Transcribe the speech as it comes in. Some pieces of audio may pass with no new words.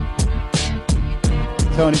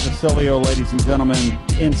Tony Basilio, ladies and gentlemen,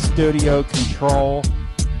 in studio control,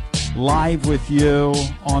 live with you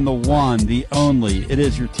on the one, the only. It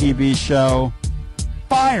is your TV show.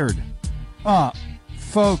 Fired up,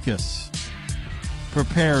 focus,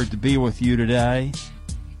 prepared to be with you today.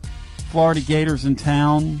 Florida Gators in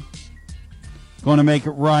town. Going to make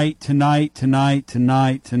it right tonight.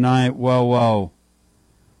 Whoa, whoa.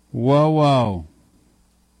 Whoa, whoa.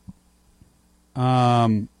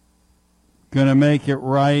 Gonna make it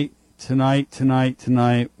right tonight.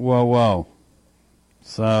 Whoa, whoa.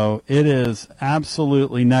 So it is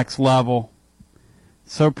absolutely next level.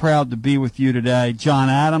 So proud to be with you today. John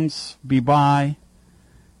Adams, be by.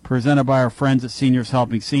 Presented by our friends at Seniors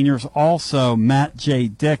Helping Seniors. Also, Matt J.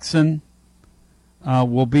 Dixon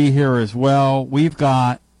will be here as well. We've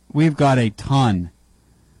got a ton,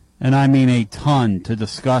 and I mean a ton, to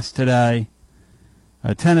discuss today.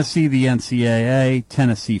 Tennessee, the NCAA,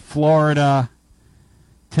 Tennessee, Florida,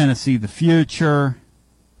 Tennessee, the future,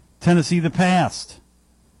 Tennessee, the past,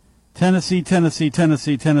 Tennessee.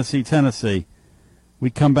 We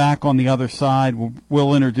come back on the other side.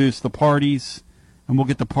 We'll introduce the parties, and we'll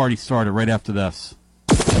get the party started right after this.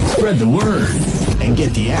 Spread the word and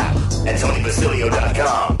get the app at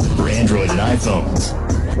TonyBasilio.com for Android and iPhones.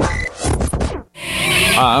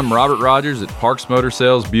 Hi, I'm Robert Rogers at Parks Motor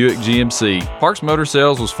Sales Buick GMC. Parks Motor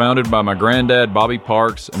Sales was founded by my granddad, Bobby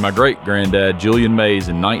Parks, and my great-granddad, Julian Mays,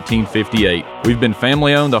 in 1958. We've been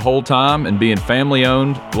family-owned the whole time, and being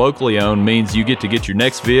family-owned, locally-owned, means you get to get your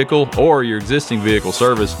next vehicle or your existing vehicle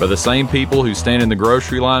serviced by the same people who stand in the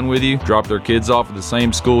grocery line with you, drop their kids off at the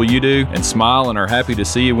same school you do, and smile and are happy to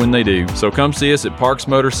see you when they do. So come see us at Parks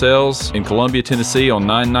Motor Sales in Columbia, Tennessee on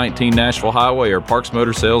 919 Nashville Highway or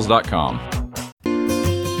parksmotorsales.com.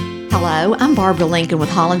 Hello, I'm Barbara Lincoln with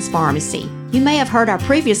Holland's Pharmacy. You may have heard our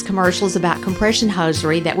previous commercials about compression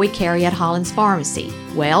hosiery that we carry at Holland's Pharmacy.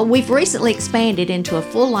 Well, we've recently expanded into a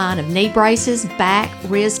full line of knee braces, back,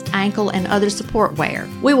 wrist, ankle, and other support wear.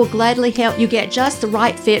 We will gladly help you get just the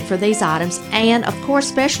right fit for these items and, of course,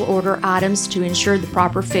 special order items to ensure the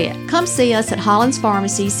proper fit. Come see us at Holland's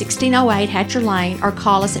Pharmacy, 1608 Hatcher Lane, or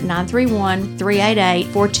call us at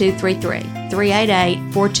 931-388-4233.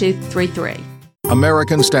 388-4233.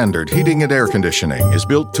 American Standard Heating and Air Conditioning is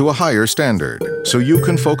built to a higher standard, so you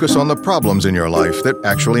can focus on the problems in your life that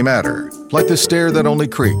actually matter, like the stair that only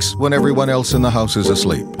creaks when everyone else in the house is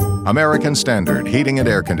asleep. American Standard Heating and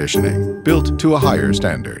Air Conditioning, built to a higher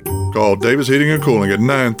standard. Call Davis Heating and Cooling at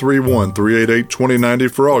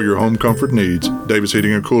 931-388-2090 for all your home comfort needs. Davis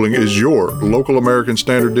Heating and Cooling is your local American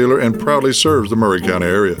Standard dealer and proudly serves the Murray County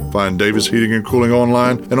area. Find Davis Heating and Cooling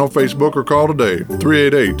online and on Facebook or call today,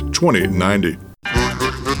 388-2090.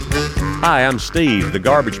 Hi, I'm Steve, the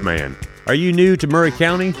Garbage Man. Are you new to Murray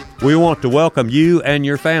County? We want to welcome you and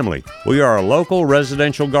your family. We are a local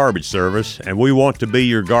residential garbage service, and we want to be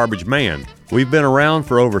your garbage man. We've been around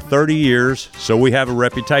for over 30 years, so we have a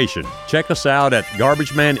reputation. Check us out at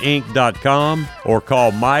garbagemaninc.com or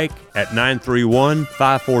call Mike at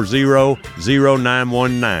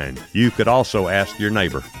 931-540-0919. You could also ask your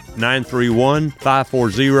neighbor.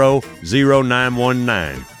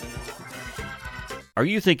 931-540-0919. Are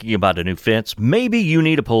you thinking about a new fence? Maybe you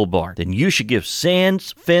need a pole barn. Then you should give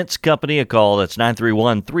Sands Fence Company a call. That's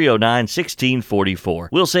 931-309-1644.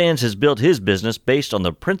 Will Sands has built his business based on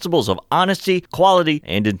the principles of honesty, quality,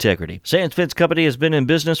 and integrity. Sands Fence Company has been in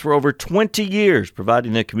business for over 20 years,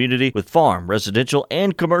 providing the community with farm, residential,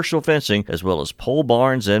 and commercial fencing, as well as pole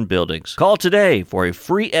barns and buildings. Call today for a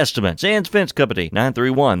free estimate. Sands Fence Company,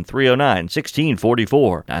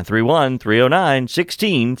 931-309-1644.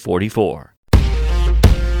 931-309-1644.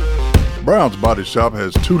 Brown's Body Shop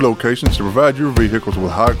has 2 locations to provide your vehicles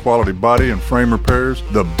with high-quality body and frame repairs,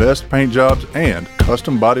 the best paint jobs, and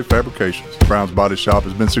custom body fabrications. Brown's Body Shop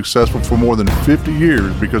has been successful for more than 50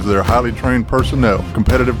 years because of their highly trained personnel,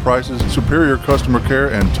 competitive prices, superior customer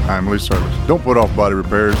care, and timely service. Don't put off body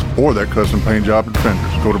repairs or that custom paint job at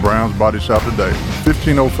Fenders. Go to Brown's Body Shop today,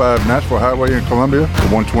 1505 Nashville Highway in Columbia, or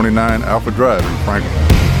 129 Alpha Drive in Franklin.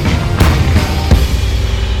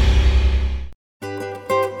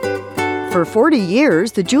 For 40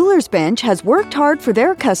 years, the Jeweler's Bench has worked hard for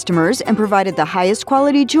their customers and provided the highest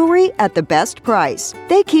quality jewelry at the best price.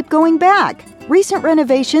 They keep going back. Recent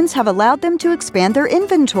renovations have allowed them to expand their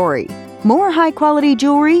inventory. More high-quality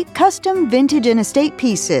jewelry, custom vintage and estate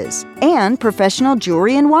pieces, and professional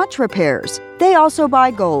jewelry and watch repairs. They also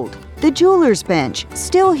buy gold. The Jeweler's Bench,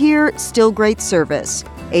 still here, still great service.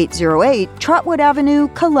 808 Trotwood Avenue,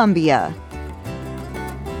 Columbia.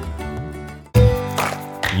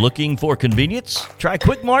 Looking for convenience? Try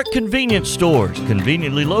Quick Mart Convenience Stores,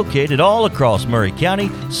 conveniently located all across Murray County,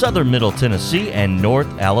 southern Middle Tennessee, and North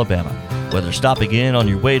Alabama. Whether stopping in on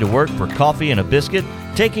your way to work for coffee and a biscuit,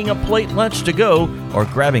 taking a plate lunch to go, or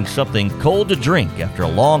grabbing something cold to drink after a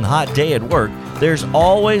long hot day at work, there's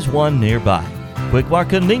always one nearby. Quick Mart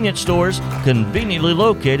Convenience Stores, conveniently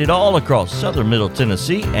located all across southern Middle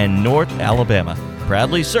Tennessee and North Alabama.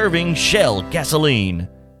 Proudly serving Shell gasoline.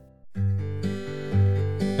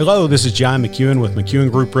 Hello, this is John McEwen with McEwen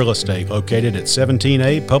Group Real Estate, located at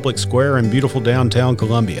 17A Public Square in beautiful downtown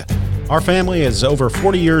Columbia. Our family has over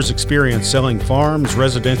 40 years experience selling farms,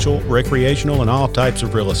 residential, recreational, and all types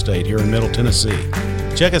of real estate here in Middle Tennessee.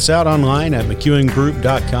 Check us out online at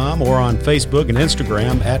McEwenGroup.com or on Facebook and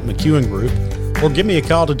Instagram at McEwen Group, or give me a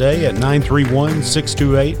call today at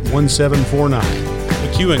 931-628-1749.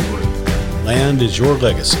 McEwen Group. Land is your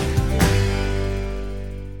legacy.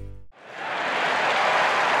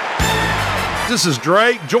 This is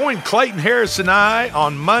Drake. Join Clayton Harris and I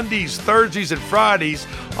on Mondays, Thursdays, and Fridays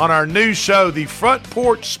on our new show, the Front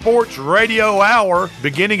Porch Sports Radio Hour,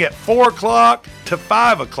 beginning at 4 o'clock to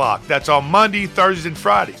 5 o'clock. That's on Monday, Thursdays, and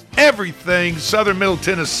Fridays. Everything Southern Middle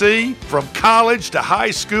Tennessee, from college to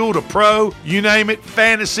high school to pro, you name it,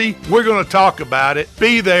 fantasy, we're going to talk about it.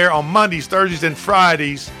 Be there on Mondays, Thursdays, and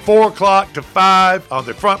Fridays, 4 o'clock to 5 on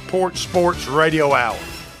the Front Porch Sports Radio Hour.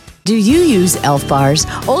 Do you use Elf Bars?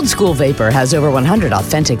 Old School Vapor has over 100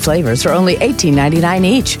 authentic flavors for only $18.99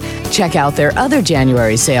 each. Check out their other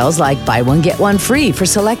January sales like buy one, get one free for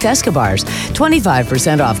select Escobars,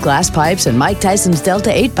 25% off glass pipes and Mike Tyson's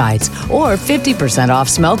Delta 8 Bites, or 50% off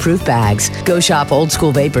smell-proof bags. Go shop Old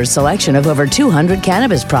School Vapor's selection of over 200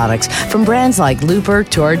 cannabis products from brands like Looper,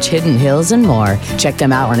 Torch, Hidden Hills, and more. Check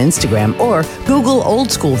them out on Instagram or Google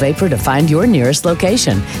Old School Vapor to find your nearest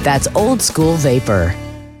location. That's Old School Vapor.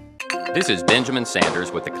 This is Benjamin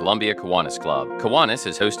Sanders with the Columbia Kiwanis Club. Kiwanis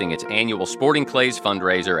is hosting its annual Sporting Clays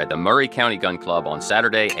fundraiser at the Murray County Gun Club on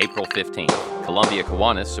Saturday, April 15th. Columbia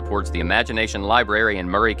Kiwanis supports the Imagination Library in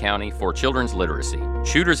Murray County for children's literacy.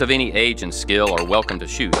 Shooters of any age and skill are welcome to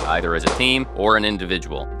shoot, either as a team or an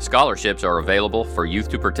individual. Scholarships are available for youth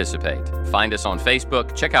to participate. Find us on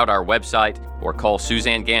Facebook, check out our website, or call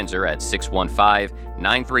Suzanne Ganzer at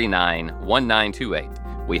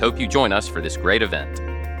 615-939-1928. We hope you join us for this great event.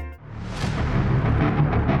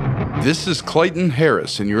 This is Clayton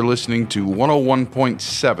Harris, and you're listening to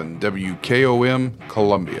 101.7 WKOM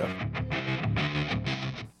Columbia.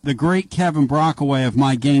 The great Kevin Brockaway of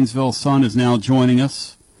My Gainesville Sun is now joining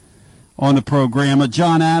us on the program.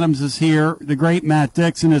 John Adams is here. The great Matt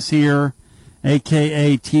Dixon is here,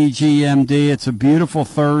 a.k.a. TGMD. It's a beautiful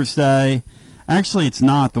Thursday. Actually, it's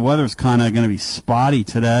not. The weather's kind of going to be spotty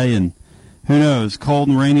today, and who knows, cold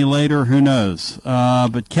and rainy later, who knows.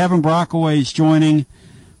 But Kevin Brockaway is joining.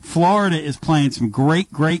 Florida is playing some great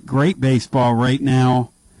baseball right now,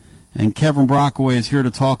 and Kevin Brockaway is here to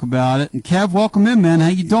talk about it. And Kev, welcome in, man. How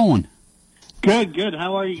you doing? Good.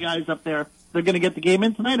 How are you guys up there? They're going to get the game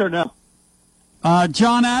in tonight or no?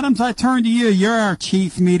 John Adams, I turn to you. You're our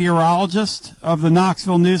chief meteorologist of the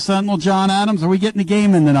Knoxville News Sentinel. John Adams, are we getting the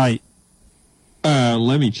game in tonight?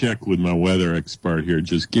 Let me check with my weather expert here.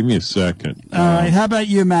 Just give me a second. All right. How about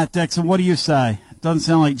you, Matt Dixon? What do you say? Doesn't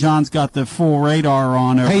sound like John's got the full radar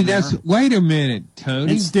on over there. Wait a minute,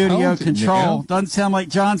 Tony. In studio control. Doesn't sound like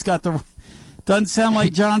John's got the.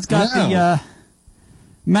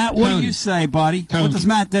 Matt, what do you say, buddy? Tony, what does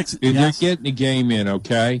Matt Dixon? They're getting the game in,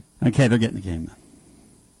 okay? Okay, they're getting the game in.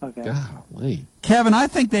 Okay. Golly. Kevin, I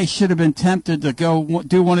think they should have been tempted to go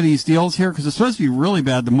do one of these deals here because it's supposed to be really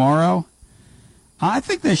bad tomorrow. I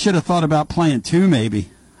think they should have thought about playing two,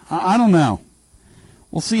 maybe. I don't know.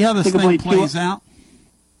 We'll see how this thing plays out.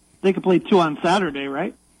 They could play two on Saturday,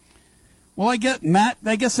 right? Well, I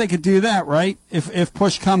guess they could do that, right? If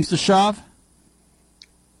push comes to shove.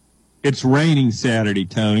 It's raining Saturday,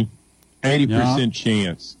 Tony. 80%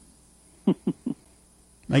 chance.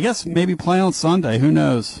 I guess maybe play on Sunday. Who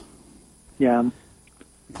knows? Yeah.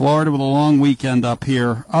 Florida with a long weekend up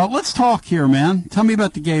here. Let's talk here, man. Tell me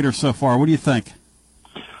about the Gators so far. What do you think?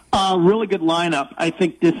 Really good lineup. I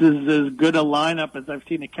think this is as good a lineup as I've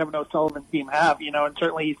seen the Kevin O'Sullivan team have. And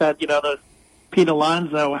certainly he's had, those Pete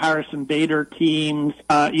Alonso, Harrison Bader teams,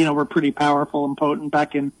 were pretty powerful and potent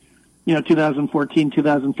back in, 2014,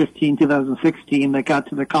 2015, 2016 that got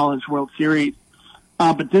to the College World Series.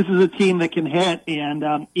 But this is a team that can hit.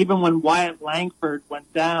 And even when Wyatt Langford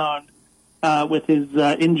went down with his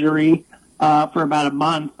injury for about a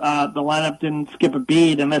month, the lineup didn't skip a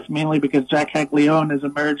beat, and that's mainly because Jack Caglione has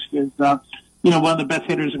emerged as one of the best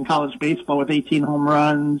hitters in college baseball with 18 home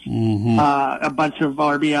runs, a bunch of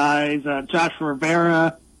RBIs. Josh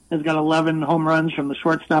Rivera has got 11 home runs from the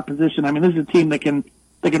shortstop position. I mean, this is a team that can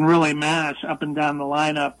really mash up and down the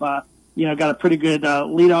lineup. Got a pretty good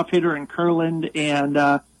leadoff hitter in Kurland, and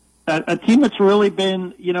a team that's really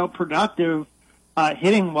been, productive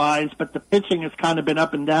hitting wise, but the pitching has kind of been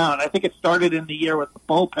up and down. I think it started in the year with the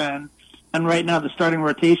bullpen, and right now the starting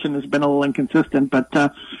rotation has been a little inconsistent,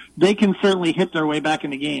 but they can certainly hit their way back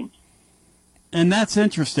into games. And that's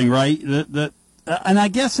interesting, right? And I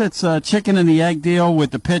guess it's a chicken and the egg deal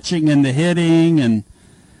with the pitching and the hitting, and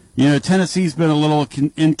Tennessee's been a little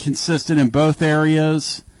inconsistent in both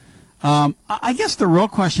areas. I guess the real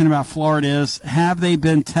question about Florida is, have they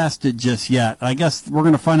been tested just yet? I guess we're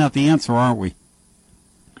going to find out the answer, aren't we?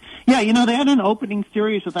 Yeah, they had an opening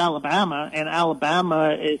series with Alabama, and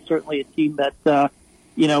Alabama is certainly a team that,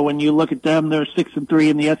 when you look at them, they're 6-3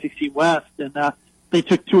 in the SEC West, and they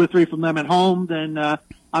took 2 or 3 from them at home, then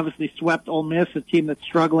obviously swept Ole Miss, a team that's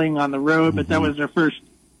struggling on the road, but that was their first,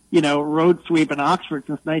 road sweep in Oxford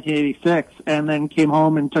since 1986, and then came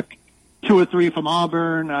home and took 2 or 3 from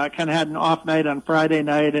Auburn, kind of had an off night on Friday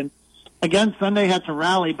night, and again, Sunday had to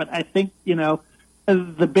rally, but I think,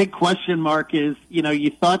 the big question mark is,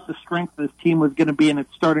 you thought the strength of this team was going to be in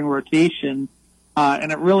its starting rotation,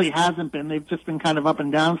 and it really hasn't been. They've just been kind of up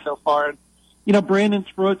and down so far. Brandon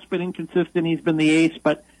Sproat's been inconsistent. He's been the ace,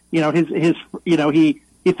 but, he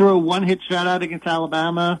threw a one-hit shutout against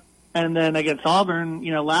Alabama, and then against Auburn,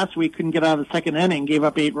 last week couldn't get out of the second inning, gave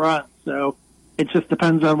up 8 runs. So it just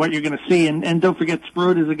depends on what you're going to see. And don't forget,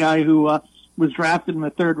 Sproat is a guy who was drafted in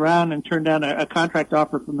the 3rd round and turned down a contract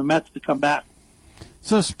offer from the Mets to come back.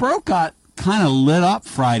 So Sproat got kind of lit up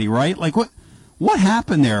Friday, right? Like what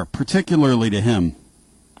happened there, particularly to him?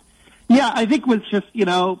 Yeah, I think it was just,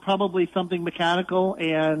 probably something mechanical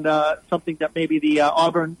and something that maybe the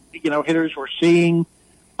Auburn, hitters were seeing.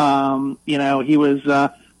 He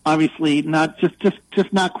was obviously not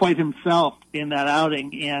just not quite himself in that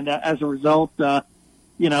outing, and as a result,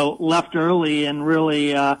 left early and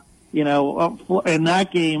really, in that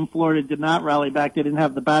game, Florida did not rally back. They didn't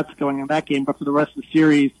have the bats going in that game, but for the rest of the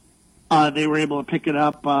series, they were able to pick it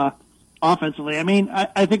up offensively. I mean,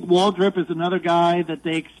 I think Waldrop is another guy that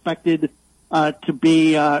they expected to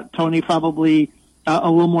be, Tony, probably a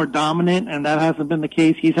little more dominant, and that hasn't been the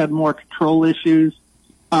case. He's had more control issues.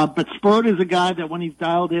 But Sproat is a guy that when he's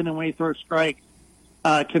dialed in and when he throws strikes,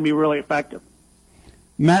 can be really effective.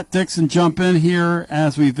 Matt Dixon, jump in here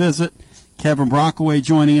as we visit Kevin Brockaway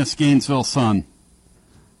joining us, Gainesville Sun.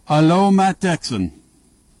 Hello, Matt Dixon.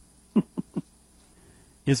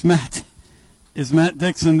 Is Matt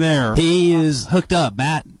Dixon there? He is hooked up.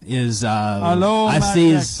 Matt is. Hello, I Matt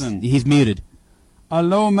see Dixon. He's muted.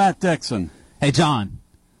 Hello, Matt Dixon. Hey, John.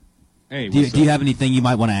 Hey, do you have anything you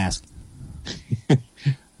might want to ask?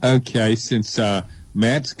 Okay, since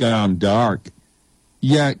Matt's gone dark.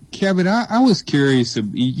 Yeah, Kevin, I was curious.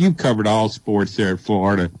 You've covered all sports there at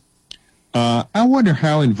Florida. I wonder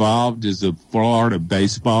how involved is the Florida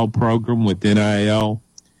baseball program with NIL?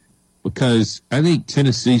 Because I think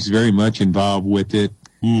Tennessee's very much involved with it.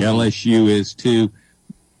 LSU is too.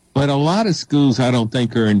 But a lot of schools I don't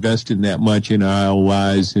think are investing that much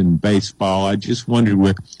NIL-wise in baseball. I just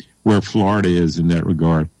wondered where Florida is in that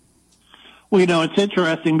regard. Well, it's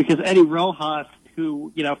interesting because Eddie Rojas,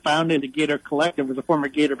 who, founded the Gator Collective, was a former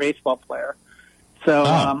Gator baseball player. So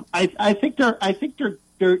I think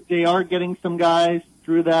they are getting some guys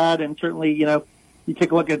through that, and certainly, you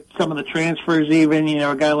take a look at some of the transfers even,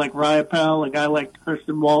 a guy like Riopel, a guy like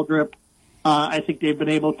Kirsten Waldrop. I think they've been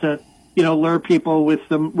able to, lure people with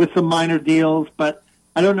some minor deals, but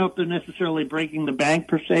I don't know if they're necessarily breaking the bank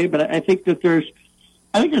per se, but I think that there's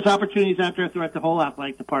opportunities out there throughout the whole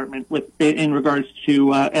athletic department in regards to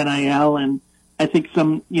NIL, and I think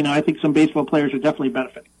some baseball players are definitely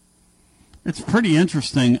benefiting. It's pretty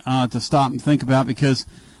interesting to stop and think about because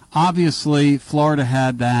obviously Florida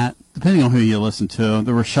had that, depending on who you listen to,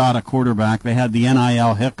 the Rashada quarterback. They had the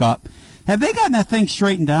NIL hiccup. Have they gotten that thing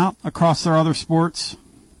straightened out across their other sports?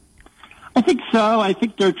 I think so. I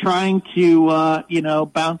think they're trying to,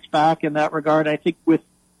 bounce back in that regard. I think with,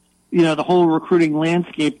 the whole recruiting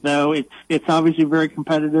landscape, though, it's obviously very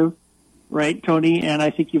competitive, right, Tony? And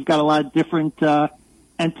I think you've got a lot of different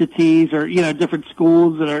entities or, different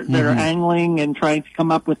schools that are angling and trying to come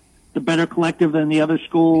up with the better collective than the other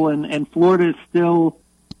school. And Florida is still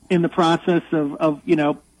in the process of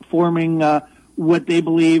forming what they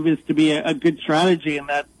believe is to be a good strategy in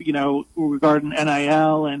that, regarding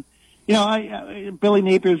NIL. And, Billy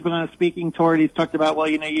Napier's been on a speaking tour. He's talked about,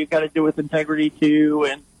 you've got to do it with integrity too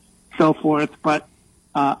and so forth. But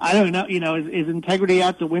I don't know, is integrity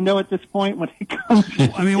out the window at this point when it comes to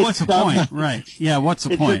what's the point? Right. Yeah, what's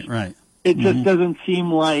the point? Right. It just doesn't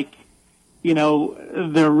seem like, there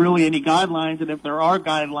are really any guidelines, and if there are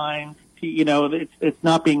guidelines, it's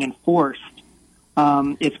not being enforced.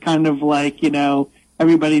 It's kind of like,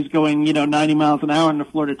 everybody's going, 90 miles an hour on the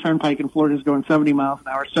Florida Turnpike, and Florida's going 70 miles an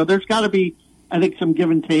hour. So there's got to be, I think, some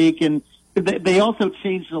give and take. And they also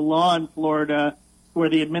changed the law in Florida where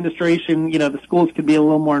the administration, the schools could be a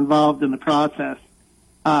little more involved in the process,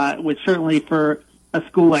 which certainly for a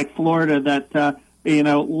school like Florida that,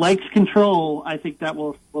 likes control, I think that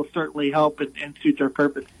will certainly help and suit their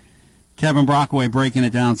purpose. Kevin Brockway breaking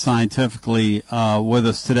it down scientifically with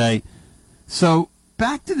us today. So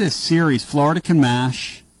back to this series, Florida can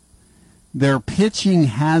mash. Their pitching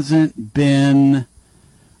hasn't been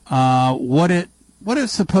what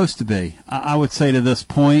it's supposed to be, I would say, to this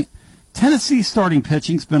point. Tennessee's starting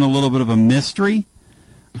pitching's been a little bit of a mystery.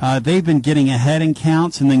 They've been getting ahead in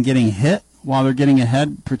counts and then getting hit while they're getting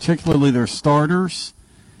ahead, particularly their starters.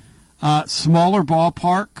 Smaller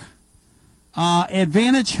ballpark.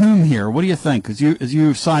 Advantage whom here? What do you think as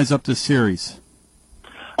you size up this series?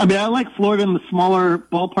 I mean, I like Florida in the smaller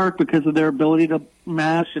ballpark because of their ability to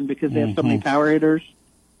mash and because they have so many power hitters.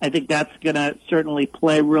 I think that's going to certainly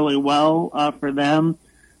play really well for them.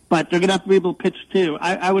 But they're going to have to be able to pitch, too.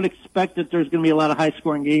 I would expect that there's going to be a lot of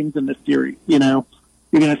high-scoring games in this series. You're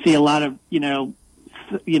going to see a lot of, 9-7,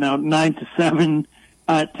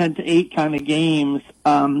 10-8 kind of games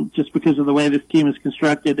just because of the way this team is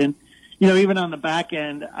constructed. And, even on the back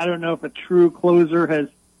end, I don't know if a true closer has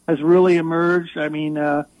really emerged. I mean,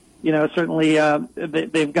 certainly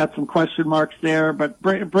they've got some question marks there. But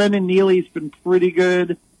Brendan Neely's been pretty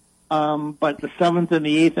good. But the 7th and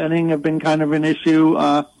the 8th inning have been kind of an issue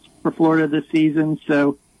for Florida this season.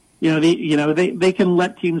 So, they can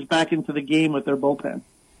let teams back into the game with their bullpen.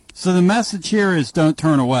 So the message here is don't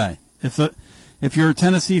turn away. If you're a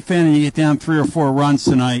Tennessee fan and you get down 3 or 4 runs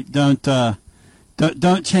tonight, don't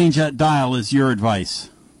change that dial is your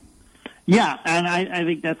advice. Yeah, and I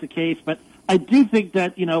think that's the case. But I do think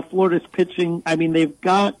that, Florida's pitching, I mean, they've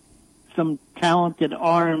got some talented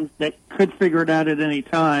arms that could figure it out at any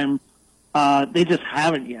time. They just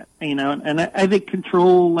haven't yet, and I think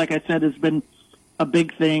control, like I said, has been a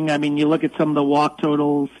big thing. I mean, you look at some of the walk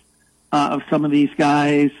totals of some of these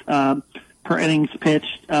guys per innings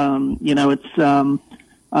pitched. It's Hurston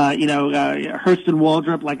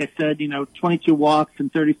Waldrop, like I said, 22 walks in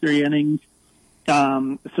 33 innings.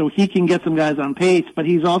 So he can get some guys on pace, but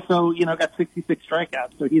he's also, got 66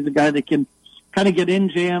 strikeouts. So he's a guy that can kind of get in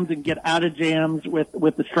jams and get out of jams with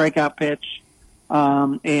the strikeout pitch.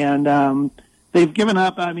 They've given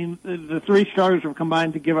up. I mean, the 3 starters have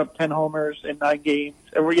combined to give up 10 homers in 9 games,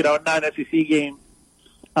 9 SEC games.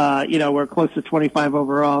 We're close to 25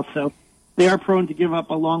 overall. So they are prone to give up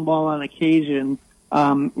a long ball on occasion.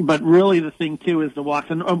 But really the thing, too, is the walks.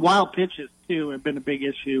 And wild pitches, too, have been a big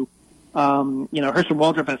issue. Hurston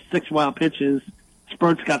Waldrop has 6 wild pitches.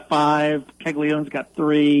 Sproat's got 5. Caglione's got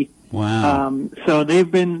 3. Wow. So they've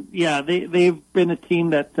been a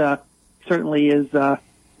team that certainly is,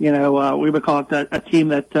 we would call it a team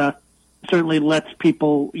that certainly lets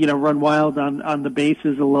people, run wild on the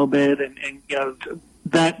bases a little bit, and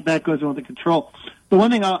that goes in with the control. The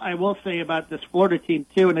one thing I will say about this Florida team,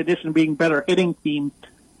 too, in addition to being a better hitting team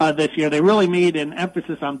this year, they really made an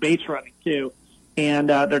emphasis on base running, too. And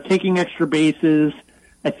they're taking extra bases.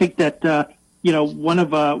 I think that, one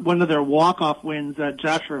of their walk-off wins,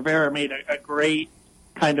 Josh Rivera made a great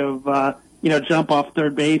kind of, jump off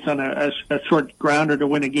third base on a short grounder to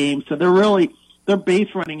win a game. So their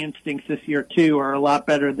base running instincts this year, too, are a lot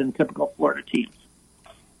better than typical Florida teams.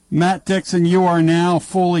 Matt Dixon, you are now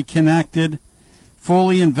fully connected,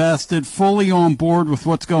 fully invested, fully on board with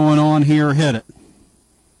what's going on here. Hit it.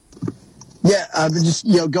 Yeah, just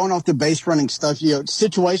going off the base running stuff.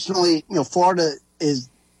 Situationally, Florida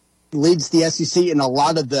leads the SEC in a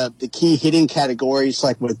lot of the key hitting categories,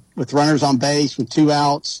 like with runners on base, with 2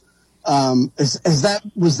 outs. Was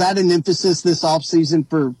that an emphasis this offseason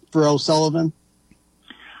for O'Sullivan?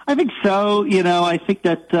 I think so. I think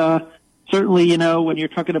that certainly, when you're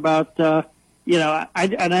talking about, I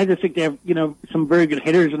just think they have, some very good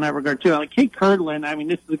hitters in that regard too. Like Kate Kirtland, I mean,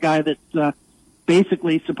 this is a guy that's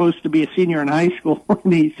basically supposed to be a senior in high school,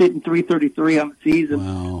 and he's hitting .333 on the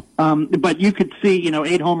season. Wow. But you could see,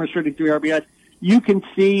 8 homers, 33 RBIs. You can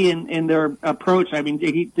see in their approach. I mean,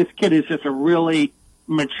 this kid is just a really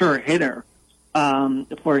mature hitter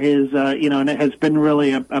for his, and it has been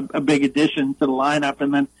really a big addition to the lineup.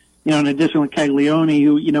 And then, in addition with Caglione,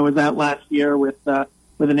 who, was out last year with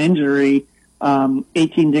an injury, 18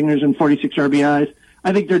 dingers and 46 RBIs.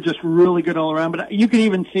 I think they're just really good all around. But you can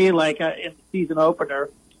even see, like, in the season opener,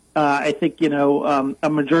 I think, a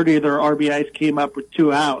majority of their RBIs came up with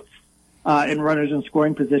 2 outs in runners in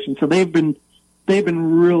scoring position. So they've been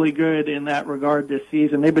really good in that regard this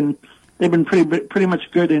season. They've been pretty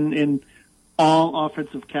much good in all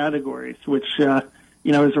offensive categories, which is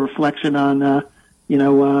a reflection on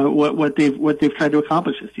what they've tried to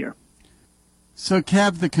accomplish this year. So,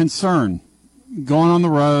 Kev, the concern going on the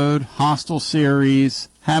road, hostile series,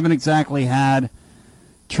 haven't exactly had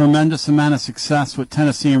tremendous amount of success with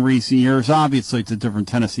Tennessee in recent years. Obviously, it's a different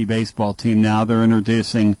Tennessee baseball team now. They're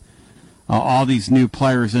introducing all these new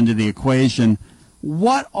players into the equation.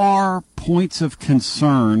 What are points of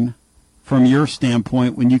concern from your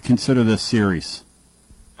standpoint when you consider this series?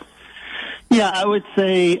 Yeah, I would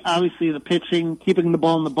say obviously the pitching, keeping the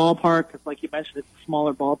ball in the ballpark. Like you mentioned, it's a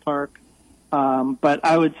smaller ballpark. But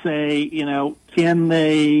I would say, can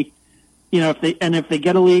they, if they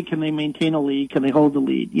get a lead, can they maintain a lead? Can they hold the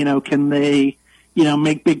lead? Can they,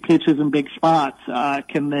 make big pitches in big spots?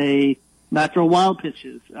 Can they not throw wild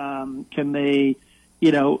pitches? Can they,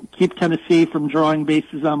 keep Tennessee from drawing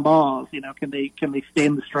bases on balls? Can they stay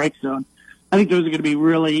in the strike zone? I think those are going to be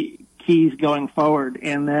really keys going forward.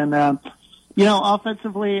 And then,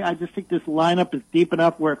 offensively, I just think this lineup is deep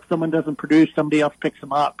enough where if someone doesn't produce, somebody else picks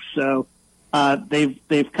them up. So,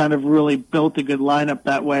 they've kind of really built a good lineup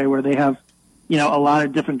that way where they have, a lot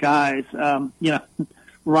of different guys.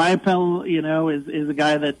 Ryapel, is a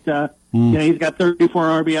guy that, he's got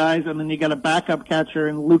 34 RBIs, and then you got a backup catcher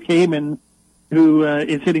in Luke Heyman who,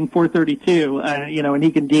 is hitting 432, and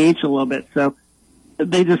he can DH a little bit. So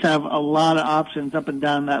they just have a lot of options up and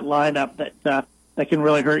down that lineup that can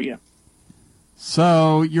really hurt you.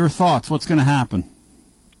 So your thoughts, what's going to happen?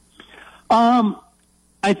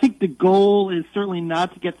 I think the goal is certainly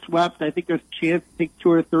not to get swept. I think there's a chance to take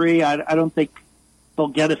 2 or 3. I don't think they'll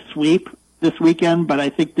get a sweep this weekend, but I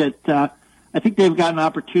think that they've got an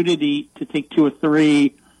opportunity to take 2 or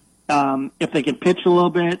 3 if they can pitch a little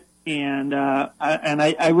bit. And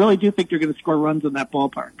I really do think they're going to score runs in that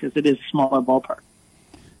ballpark because it is a smaller ballpark.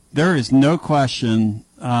 There is no question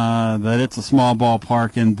that it's a small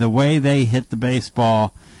ballpark, and the way they hit the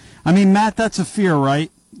baseball. I mean, Matt, that's a fear,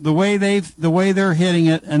 right? The way they're hitting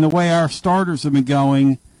it, and the way our starters have been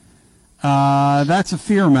going, that's a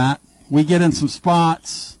fear, Matt. We get in some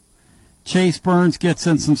spots. Chase Burns gets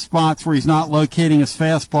in some spots where he's not locating his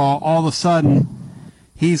fastball. All of a sudden,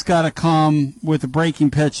 he's got to come with a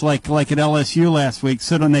breaking pitch like at LSU last week.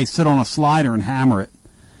 They sit on a slider and hammer it.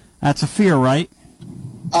 That's a fear, right?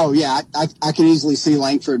 Oh, yeah. I can easily see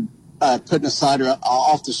Langford putting a slider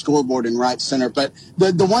off the scoreboard in right center. But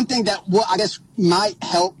the one thing that I guess might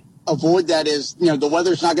help avoid that is, the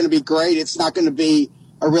weather's not going to be great. It's not going to be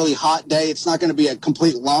a really hot day. It's not going to be a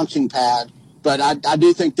complete launching pad. But I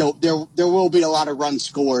do think there will be a lot of runs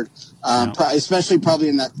scored, especially probably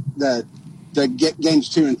in the games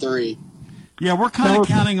 2 and 3. Yeah, we're kind of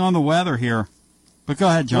counting on the weather here. But go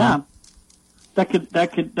ahead, John. Yeah. That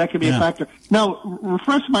could be a factor. Now,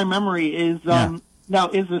 refresh my memory. Is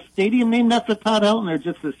the stadium named after Todd Helton or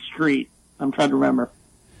just the street? I'm trying to remember.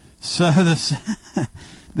 So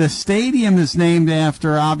the stadium is named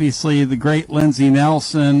after obviously the great Lindsey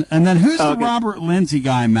Nelson, and then who's the Robert Lindsey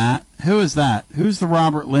guy, Matt? Who is that? Who's the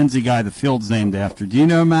Robert Lindsey guy the field's named after? Do you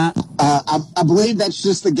know, Matt? I believe that's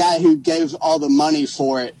just the guy who gave all the money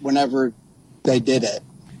for it whenever they did it.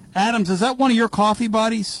 Adams, is that one of your coffee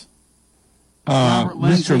buddies?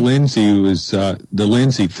 Mr. Lindsay was the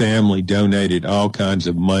Lindsay family donated all kinds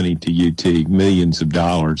of money to UT, millions of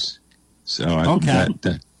dollars. So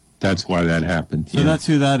that's why that happened. So that's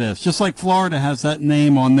who that is. Just like Florida has that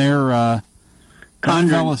name on their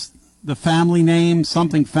the family name,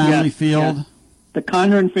 something family field. Yes. The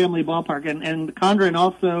Condren Family Ballpark, and the Condren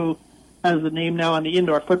also has the name now on the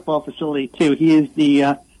indoor football facility too. He is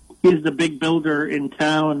the big builder in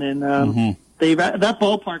town, and that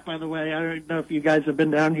ballpark, by the way, I don't know if you guys have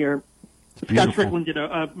been down here. Scott Strickland did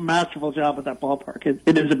a masterful job with that ballpark.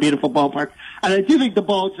 It is a beautiful ballpark, and I do think the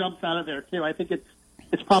ball jumps out of there too. I think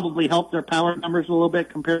it's probably helped their power numbers a little bit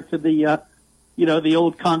compared to the the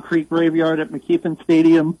old concrete graveyard at McKeithen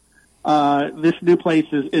Stadium. This new place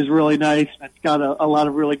is really nice. It's got a lot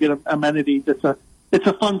of really good amenities. It's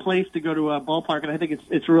a fun place to go to a ballpark, and I think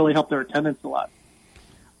it's really helped their attendance a lot.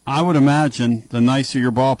 I would imagine the nicer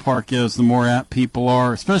your ballpark is, the more apt people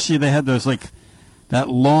are. Especially they had those that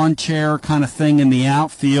lawn chair kind of thing in the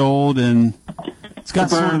outfield, and it's got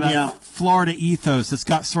sort of that Florida ethos. It's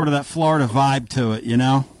got sort of that Florida vibe to it,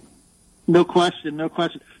 No question.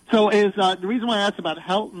 So is the reason why I asked about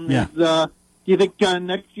Helton is do you think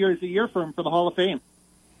next year is the year for him for the Hall of Fame?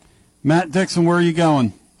 Matt Dixon, where are you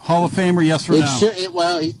going? Hall of Famer, yes or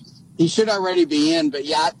no? He should already be in, but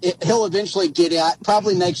yeah, he'll eventually get out.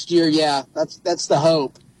 Probably next year. Yeah, that's the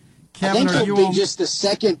hope. Kevin, I think he'll be just the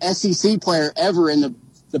second SEC player ever in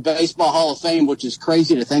the Baseball Hall of Fame, which is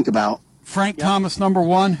crazy to think about. Frank Thomas, number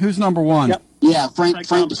one. Who's number one? Yep. Yeah, Frank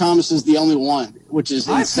Thomas is the only one, which is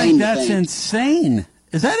insane. I think that's insane.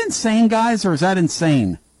 Is that insane, guys, or is that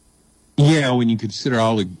insane? Yeah, when you consider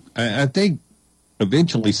all the, I think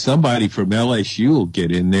eventually somebody from LSU will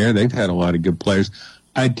get in there. They've had a lot of good players.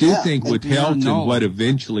 I do think with Helton, what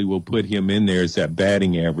eventually will put him in there is that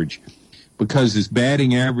batting average. Because his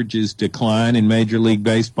batting averages decline in Major League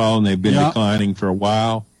Baseball, and they've been declining for a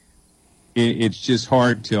while, it's just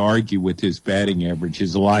hard to argue with his batting average,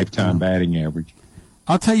 his lifetime batting average.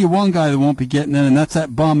 I'll tell you one guy that won't be getting in, and that's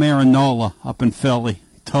that bum Aaron Nola up in Philly.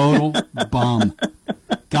 Total bum.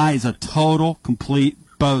 Guy is a total, complete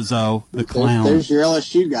bozo, the clown. There's your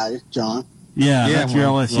LSU guy, John. Yeah, that's your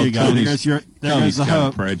LSU guy. There's the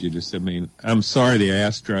hope. Prejudice. I mean, I'm sorry the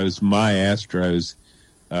Astros, my Astros,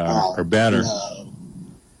 are better. No.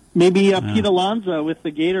 Maybe Pete Alonso with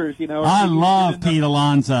the Gators. I love Pete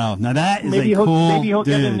Alonso. Now that is a cool he'll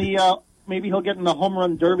dude. Get in the maybe he'll get in the Home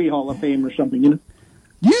Run Derby Hall of Fame or something.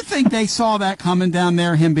 You think they saw that coming down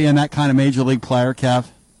there? Him being that kind of major league player, Kev?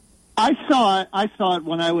 I saw it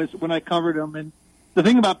when I covered him. And the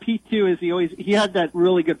thing about Pete too is he had that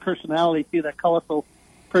really good personality too, that colorful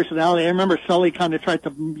personality. I remember Sully kind of tried to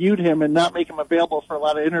mute him and not make him available for a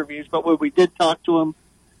lot of interviews, but when we did talk to him,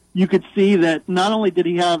 you could see that not only did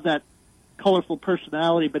he have that colorful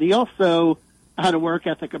personality, but he also had a work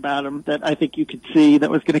ethic about him that I think you could see that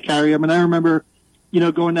was going to carry him. And I remember,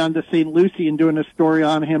 going down to St. Lucie and doing a story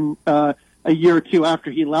on him a year or two after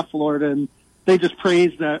he left Florida, and they just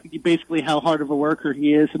praised basically how hard of a worker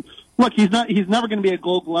he is. And look, he's never going to be a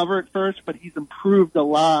Gold Glover at first, but he's improved a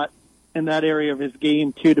lot in that area of his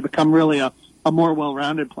game too to become really a more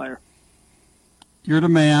well-rounded player. You're the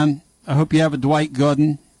man. I hope you have a Dwight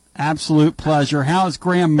Gooden. Absolute pleasure. How is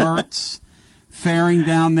Graham Mertz faring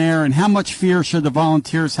down there, and how much fear should the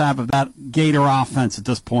Volunteers have of that Gator offense at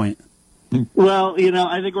this point? Well,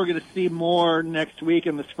 I think we're going to see more next week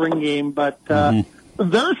in the spring game, but there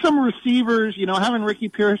are some receivers, having Ricky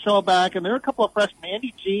Pearsall back, and there are a couple of freshmen.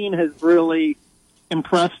 Andy Jean has really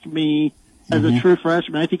impressed me as a true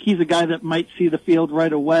freshman. I think he's a guy that might see the field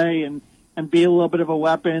right away and be a little bit of a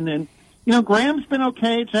weapon. And, Graham's been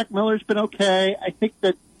okay. Jack Miller's been okay. I think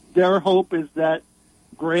that their hope is that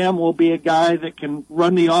Graham will be a guy that can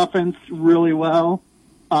run the offense really well,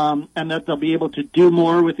 and that they'll be able to do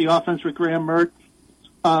more with the offense with Graham Mertz.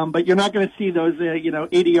 But you're not going to see those,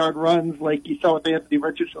 80-yard runs like you saw with Anthony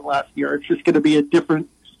Richardson last year. It's just going to be a different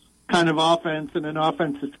kind of offense, and an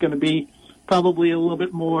offense that's going to be probably a little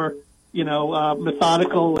bit more,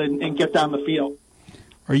 methodical and get down the field.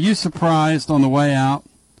 Are you surprised on the way out?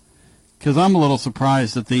 Because I'm a little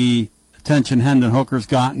surprised at the attention Hendon Hooker's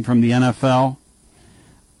gotten from the NFL.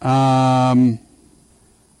 Are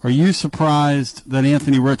you surprised that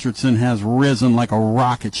Anthony Richardson has risen like a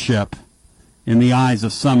rocket ship in the eyes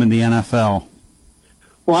of some in the NFL?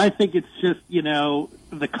 Well, I think it's just,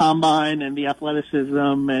 the combine and the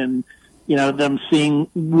athleticism and, them seeing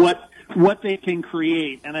what they can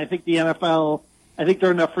create. And I think the NFL, there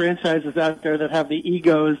are enough franchises out there that have the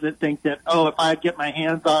egos that think that, if I get my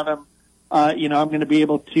hands on them, I'm going to be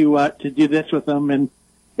able to do this with them. And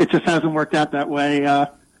it just hasn't worked out that way.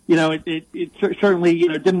 It certainly,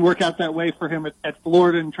 didn't work out that way for him at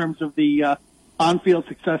Florida in terms of the on-field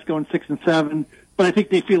success going 6 and 7. But I think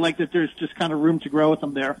they feel like that there's just kind of room to grow with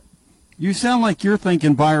him there. You sound like you're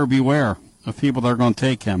thinking buyer beware of people that are going to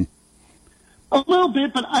take him. A little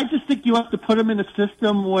bit, but I just think you have to put him in a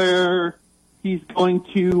system where he's going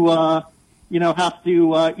to, have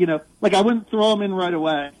to, I wouldn't throw him in right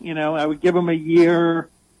away. I would give him a year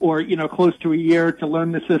or, close to a year to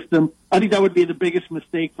learn the system. I think that would be the biggest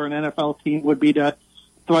mistake for an NFL team would be to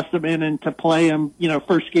thrust him in and to play him,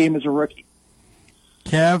 first game as a rookie.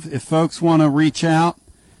 Kev, if folks want to reach out,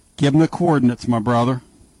 give them the coordinates, my brother.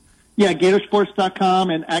 Yeah, Gatorsports.com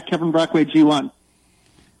and at Kevin Brockway G1.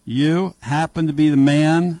 You happen to be the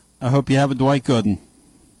man. I hope you have a Dwight Gooden.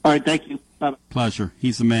 All right, thank you. Bye. Pleasure.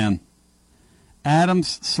 He's the man.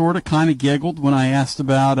 Adams sort of kind of giggled when I asked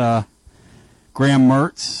about Graham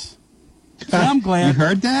Mertz. So I'm glad. You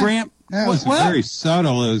heard that? Graham, that was very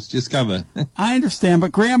subtle. It was just kind of a... I understand,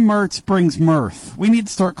 but Graham Mertz brings mirth. We need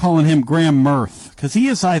to start calling him Graham Mirth because he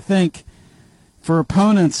is, I think, for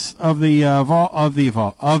opponents of the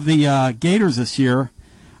Gators this year,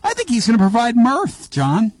 I think he's going to provide mirth,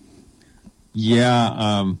 John.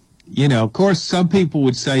 Yeah, of course, some people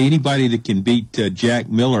would say anybody that can beat Jack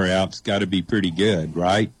Miller out's got to be pretty good,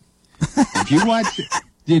 right?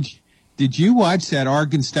 Did Did you watch that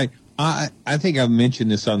Oregon State? I think I've mentioned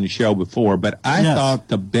this on the show before, but I thought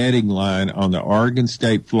the betting line on the Oregon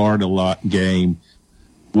State-Florida game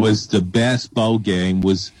was the best bowl game,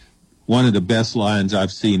 was one of the best lines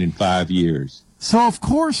I've seen in 5 years. So, of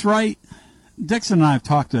course, right, Dixon and I have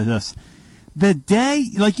talked to this. The day,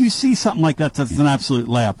 like you see something like that, that's an absolute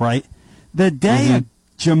layup, right? The day a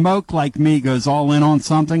jamoke like me goes all in on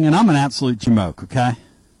something, and I'm an absolute jamoke, okay?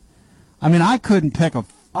 I mean, I couldn't pick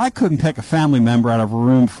a family member out of a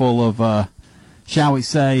room full of, shall we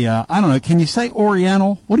say, I don't know, can you say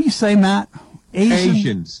Oriental? What do you say, Matt?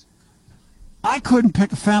 Asians. I couldn't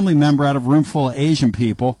pick a family member out of a room full of Asian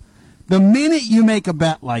people. The minute you make a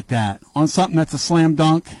bet like that on something that's a slam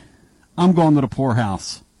dunk, I'm going to the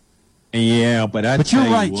poorhouse. Yeah, but you're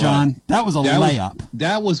right, John. That was a layup.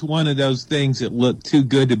 That was one of those things that looked too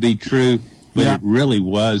good to be true, but it really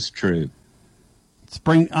was true.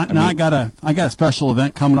 Spring. I got a special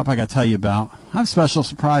event coming up I got to tell you about. I have a special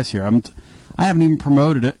surprise here. I haven't even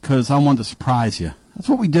promoted it because I wanted to surprise you. That's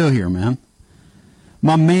what we do here, man.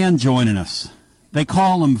 My man joining us. They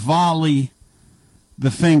call him Volley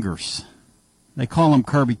the Fingers. They call him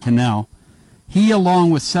Kirby Cannell. He,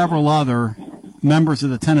 along with several other members of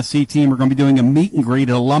the Tennessee team, are going to be doing a meet and greet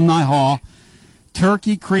at Alumni Hall,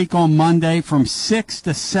 Turkey Creek on Monday from 6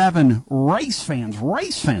 to 7. Race fans.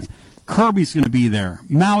 Kirby's going to be there.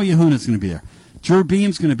 Maui Ahuna's going to be there. Drew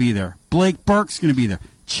Beam's going to be there. Blake Burke's going to be there.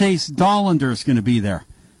 Chase Dollander's going to be there.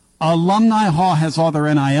 Alumni Hall has all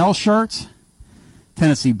their NIL shirts,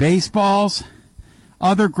 Tennessee baseballs,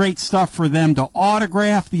 other great stuff for them to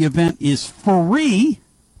autograph. The event is free,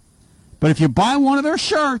 but if you buy one of their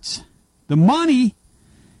shirts, the money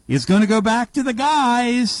is going to go back to the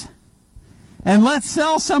guys. And let's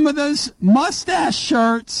sell some of those mustache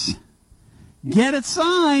shirts. Get it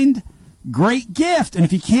signed. Great gift. And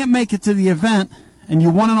if you can't make it to the event and you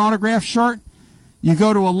want an autographed shirt, you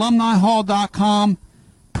go to alumnihall.com,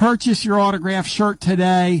 purchase your autographed shirt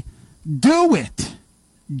today. Do it.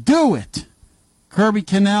 Kirby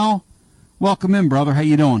Cannell, welcome in, brother. How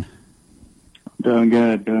you doing? Doing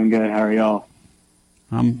good. How are y'all?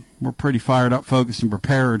 We're pretty fired up, focused, and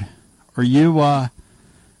prepared. Are you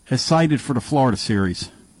excited for the Florida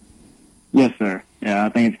series? Yes, sir. Yeah, I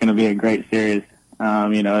think it's going to be a great series.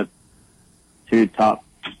 Two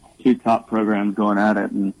top programs going at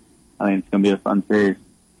it, and I think it's going to be a fun series.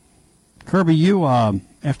 Kirby, you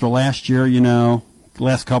after last year, the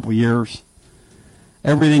last couple of years,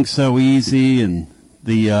 everything's so easy, and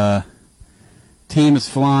the team is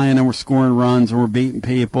flying, and we're scoring runs, and we're beating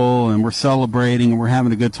people, and we're celebrating, and we're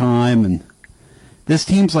having a good time, and this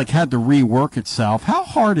team's had to rework itself. How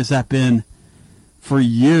hard has that been for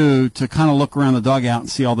you to kind of look around the dugout and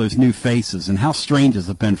see all those new faces, and how strange has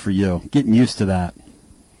it been for you getting used to that?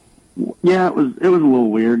 Yeah, it was a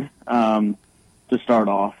little weird to start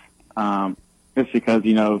off. Just because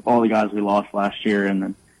of all the guys we lost last year,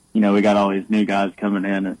 and then we got all these new guys coming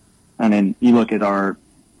in, and then you look at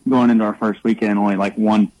going into our first weekend, only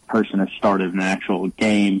one person has started an actual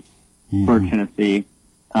game for Tennessee.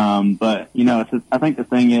 But I think the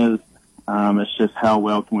thing is, it's just how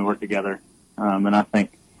well can we work together. And I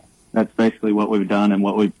think that's basically what we've done and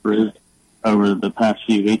what we've proved over the past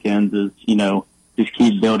few weekends is, just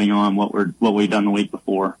keep building on what we've done the week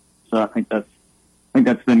before. So I think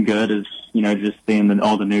that's been good is, just seeing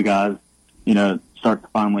all the new guys, start to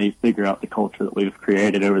finally figure out the culture that we've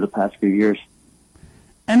created over the past few years.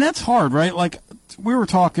 And that's hard, right?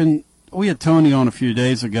 We had Tony on a few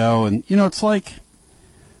days ago, and, it's like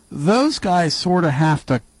those guys sort of have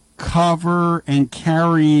to cover and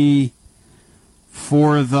carry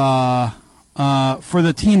for the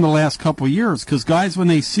team the last couple of years, because guys, when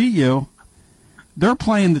they see you, they're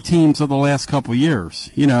playing the teams of the last couple of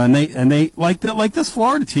years, and they like this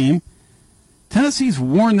Florida team. Tennessee's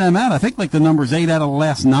worn them out. I think the number's 8 out of the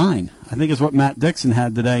last 9. I think is what Matt Dixon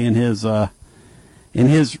had today in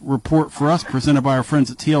his report for us, presented by our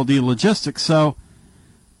friends at TLD Logistics. So,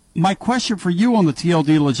 my question for you on the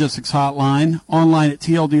TLD Logistics hotline, online at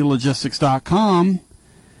tldlogistics.com,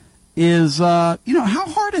 is, how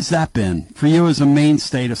hard has that been for you as a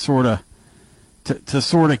mainstay to sort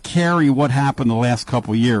of carry what happened the last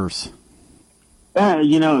couple of years? Yeah,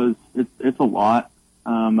 it's a lot.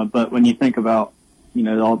 But when you think about,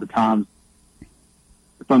 all the times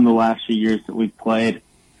from the last few years that we've played,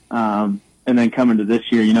 and then coming to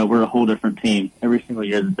this year, we're a whole different team. Every single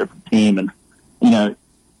year is a different team. And,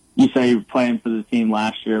 you say you're playing for the team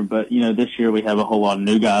last year, but, this year we have a whole lot of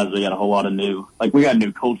new guys. We got a whole lot of we got a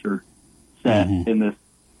new culture set in this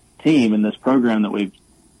team, in this program that we've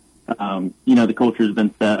the culture has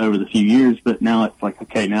been set over the few years, but now it's like,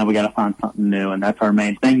 okay, now we got to find something new. And that's our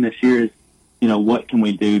main thing this year is, what can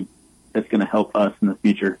we do that's going to help us in the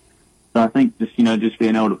future? So I think just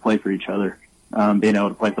being able to play for each other, being able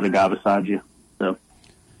to play for the guy beside you. So,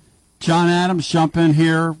 John Adams, jump in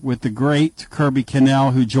here with the great Kirby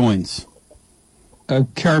Cannell, who joins.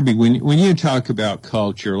 Kirby, when you talk about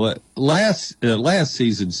culture, last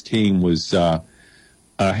season's team was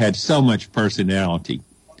had so much personality,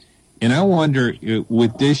 and I wonder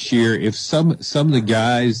with this year if some of the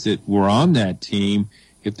guys that were on that team,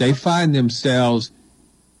 if they find themselves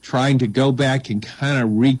trying to go back and kind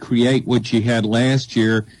of recreate what you had last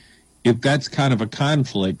year, if that's kind of a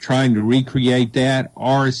conflict, trying to recreate that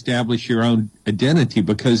or establish your own identity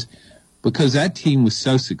because that team was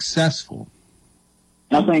so successful.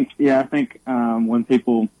 I think when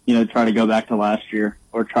people, try to go back to last year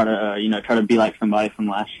or try to be like somebody from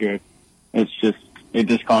last year, it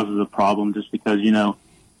just causes a problem just because,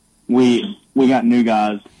 we got new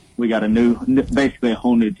guys. We got basically a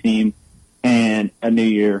whole new team and a new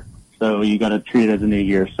year. So you got to treat it as a new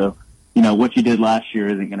year. So, what you did last year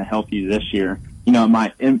isn't going to help you this year. It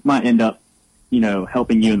might end up,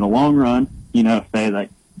 helping you in the long run, say like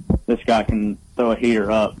this guy can throw a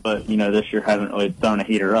heater up, but, this year hasn't really thrown a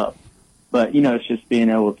heater up. But, it's just being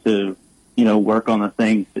able to, work on the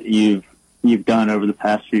things that you've done over the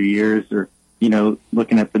past few years or,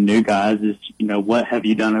 looking at the new guys is, what have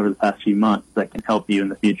you done over the past few months that can help you in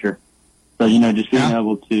the future? So, just being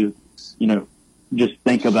able to, just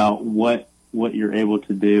think about what you're able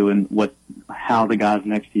to do and how the guys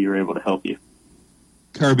next to you are able to help you.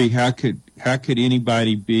 Kirby, how could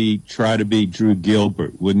anybody try to be Drew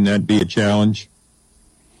Gilbert? Wouldn't that be a challenge?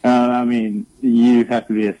 You have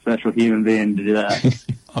to be a special human being to do that.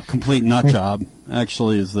 A complete nut job,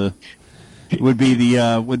 actually, would be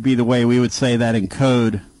the way we would say that in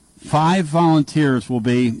code. 5 volunteers will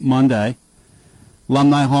be Monday.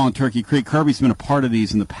 Alumni Hall in Turkey Creek. Kirby's been a part of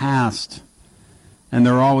these in the past, and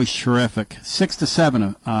they're always terrific. 6 to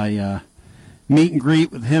 7, I meet and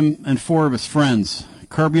greet with him and 4 of his friends.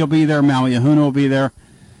 Kirby will be there. Maui Ahuna will be there.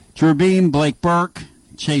 Drew Beam, Blake Burke,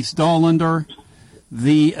 Chase Dollander.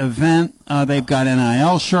 The event, they've got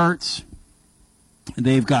NIL shirts.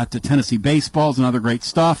 They've got the Tennessee baseballs and other great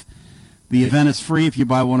stuff. The event is free if you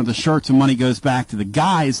buy one of the shirts, and money goes back to the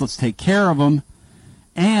guys. Let's take care of them.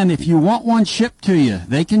 And if you want one shipped to you,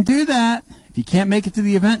 they can do that. If you can't make it to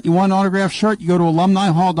the event, you want an autographed shirt, you go to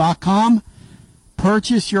alumnihall.com.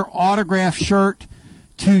 Purchase your autographed shirt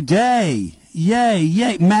today. Yay,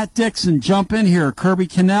 yay. Matt Dixon, jump in here. Kirby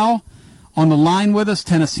Cannell on the line with us,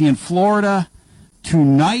 Tennessee and Florida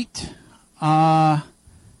tonight. And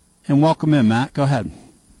welcome in, Matt. Go ahead.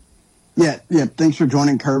 Yeah. Thanks for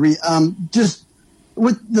joining, Kirby. Just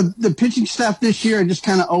with the pitching staff this year and just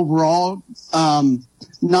kind of overall,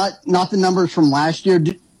 not the numbers from last year,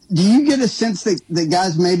 do you get a sense that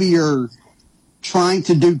guys maybe are trying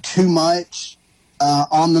to do too much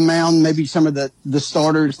on the mound? Maybe some of the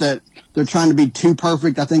starters that they're trying to be too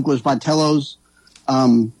perfect, I think was Vitello's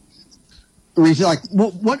reason. Like,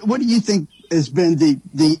 what do you think has been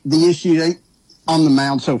the issue on the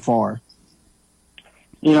mound so far?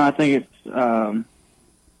 I think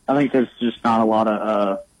I think there's just not a lot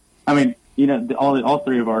of, all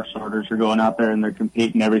 3 of our starters are going out there and they're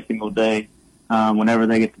competing every single day. Whenever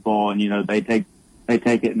they get the ball and, they take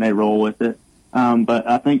it and they roll with it. But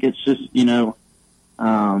I think it's just, just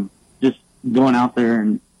going out there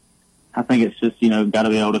and I think it's just, got to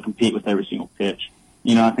be able to compete with every single pitch.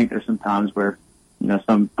 I think there's some times where,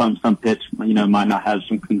 some pitch, might not have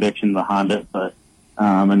some conviction behind it, but,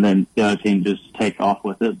 and then the other team just take off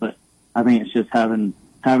with it. But I think it's just having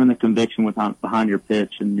the conviction behind your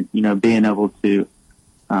pitch and, being able to,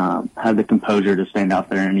 have the composure to stand out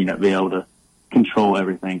there and, be able to control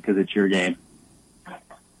everything because it's your game.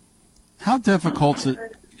 How difficult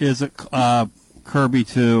is it, Kirby,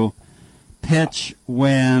 to pitch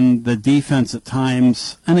when the defense at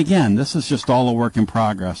times, and again, this is just all a work in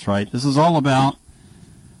progress, right? This is all about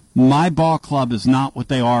my ball club is not what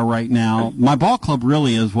they are right now. My ball club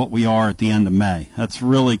really is what we are at the end of May. That's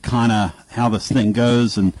really kind of how this thing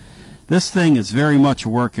goes, and this thing is very much a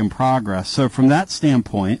work in progress. So from that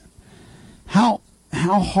standpoint, how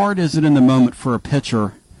hard is it in the moment for a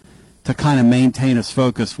pitcher to kind of maintain his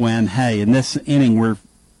focus when, hey, in this inning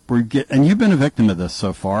and you've been a victim of this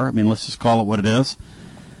so far. I mean, let's just call it what it is.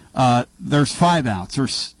 There's 5 outs.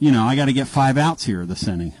 I got to get 5 outs here this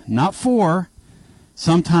inning, not 4.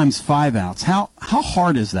 Sometimes 5 outs. How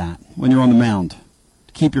hard is that when you're on the mound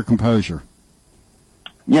to keep your composure?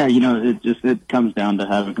 Yeah, it comes down to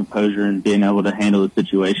having composure and being able to handle the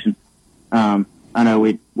situation. I know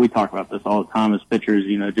we talk about this all the time as pitchers,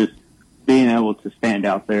 just being able to stand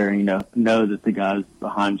out there and, know that the guys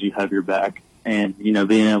behind you have your back, and,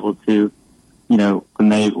 being able to, when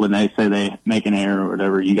they say they make an error or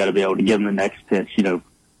whatever, you got to be able to give them the next pitch,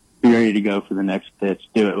 be ready to go for the next pitch,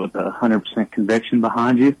 do it with 100% conviction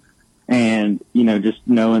behind you. And, just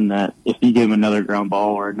knowing that if you give them another ground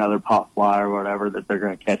ball or another pop fly or whatever, that they're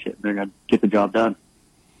going to catch it and they're going to get the job done.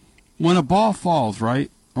 When a ball falls,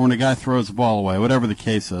 right, or when a guy throws the ball away, whatever the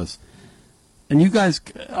case is, and you guys,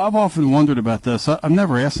 I've often wondered about this. I've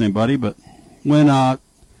never asked anybody, but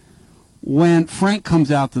when Frank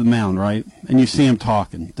comes out to the mound, right, and you see him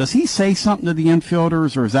talking, does he say something to the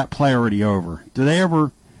infielders, or is that play already over?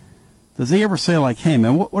 Does he ever say, like, hey,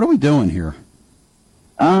 man, what are we doing here?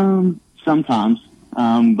 Sometimes.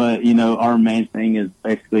 But, our main thing is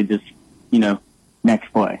basically just,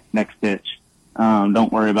 next play, next pitch.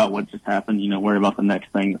 Don't worry about what just happened. Worry about the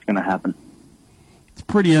next thing that's going to happen. It's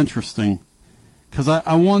pretty interesting because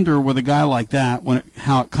I wonder with a guy like that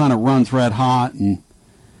how it kind of runs red hot, and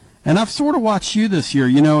I've sort of watched you this year.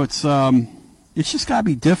 It's just got to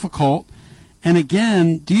be difficult. And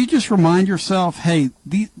again, do you just remind yourself, hey,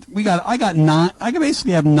 I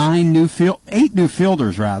basically have 8 new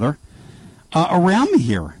fielders rather around me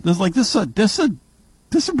here. There's like this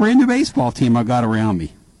is a brand new baseball team I got around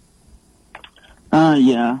me.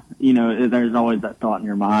 Yeah, there's always that thought in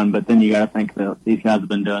your mind, but then you got to think that these guys have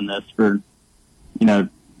been doing this for,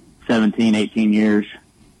 17, 18 years.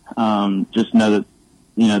 Just know that,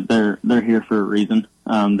 they're here for a reason.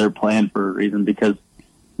 They're playing for a reason because,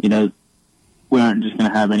 we aren't just going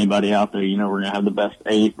to have anybody out there. We're going to have the best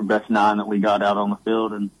 8 or best 9 that we got out on the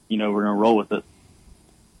field, and, we're going to roll with it.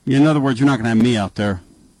 In other words, you're not going to have me out there.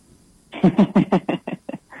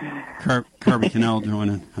 Kirby Cannell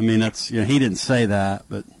joining. I mean, that's he didn't say that,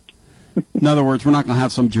 but in other words, we're not going to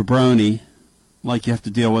have some jabroni like you have to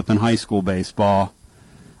deal with in high school baseball.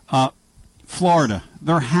 Florida,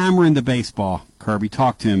 they're hammering the baseball. Kirby,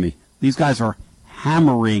 talk to me. These guys are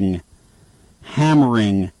hammering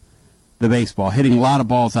the baseball, hitting a lot of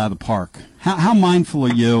balls out of the park. How mindful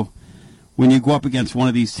are you when you go up against one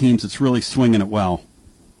of these teams that's really swinging it well?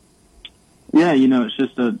 Yeah, it's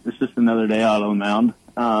just another day out on the mound.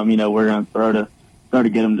 We're going to throw to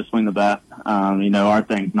get them to swing the bat. Our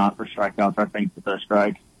thing's not for strikeouts. Our thing's to throw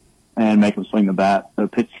strikes and make them swing the bat. So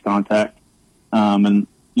pitch to contact. And,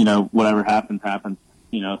 whatever happens.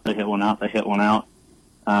 If they hit one out, they hit one out.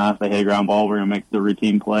 If they hit a ground ball, we're going to make the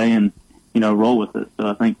routine play and, roll with it. So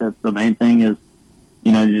I think that's the main thing is,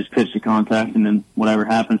 you just pitch to contact and then whatever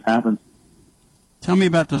happens. Tell me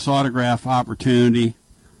about this autograph opportunity.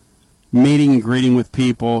 Meeting and greeting with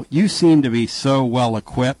people. You seem to be so well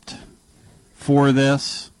equipped for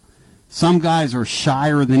this. Some guys are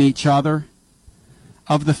shyer than each other.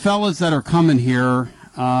 Of the fellas that are coming here,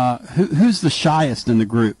 who's the shyest in the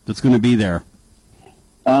group that's going to be there?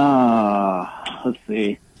 Let's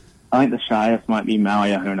see. I think the shyest might be Maui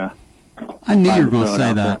Ahuna. I knew you were going to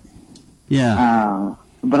say that. Yeah.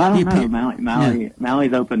 But I don't know.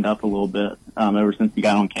 Maui's opened up a little bit ever since he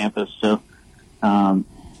got on campus. So,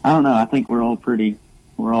 I don't know. I think we're all pretty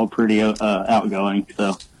outgoing.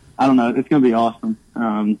 So I don't know. It's going to be awesome.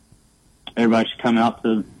 Everybody should come out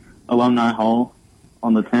to Alumni Hall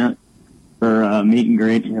on the 10th for meet and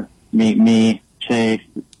greet. Meet me, Chase,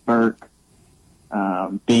 Burke,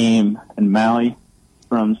 Beam, and Maui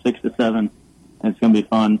from 6 to 7. And it's going to be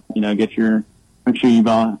fun. Make sure you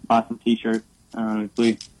buy some T-shirts.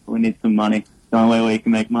 We need some money. The only way we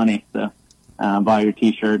can make money. So buy your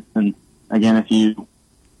T-shirts. And again, if you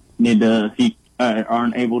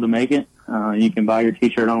aren't able to make it, you can buy your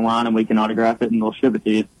T-shirt online and we can autograph it and we'll ship it to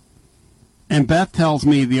you. And Beth tells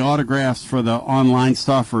me the autographs for the online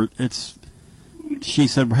stuff she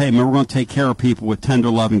said, hey, man, we're going to take care of people with tender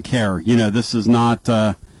love and care. This is not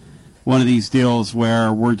one of these deals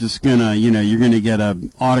where we're just going to, you're going to get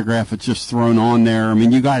an autograph that's just thrown on there. I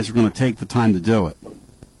mean, you guys are going to take the time to do it.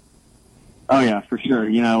 Oh, yeah, for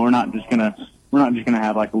sure. We're not just going to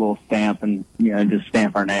have like a little stamp and, just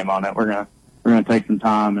stamp our name on it. We're going to take some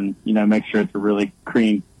time and, make sure it's a really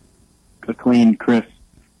clean, crisp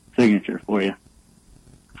signature for you.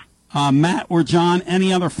 Matt or John,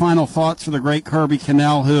 any other final thoughts for the great Kirby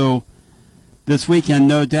Cannell, who this weekend,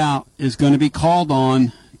 no doubt, is going to be called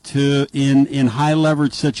on to in high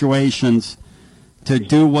leverage situations to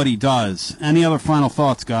do what he does? Any other final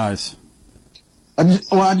thoughts, guys? I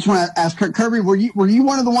just want to ask Kirby, were you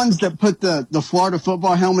one of the ones that put the Florida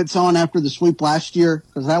football helmets on after the sweep last year?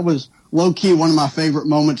 Because that was low key one of my favorite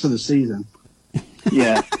moments of the season.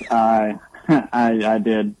 Yes, I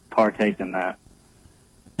did partake in that.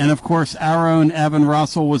 And, of course, our own Evan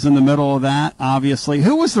Russell was in the middle of that, obviously.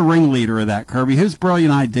 Who was the ringleader of that, Kirby? Whose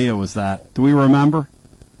brilliant idea was that? Do we remember?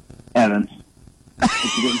 Evans.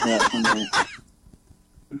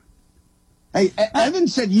 Hey, Evan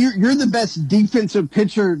said you're the best defensive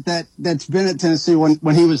pitcher that's been at Tennessee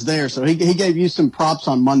when he was there. So he gave you some props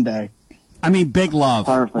on Monday. I mean, big love.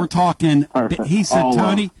 Perfect. We're talking. Perfect. He said, All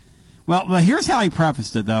Tony. Well, here's how he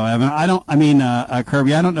prefaced it, though, Evan.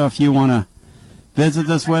 Kirby, I don't know if you want to visit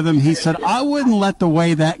this with him. He said, I wouldn't let the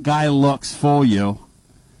way that guy looks fool you.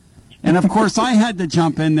 And, of course, I had to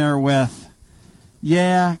jump in there with,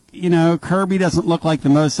 yeah, Kirby doesn't look like the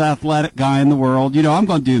most athletic guy in the world. I'm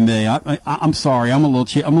going to do me. I'm sorry. I'm a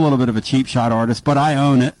little bit of a cheap shot artist, but I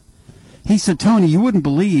own it. He said, Tony, you wouldn't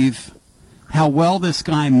believe how well this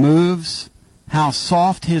guy moves, how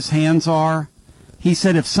soft his hands are. He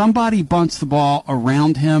said if somebody bunts the ball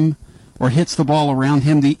around him or hits the ball around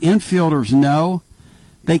him, the infielders know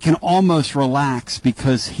they can almost relax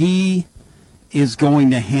because he is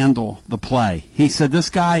going to handle the play. He said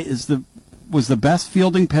this guy was the best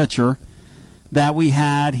fielding pitcher that we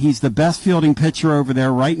had. He's the best fielding pitcher over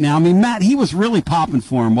there right now. I mean, Matt, he was really popping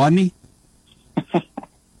for him, wasn't he?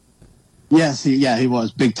 Yes, he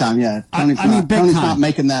was big time. Yeah, Tony's not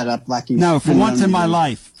making that up like he's. No, for once in my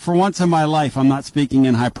life, I'm not speaking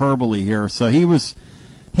in hyperbole here. So he was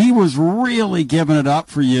really giving it up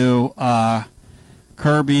for you,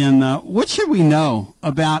 Kirby. And what should we know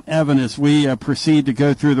about Evan as we proceed to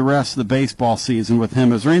go through the rest of the baseball season with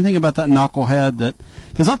him? Is there anything about that knucklehead that?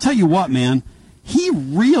 Because I'll tell you what, man, he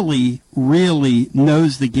really, really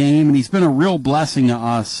knows the game, and he's been a real blessing to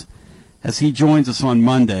us as he joins us on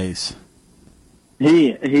Mondays. He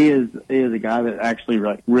is a guy that actually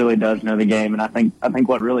really does know the game, and I think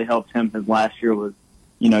what really helped him his last year was,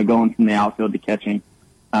 going from the outfield to catching,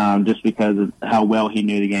 just because of how well he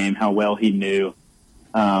knew the game, how well he knew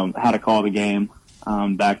how to call the game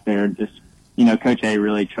back there. Just Coach A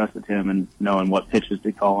really trusted him and knowing what pitches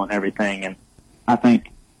to call and everything. And I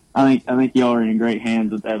think y'all are in great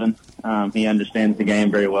hands with Evan. He understands the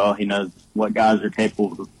game very well. He knows what guys are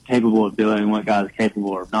capable of doing, what guys are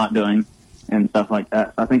capable of not doing, and stuff like that.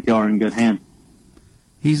 So I think y'all are in good hands.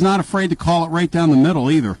 He's not afraid to call it right down the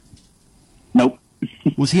middle either. Nope.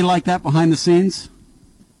 Was he like that behind the scenes?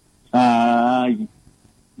 Yeah.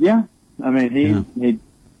 I mean,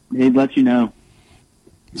 he'd let you know.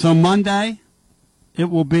 So Monday, it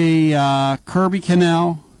will be Kirby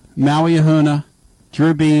Cannell, Maui Ahuna,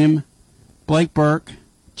 Drew Beam, Blake Burke,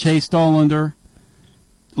 Chase Dolander,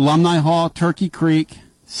 Alumni Hall, Turkey Creek,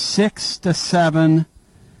 6 to 7.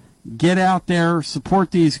 Get out there,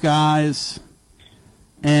 support these guys,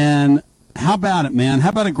 and how about it, man? How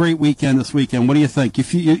about a great weekend this weekend? What do you think?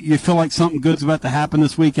 You feel like something good's about to happen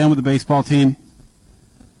this weekend with the baseball team?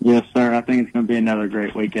 Yes, sir. I think it's going to be another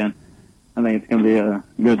great weekend. I think it's going to be a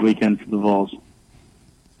good weekend for the Vols.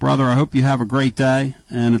 Brother, I hope you have a great day,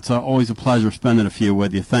 and it's always a pleasure spending a few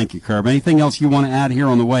with you. Thank you, Kirby. Anything else you want to add here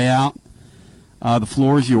on the way out? The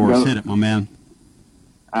floor is yours. Hit it, my man.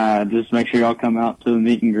 Just make sure y'all come out to the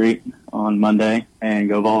meet and greet on Monday and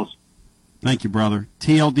go Vols. Thank you, brother.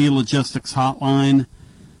 TLD Logistics Hotline.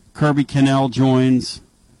 Kirby Cannell joins.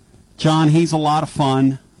 John, he's a lot of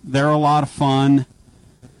fun. They're a lot of fun.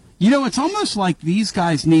 It's almost like these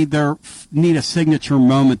guys need a signature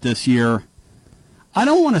moment this year. I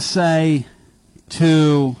don't want to say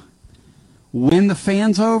to win the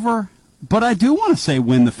fans over, but I do want to say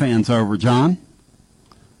win the fans over, John.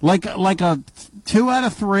 Like a 2 out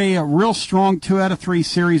of 3, a real strong 2 out of 3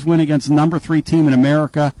 series win against the number 3 team in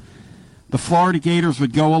America. The Florida Gators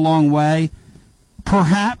would go a long way.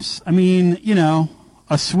 Perhaps, a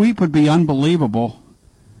sweep would be unbelievable.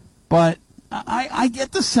 But I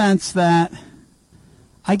get the sense that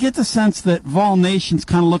Vol Nation's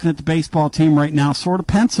kind of looking at the baseball team right now sort of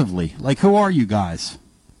pensively. Like, who are you guys?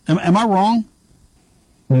 Am I wrong?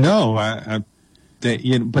 No,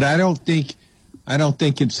 but I don't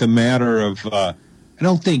think it's a matter of. I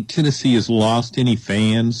don't think Tennessee has lost any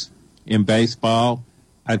fans in baseball.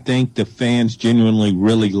 I think the fans genuinely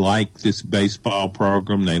really like this baseball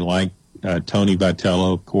program. They like Tony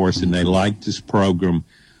Vitello, of course, and they like this program.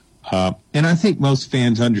 And I think most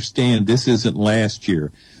fans understand this isn't last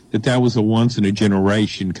year, that was a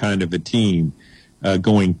once-in-a-generation kind of a team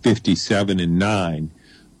going 57-9.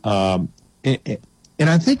 And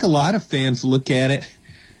I think a lot of fans look at it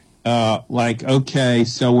like, okay,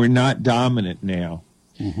 so we're not dominant now.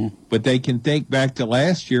 Mm-hmm. But they can think back to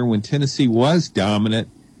last year when Tennessee was dominant,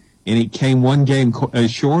 and it came one game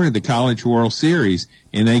short of the College World Series,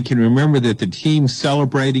 and they can remember that the team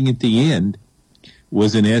celebrating at the end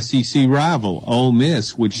was an SEC rival, Ole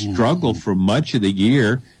Miss, which struggled for much of the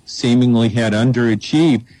year, seemingly had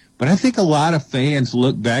underachieved. But I think a lot of fans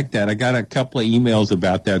look back at that. I got a couple of emails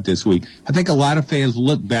about that this week. I think a lot of fans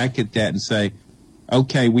look back at that and say,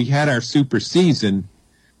 okay, we had our super season,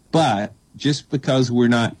 but just because we're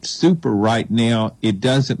not super right now, it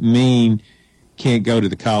doesn't mean can't go to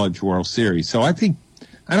the College World Series. So I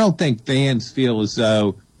don't think fans feel as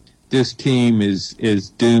though this team is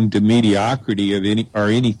doomed to mediocrity of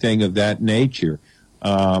anything of that nature.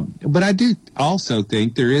 But I do also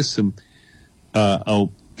think there is some a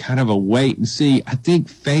kind of a wait and see. I think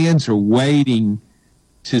fans are waiting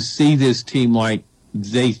to see this team like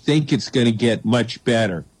they think it's going to get much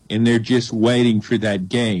better, and they're just waiting for that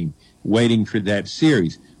game, waiting for that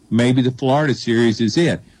series. Maybe the Florida series is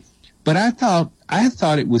it. But I thought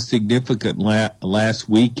it was significant last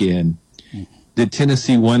weekend that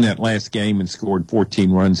Tennessee won that last game and scored 14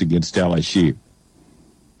 runs against LSU,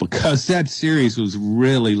 because that series was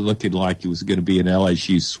really looking like it was going to be an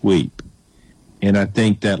LSU sweep. And I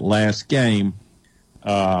think that last game,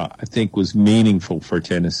 was meaningful for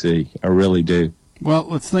Tennessee. I really do. Well,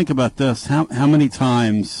 let's think about this. How many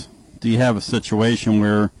times do you have a situation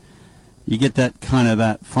where you get that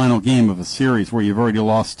final game of a series where you've already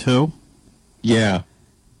lost 2? Yeah.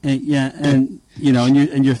 And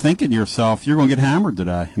you're thinking to yourself, you're going to get hammered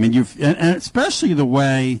today. I mean, and especially the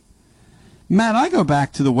way, Matt, I go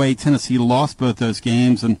back to the way Tennessee lost both those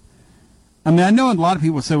games, and I mean, I know a lot of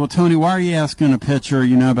people say, well, Tony, why are you asking a pitcher,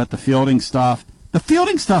 about the fielding stuff? The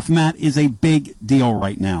fielding stuff, Matt, is a big deal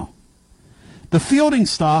right now. The fielding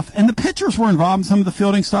stuff, and the pitchers were involved in some of the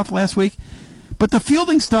fielding stuff last week, but the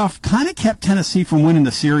fielding stuff kind of kept Tennessee from winning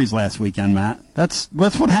the series last weekend, Matt. That's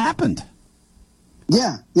what happened.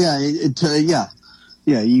 Yeah. You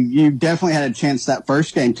definitely had a chance that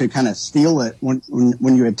first game to kind of steal it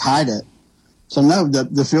when you had tied it. So no,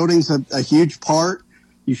 the fielding's a huge part.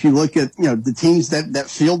 If you look at the teams that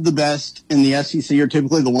field the best in the SEC are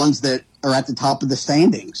typically the ones that are at the top of the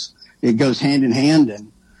standings. It goes hand in hand,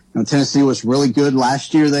 and Tennessee was really good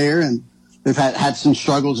last year there, and they've had some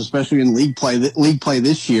struggles, especially in league play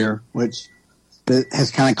this year, which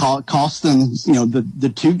has kind of cost them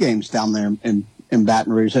the 2 games down there in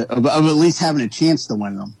Baton Rouge of at least having a chance to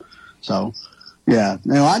win them. So yeah,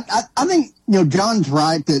 I think John's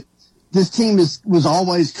right that this team was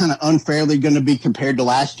always kind of unfairly going to be compared to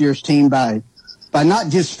last year's team by not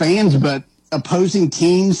just fans, but opposing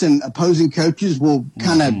teams and opposing coaches will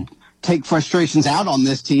kind of take frustrations out on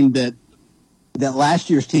this team that last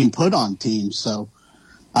year's team put on teams. So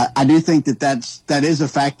I do think that is a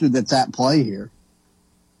factor that's at play here.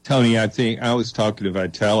 Tony, I think I was talking to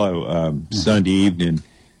Vitello Sunday evening,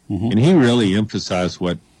 and he really emphasized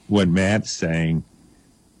what Matt's saying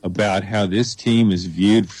about how this team is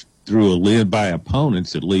viewed through a lens by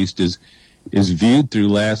opponents, at least, is viewed through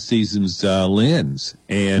last season's lens.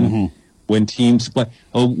 And when teams play,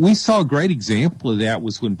 we saw a great example of that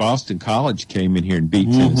was when Boston College came in here and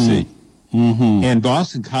beat Tennessee. And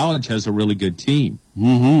Boston College has a really good team,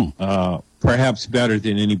 perhaps better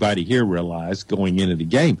than anybody here realized going into the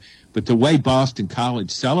game. But the way Boston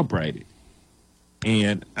College celebrated,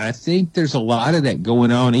 and I think there's a lot of that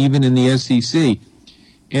going on even in the SEC.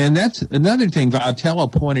 And that's another thing Vitello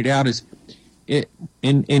pointed out is,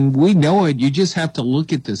 and we know it, you just have to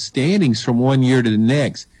look at the standings from one year to the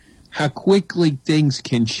next, how quickly things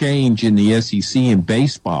can change in the SEC in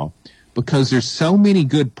baseball, because there's so many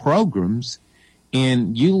good programs,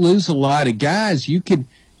 and you lose a lot of guys. You could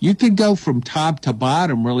go from top to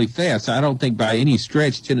bottom really fast. I don't think by any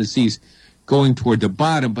stretch Tennessee's going toward the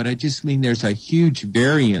bottom, but I just mean there's a huge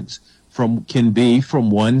variance can be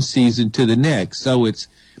from one season to the next. So it's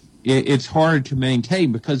hard to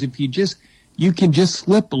maintain, because if you can just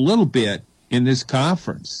slip a little bit in this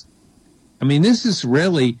conference. I mean, this is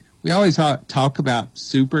really, we always talk about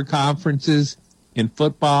super conferences in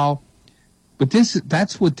football, but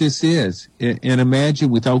that's what this is. And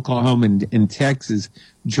imagine with Oklahoma and Texas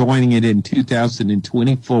joining it in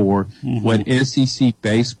 2024, what SEC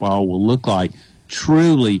baseball will look like,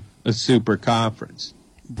 truly a super conference.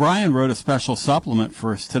 Brian wrote a special supplement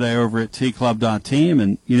for us today over at tclub.team,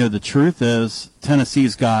 and the truth is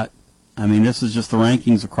Tennessee's got, this is just the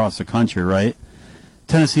rankings across the country, right?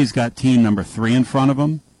 Tennessee's got team number 3 in front of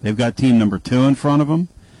them. They've got team number 2 in front of them.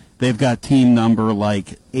 They've got team number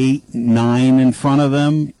 8, 9 in front of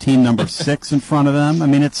them, team number 6 in front of them.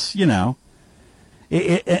 It's, and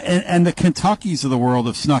the Kentuckys of the world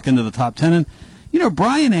have snuck into the top 10. And,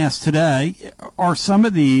 Brian asked today, are some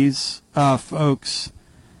of these folks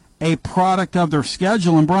a product of their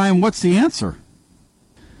schedule? And Brian, what's the answer?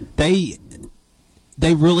 They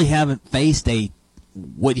really haven't faced a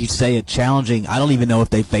what you say a challenging. I don't even know if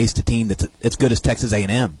they faced a team that's as good as Texas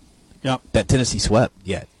A&M. Yep. That Tennessee swept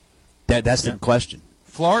yet. That's the question.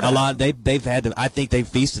 Florida. A lot. They've had to. I think they've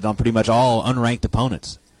feasted on pretty much all unranked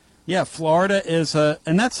opponents. Yeah, Florida is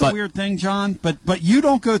and that's the weird thing, John. But you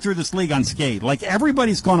don't go through this league unscathed. Like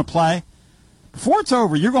everybody's going to play. Before it's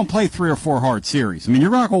over, you're going to play 3 or 4 hard series. I mean, you're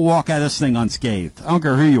not going to walk out of this thing unscathed. I don't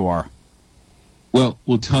care who you are. Well,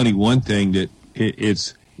 Tony, one thing that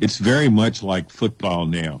it's very much like football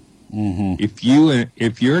now. Mm-hmm.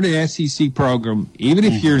 If you're in an SEC program, even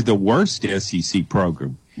if you're the worst SEC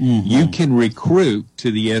program, you can recruit to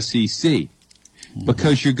the SEC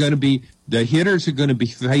because you're going to be the hitters are going to be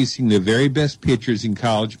facing the very best pitchers in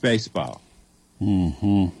college baseball.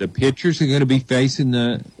 Mm-hmm. The pitchers are going to be facing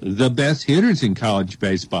the best hitters in college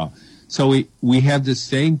baseball. So we have the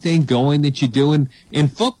same thing going that you do in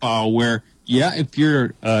football where, if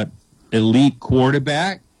you're an elite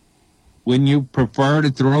quarterback, wouldn't you prefer to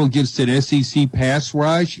throw against an SEC pass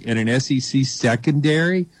rush and an SEC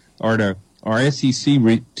secondary or two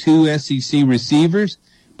SEC receivers?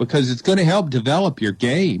 Because it's going to help develop your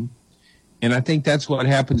game. And I think that's what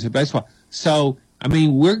happens in baseball. So, I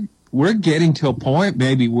mean, we're getting to a point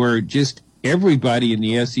maybe where just everybody in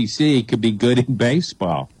the SEC could be good in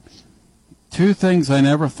baseball. 2 things I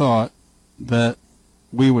never thought that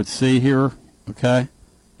we would see here, okay,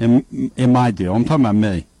 in my deal. I'm talking about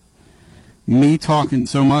me. Me talking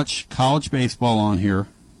so much college baseball on here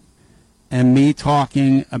and me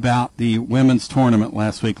talking about the women's tournament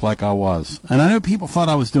last week like I was. And I know people thought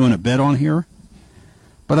I was doing a bit on here,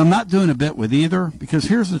 but I'm not doing a bit with either because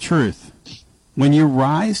here's the truth. When you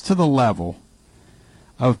rise to the level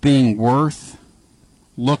of being worth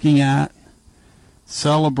looking at,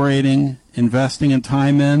 celebrating, investing in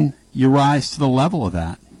time in, you rise to the level of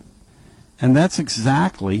that. And that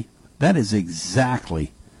is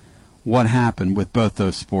exactly what happened with both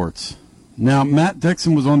those sports. Now, Matt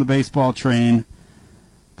Dixon was on the baseball train,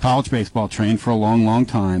 college baseball train, for a long, long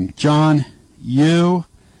time. John, you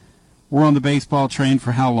were on the baseball train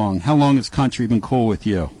for how long? How long has country been cool with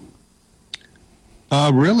you?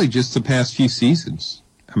 Really, just the past few seasons.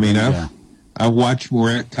 I mean, I've watched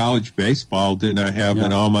more college baseball than I have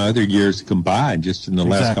in all my other years combined, just in the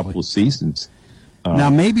last couple of seasons. Now,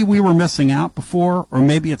 maybe we were missing out before, or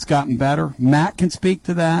maybe it's gotten better. Matt can speak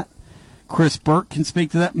to that. Chris Burke can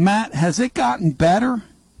speak to that. Matt, has it gotten better,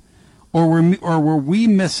 or were we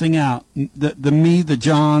missing out? The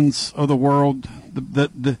Johns of the world,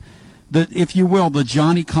 the if you will, the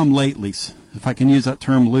Johnny-come-latelys, if I can use that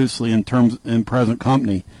term loosely in present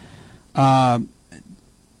company. Were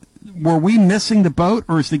we missing the boat,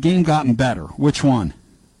 or has the game gotten better? Which one?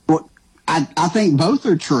 Well, I think both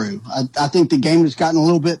are true. I think the game has gotten a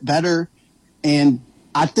little bit better, and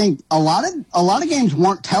I think a lot of games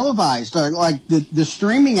weren't televised. Like the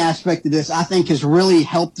streaming aspect of this, I think, has really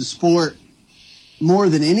helped the sport more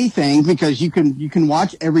than anything because you can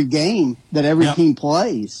watch every game that every team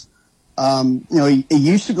plays. It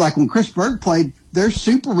used to be like when Chris Burke played, their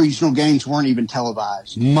super regional games weren't even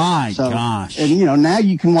televised. My gosh! And now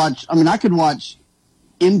you can watch. I mean, I could watch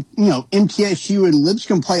MTSU and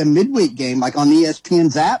Lipscomb play a midweek game like on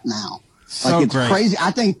ESPN's app now. Like it's crazy.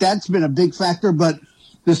 I think that's been a big factor, but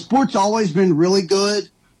the sport's always been really good.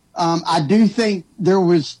 I do think there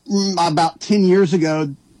was about 10 years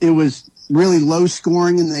ago, it was really low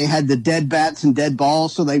scoring and they had the dead bats and dead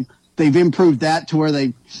balls. So they've improved that to where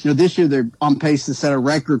this year they're on pace to set a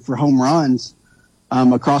record for home runs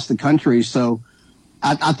across the country. So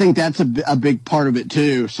I think that's a big part of it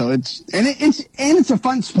too. So it's a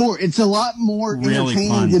fun sport. It's a lot more really entertaining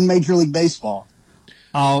fun than Major League Baseball.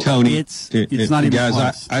 Oh, Tony, it's not even guys.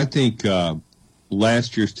 close. I think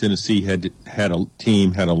last year's Tennessee had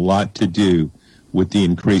a lot to do with the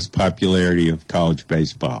increased popularity of college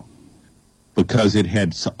baseball because it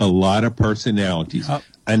had a lot of personalities.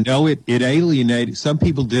 I know it alienated some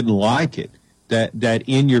people. Didn't like it, that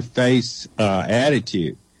in your face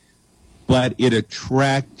attitude, but it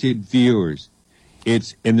attracted viewers.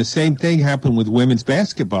 And the same thing happened with women's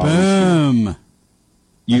basketball. Boom.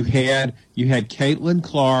 You had Caitlin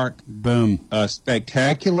Clark, boom, a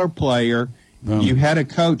spectacular player. Boom. You had a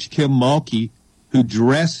coach, Kim Mulkey, who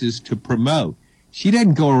dresses to promote. She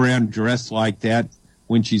doesn't go around dressed like that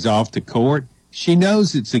when she's off the court. She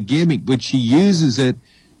knows it's a gimmick, but she uses it.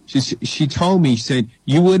 She told me, she said,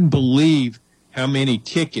 you wouldn't believe how many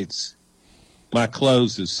tickets my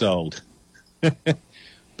clothes have sold.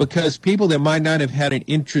 Because people that might not have had an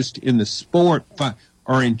interest in the sport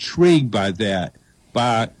are intrigued by that,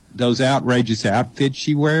 by those outrageous outfits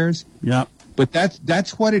she wears. Yeah. But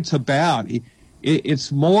that's what it's about.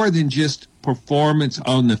 It's more than just performance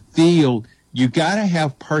on the field. You got to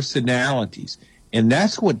have personalities. And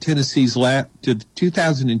that's what Tennessee's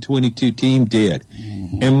 2022 team did.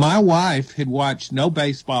 Mm-hmm. And my wife had watched no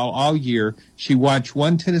baseball all year. She watched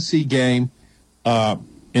one Tennessee game in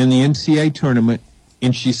the NCAA tournament,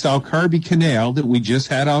 and she saw Kirby Cannell that we just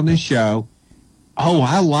had on the show. Oh,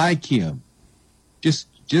 I like him.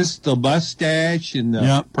 Just the mustache and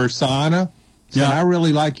the persona. So I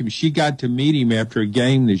really like him. She got to meet him after a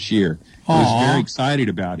game this year. I was very excited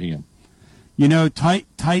about him. You know,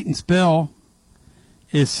 Titans Bill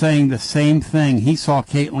is saying the same thing. He saw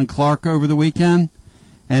Caitlin Clark over the weekend,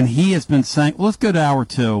 and he has been saying, let's go to hour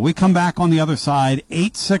two. We come back on the other side,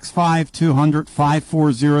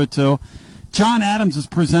 865-200-5402. John Adams is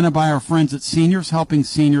presented by our friends at Seniors Helping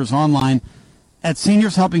Seniors online at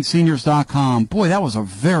seniorshelpingseniors.com. Boy, that was a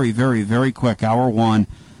very, very, very quick hour one.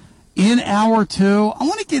 In hour two, I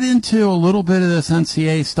want to get into a little bit of this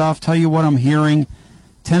NCAA stuff, tell you what I'm hearing.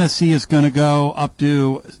 Tennessee is going to go up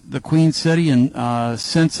to the Queen City in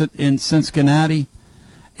Cincinnati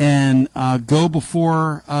and go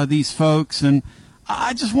before these folks. And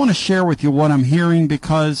I just want to share with you what I'm hearing,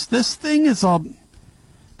 because this thing's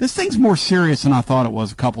more serious than I thought it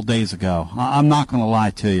was a couple days ago. I'm not going to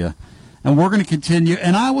lie to you. And we're going to continue.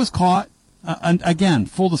 And I was caught, again,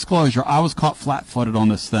 full disclosure, I was caught flat-footed on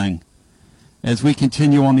this thing. As we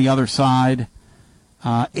continue on the other side,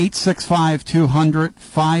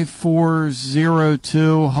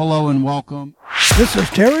 865-200-5402. Hello and welcome. This is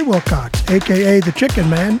Terry Wilcox, a.k.a. The Chicken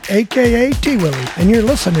Man, a.k.a. T-Willie, and you're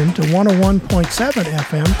listening to 101.7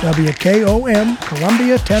 FM WKOM,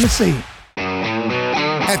 Columbia, Tennessee.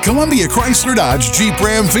 At Columbia Chrysler Dodge Jeep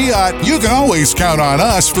Ram Fiat, you can always count on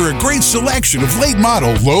us for a great selection of late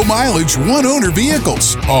model, low mileage, one owner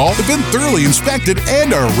vehicles. All have been thoroughly inspected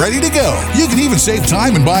and are ready to go. You can even save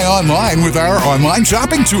time and buy online with our online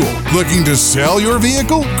shopping tool. Looking to sell your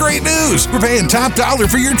vehicle? Great news! We're paying top dollar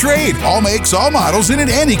for your trade. All makes, all models, and in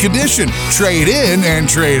any condition. Trade in and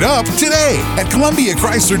trade up today. At Columbia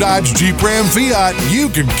Chrysler Dodge Jeep Ram Fiat, you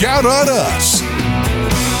can count on us.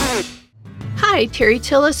 Hi, Terry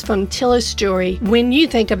Tillis from Tillis Jewelry. When you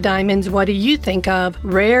think of diamonds, what do you think of?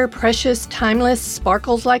 Rare, precious, timeless,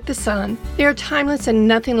 sparkles like the sun. They are timeless and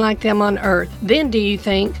nothing like them on earth. Then do you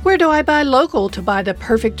think, where do I buy local to buy the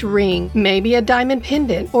perfect ring? Maybe a diamond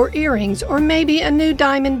pendant or earrings, or maybe a new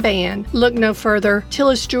diamond band. Look no further.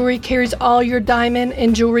 Tillis Jewelry carries all your diamond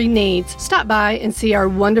and jewelry needs. Stop by and see our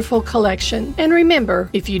wonderful collection. And remember,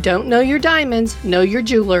 if you don't know your diamonds, know your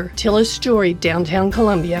jeweler. Tillis Jewelry, downtown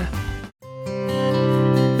Columbia.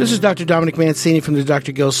 This is Dr. Dominic Mancini from the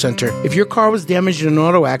Dr. Gill Center. If your car was damaged in an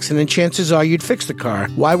auto accident, chances are you'd fix the car.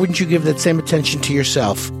 Why wouldn't you give that same attention to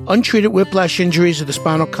yourself? Untreated whiplash injuries of the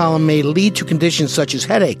spinal column may lead to conditions such as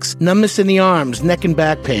headaches, numbness in the arms, neck and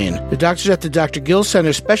back pain. The doctors at the Dr. Gill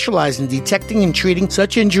Center specialize in detecting and treating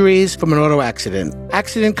such injuries from an auto accident.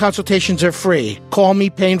 Accident consultations are free. Call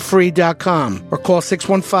mepainfree.com or call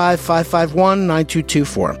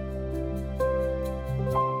 615-551-9224.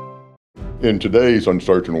 In today's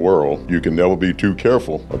uncertain world, you can never be too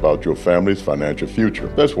careful about your family's financial future.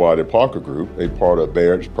 That's why the Parker Group, a part of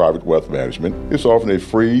Baird's Private Wealth Management, is offering a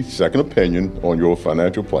free second opinion on your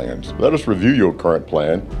financial plans. Let us review your current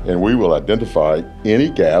plan, and we will identify any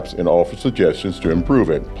gaps and offer suggestions to improve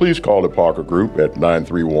it. Please call the Parker Group at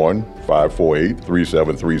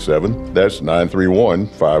 931-548-3737. That's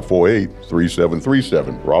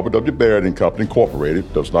 931-548-3737. Robert W. Baird & Company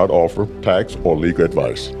Incorporated does not offer tax or legal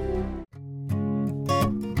advice.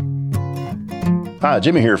 Hi,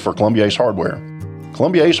 Jimmy here for Columbia Ace Hardware.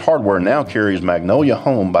 Columbia Ace Hardware now carries Magnolia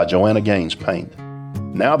Home by Joanna Gaines paint.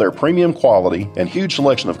 Now their premium quality and huge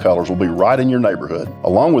selection of colors will be right in your neighborhood.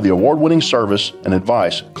 Along with the award-winning service and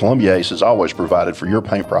advice Columbia Ace has always provided for your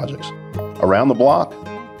paint projects. Around the block,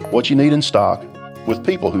 what you need in stock, with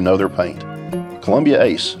people who know their paint. Columbia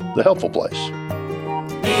Ace, the helpful place.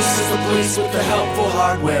 Ace is the place with the helpful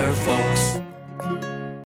hardware, folks.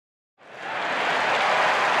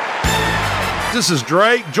 This is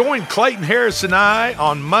Drake. Join Clayton Harris and I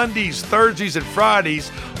on Mondays, Thursdays, and Fridays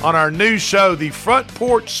on our new show, the Front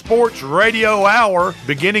Porch Sports Radio Hour,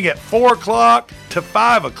 beginning at 4 o'clock to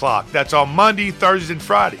 5 o'clock. That's on Monday, Thursdays, and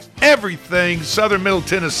Fridays. Everything Southern Middle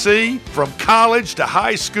Tennessee, from college to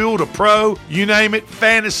high school to pro, you name it,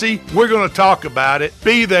 fantasy, we're going to talk about it.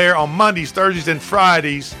 Be there on Mondays, Thursdays, and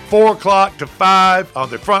Fridays, 4 o'clock to 5 on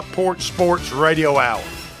the Front Porch Sports Radio Hour.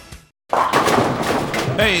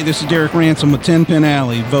 Hey, this is Derek Ransom with 10 Pin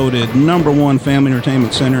Alley, voted #1 family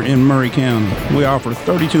entertainment center in Murray County. We offer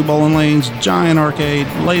 32 bowling lanes, giant arcade,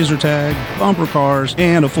 laser tag, bumper cars,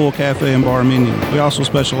 and a full cafe and bar menu. We also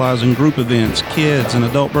specialize in group events, kids and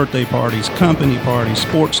adult birthday parties, company parties,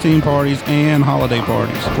 sports team parties, and holiday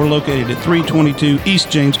parties. We're located at 322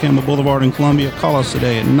 East James Campbell Boulevard in Columbia. Call us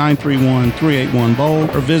today at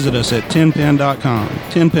 931-381-BOWL or visit us at 10pin.com.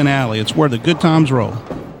 10 Pin Alley, it's where the good times roll.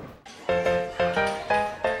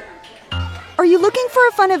 Are you looking for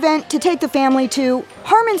a fun event to take the family to?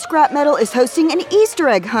 Harmon Scrap Metal is hosting an Easter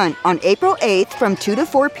egg hunt on April 8th from 2 to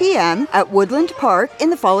 4 p.m. at Woodland Park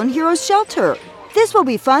in the Fallen Heroes Shelter. This will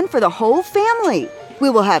be fun for the whole family.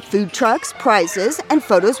 We will have food trucks, prizes, and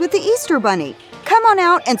photos with the Easter Bunny. Come on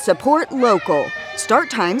out and support local.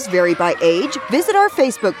 Start times vary by age. Visit our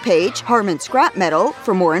Facebook page, Harmon Scrap Metal,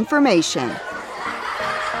 for more information.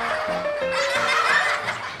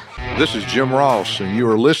 This is Jim Ross, and you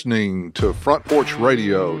are listening to Front Porch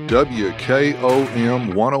Radio,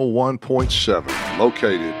 WKOM 101.7,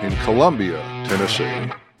 located in Columbia, Tennessee.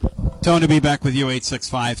 Tony to be back with you,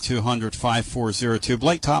 865-200-5402.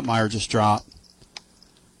 Blake Topmeyer just dropped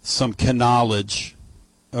some knowledge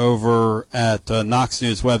over at Knox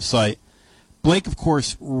News website. Blake, of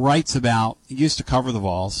course, writes about, he used to cover the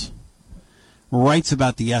Vols, writes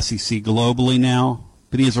about the SEC globally now,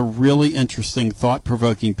 but he has a really interesting,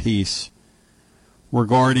 thought-provoking piece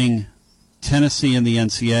regarding Tennessee and the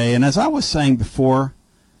NCAA. And as I was saying before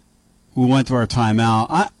we went to our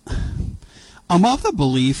timeout, I'm of the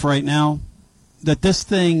belief right now that this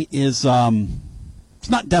thing is, it's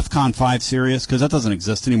not DEFCON 5 serious, because that doesn't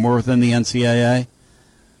exist anymore within the NCAA.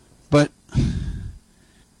 But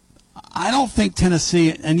I don't think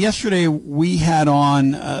Tennessee, and yesterday we had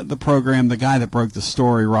on the program the guy that broke the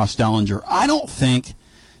story, Ross Dellinger. I don't think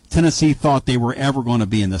Tennessee thought they were ever going to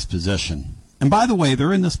be in this position. And by the way,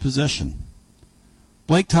 they're in this position.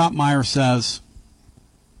 Blake Topmeyer says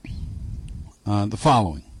the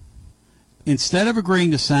following. Instead of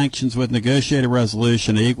agreeing to sanctions with negotiated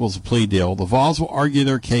resolution that equals a plea deal, the Vols will argue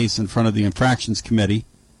their case in front of the Infractions Committee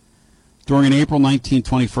during an April 19,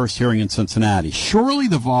 21st hearing in Cincinnati. Surely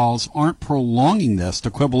the Vols aren't prolonging this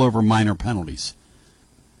to quibble over minor penalties.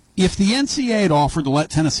 If the NCAA had offered to let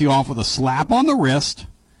Tennessee off with a slap on the wrist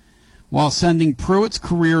while sending Pruitt's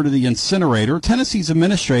career to the incinerator, Tennessee's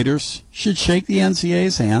administrators should shake the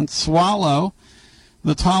NCAA's hand, swallow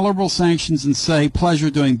the tolerable sanctions, and say, pleasure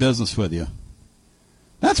doing business with you.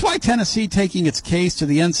 That's why Tennessee taking its case to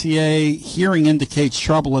the NCAA hearing indicates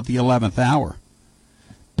trouble at the 11th hour.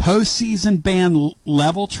 Postseason ban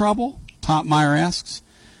level trouble, Topmeyer asks?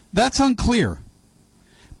 That's unclear.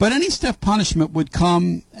 But any stiff punishment would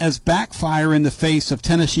come as backfire in the face of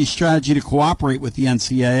Tennessee's strategy to cooperate with the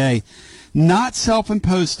NCAA, not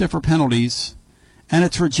self-imposed stiffer penalties, and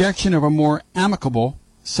its rejection of a more amicable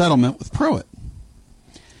settlement with Pruitt.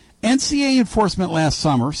 NCAA enforcement last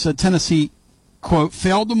summer said Tennessee, quote,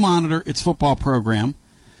 failed to monitor its football program,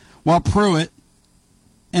 while Pruitt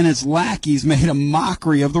and his lackeys made a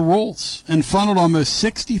mockery of the rules and funneled almost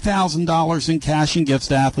 $60,000 in cash and gifts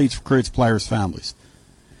to athletes, recruits, players, families.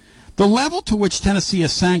 The level to which Tennessee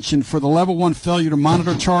is sanctioned for the Level 1 failure to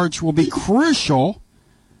monitor charge will be crucial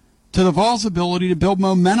to the Vols' ability to build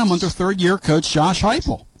momentum under third-year coach Josh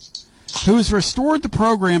Heupel, who has restored the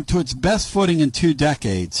program to its best footing in 2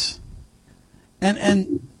 decades.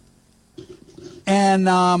 And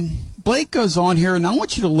Blake goes on here, and I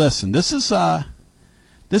want you to listen. This is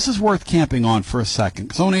worth camping on for a second,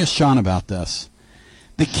 because I want to ask Sean about this.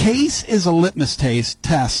 The case is a litmus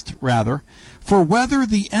test, for whether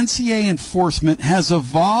the NCAA enforcement has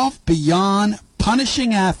evolved beyond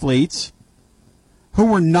punishing athletes who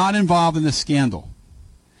were not involved in the scandal.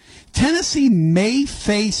 Tennessee may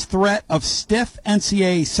face threat of stiff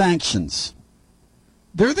NCAA sanctions.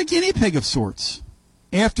 They're the guinea pig of sorts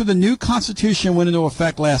after the new Constitution went into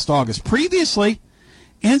effect last August. Previously,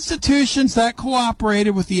 institutions that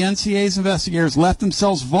cooperated with the NCAA's investigators left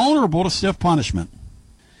themselves vulnerable to stiff punishment,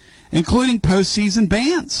 including postseason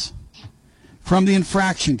bans from the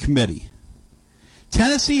Infraction Committee.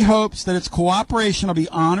 Tennessee hopes that its cooperation will be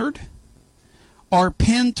honored or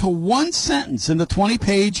pinned to one sentence in the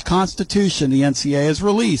 20-page Constitution the NCAA has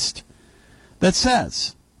released that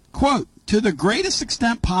says, quote, to the greatest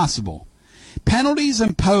extent possible, penalties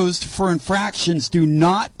imposed for infractions do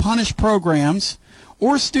not punish programs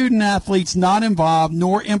or student athletes not involved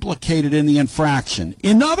nor implicated in the infraction.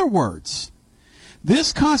 In other words,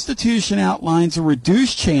 this Constitution outlines a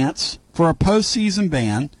reduced chance for a postseason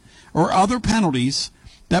ban or other penalties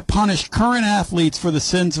that punish current athletes for the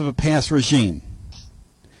sins of a past regime.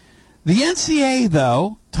 The NCAA,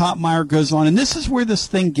 though, Topmeyer goes on, and this is where this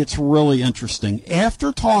thing gets really interesting.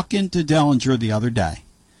 After talking to Dellinger the other day,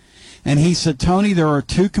 and he said, Tony, there are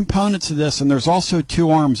two components of this, and there's also two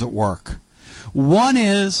arms at work. One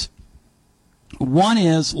is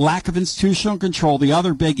lack of institutional control. The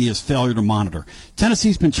other biggie is failure to monitor.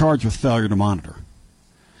 Tennessee's been charged with failure to monitor.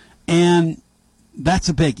 And that's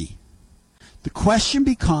a biggie. The question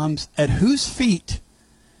becomes, at whose feet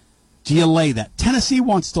do you lay that? Tennessee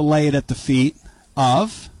wants to lay it at the feet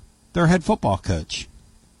of their head football coach.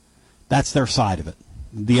 That's their side of it.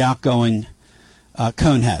 The outgoing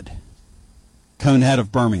Conehead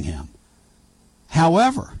of Birmingham.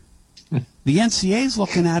 However, the NCAA's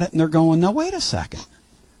looking at it and they're going, no, wait a second.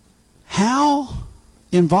 How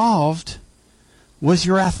involved was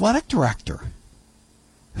your athletic director,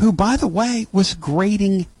 who, by the way, was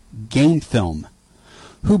grading game film,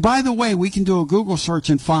 who, by the way, we can do a Google search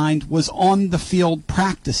and find was on the field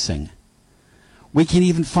practicing. We can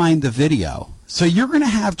even find the video. So you're going to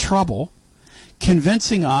have trouble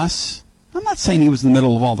convincing us. I'm not saying he was in the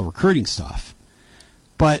middle of all the recruiting stuff,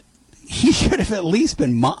 but he should have at least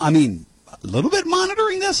been, a little bit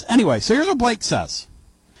monitoring this. Anyway, so here's what Blake says.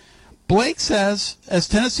 Blake says, as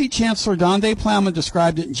Tennessee Chancellor Donde Plowman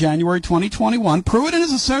described it in January 2021, Pruitt and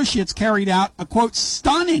his associates carried out a, quote,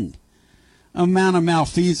 stunning amount of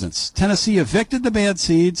malfeasance. Tennessee evicted the bad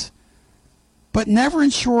seeds, but never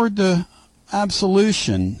ensured the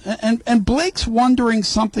absolution. And Blake's wondering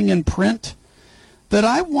something in print that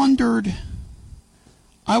I wondered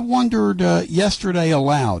yesterday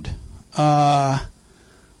aloud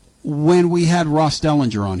when we had Ross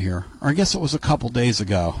Dellinger on here, or I guess it was a couple days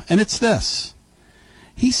ago, and it's this.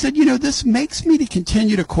 He said, this makes me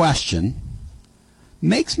continue to question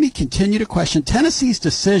Tennessee's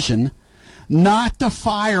decision not to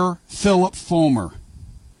fire Philip Fulmer.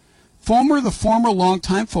 Fulmer, the former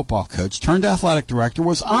longtime football coach turned athletic director,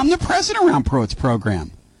 was omnipresent around Pruitt's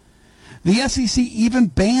program. The SEC even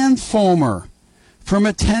banned Fulmer from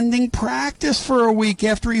attending practice for a week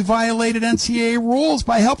after he violated NCAA rules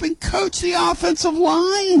by helping coach the offensive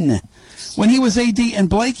line when he was AD. And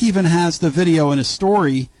Blake even has the video in his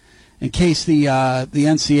story in case the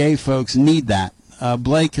NCAA folks need that.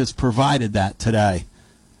 Blake has provided that today.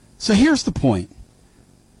 So here's the point.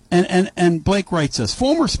 And Blake writes this.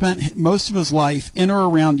 Fulmer spent most of his life in or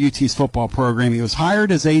around UT's football program. He was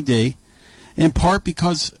hired as AD in part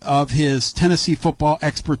because of his Tennessee football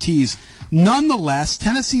expertise. Nonetheless,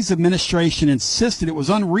 Tennessee's administration insisted it was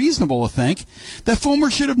unreasonable to think that Fulmer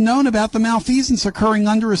should have known about the malfeasance occurring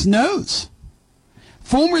under his nose.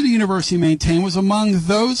 Fulmer, the university maintained, was among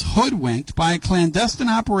those hoodwinked by a clandestine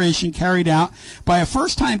operation carried out by a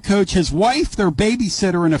first-time coach, his wife, their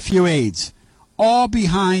babysitter, and a few aides, all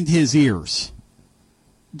behind his ears.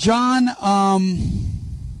 John,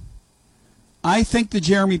 I think the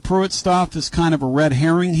Jeremy Pruitt stuff is kind of a red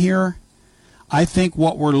herring here. I think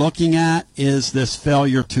what we're looking at is this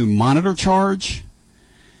failure to monitor charge.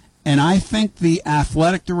 And I think the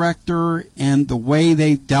athletic director and the way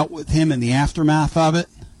they dealt with him in the aftermath of it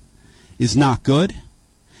is not good.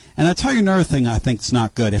 And I'll tell you another thing I think is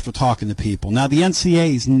not good after talking to people. Now, the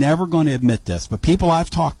NCAA is never going to admit this, but people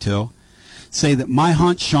I've talked to say that my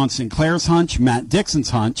hunch, Sean Sinclair's hunch, Matt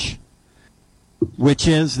Dixon's hunch, which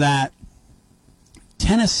is that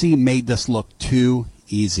Tennessee made this look too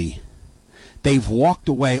easy. They've walked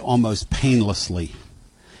away almost painlessly.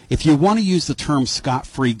 If you want to use the term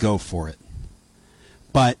scot-free, go for it.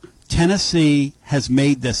 But Tennessee has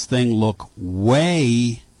made this thing look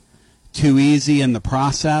way too easy in the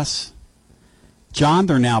process. John,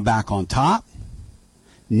 they're now back on top.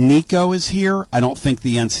 Nico is here. I don't think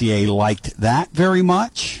the NCAA liked that very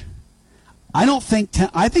much. I think the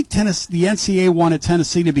NCAA wanted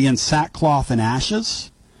Tennessee to be in sackcloth and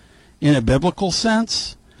ashes, in a biblical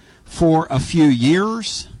sense, for a few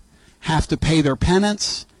years, have to pay their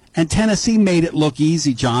penance, and Tennessee made it look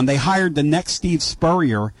easy, John. They hired the next Steve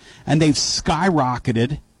Spurrier, and they've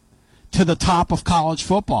skyrocketed to the top of college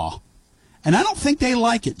football. And I don't think they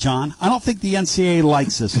like it, John. I don't think the NCAA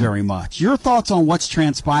likes this very much. Your thoughts on what's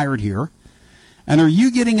transpired here, and are you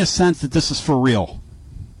getting a sense that this is for real?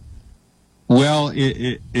 Well,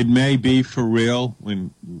 it may be for real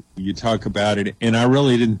when you talk about it, and I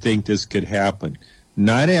really didn't think this could happen.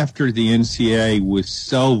 Not after the NCAA was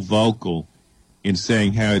so vocal in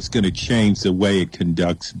saying how it's going to change the way it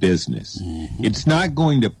conducts business. Mm-hmm. It's not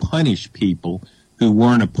going to punish people who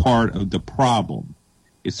weren't a part of the problem.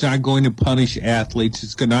 It's not going to punish athletes.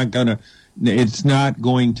 It's not going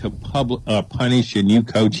to punish a new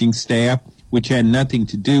coaching staff, which had nothing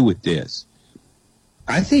to do with this.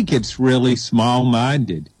 I think it's really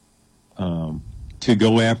small-minded. to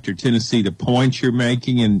go after Tennessee. The points you're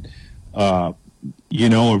making and are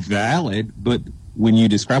valid, but when you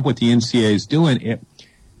describe what the NCAA is doing,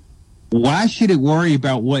 why should it worry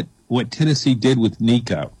about what Tennessee did with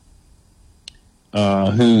Nico,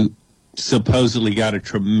 who supposedly got a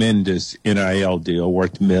tremendous NIL deal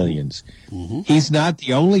worth millions? Mm-hmm. He's not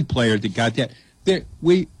the only player that got that.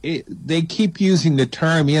 They keep using the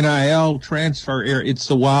term NIL transfer error. It's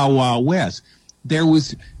the Wild Wild West. There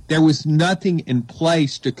was nothing in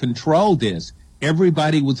place to control this.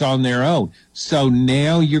 Everybody was on their own. So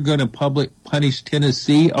now you're going to punish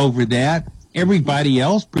Tennessee over that? Everybody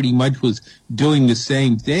else pretty much was doing the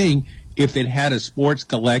same thing. If it had a sports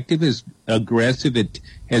collective as aggressive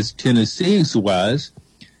as Tennessee's was.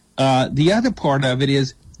 The other part of it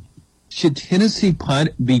is, should Tennessee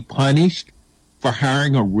be punished for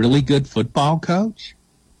hiring a really good football coach?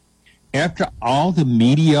 After all the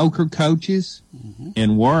mediocre coaches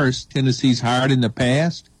and worse Tennessee's hired in the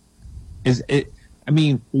past?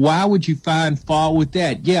 Why would you find fault with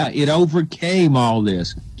that? Yeah, it overcame all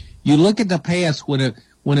this. You look at the past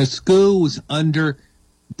when a school was under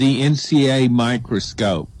the NCAA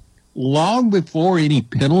microscope, long before any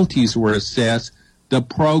penalties were assessed, the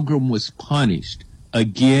program was punished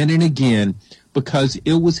again and again because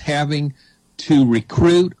it was having to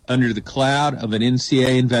recruit under the cloud of an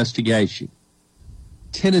NCAA investigation.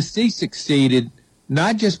 Tennessee succeeded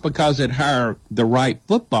not just because it hired the right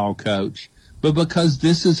football coach, but because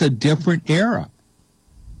this is a different era.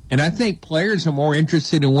 And I think players are more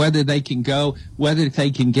interested in whether they can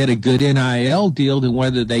get a good NIL deal than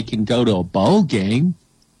whether they can go to a bowl game.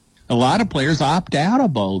 A lot of players opt out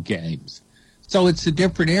of bowl games. So it's a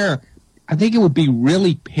different era. I think it would be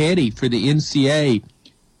really petty for the NCAA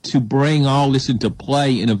to bring all this into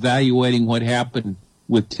play in evaluating what happened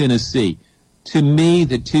with Tennessee. To me,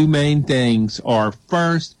 the two main things are,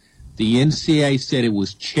 first, the NCAA said it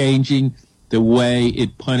was changing the way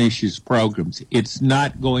it punishes programs. It's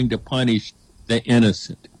not going to punish the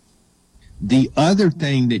innocent. The other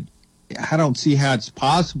thing that I don't see how it's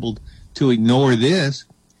possible to ignore this,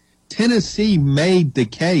 Tennessee made the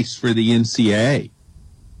case for the NCAA.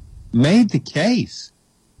 Made the case.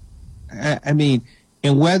 And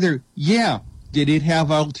whether, did it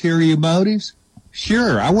have ulterior motives?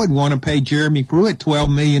 Sure, I wouldn't want to pay Jeremy Pruitt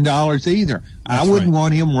 $12 million either. I wouldn't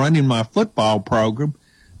want him running my football program.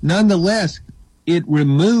 Nonetheless, it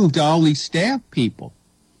removed all these staff people,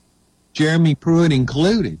 Jeremy Pruitt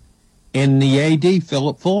included, and the AD,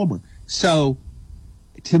 Philip Fulmer. So,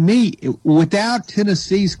 to me, without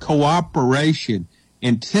Tennessee's cooperation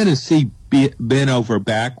and Tennessee bent over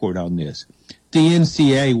backward on this, the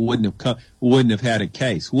NCAA wouldn't have had a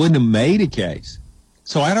case, wouldn't have made a case.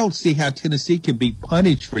 So I don't see how Tennessee can be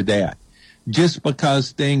punished for that just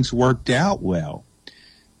because things worked out well.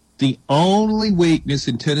 The only weakness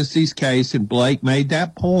in Tennessee's case, and Blake made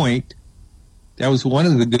that point, that was one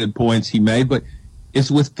of the good points he made, but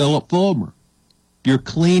it's with Philip Fulmer. You're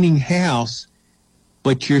cleaning house,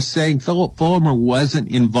 but you're saying Philip Fulmer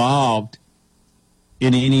wasn't involved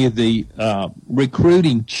in any of the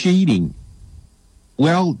recruiting cheating.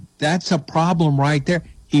 Well, that's a problem right there.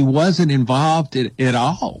 He wasn't involved at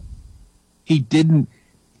all. He didn't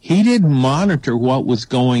monitor what was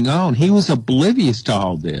going on. He was oblivious to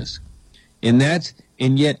all this. And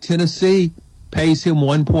yet Tennessee pays him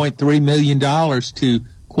 $1.3 million to,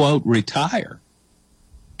 quote, retire.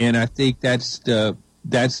 And I think that's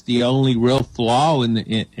the only real flaw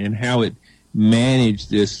in how it managed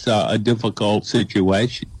this a difficult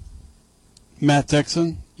situation. Matt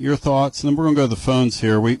Dixon, your thoughts? And then we're going to go to the phones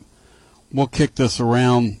here. We'll kick this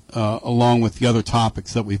around along with the other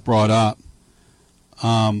topics that we've brought up.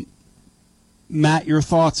 Matt, your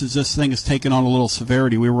thoughts as this thing has taken on a little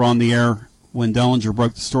severity? We were on the air when Dellinger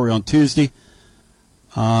broke the story on Tuesday.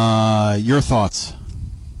 Your thoughts?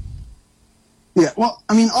 Yeah, well,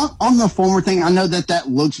 on the Fulmer thing, I know that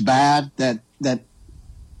looks bad, that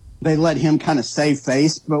they let him kind of save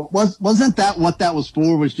face, but wasn't that what that was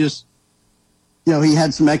for? Was just, he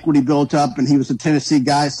had some equity built up and he was a Tennessee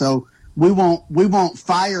guy, so we won't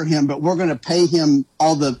fire him, but we're going to pay him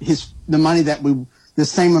all the money the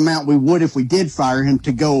same amount we would if we did fire him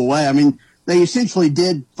to go away. They essentially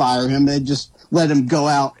did fire him. They just let him go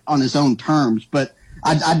out on his own terms. But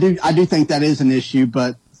I do think that is an issue.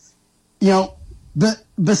 But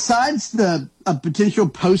besides a potential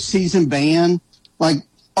postseason ban,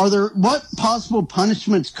 what possible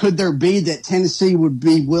punishments could there be that Tennessee would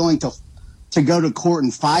be willing to go to court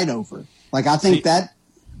and fight over? I think that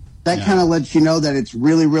kind of lets you know that it's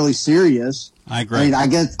really, really serious. I agree. I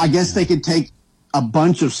guess they could take a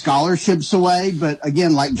bunch of scholarships away, but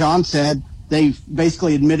again, like John said, they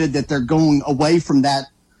basically admitted that they're going away from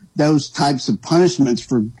those types of punishments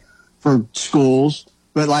for schools.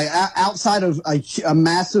 But like outside of a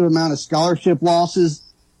massive amount of scholarship losses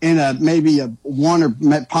and maybe a 1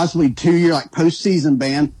 or possibly 2 year like postseason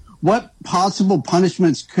ban, what possible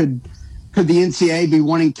punishments could the NCAA be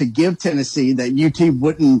wanting to give Tennessee that UT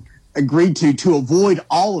wouldn't agree to avoid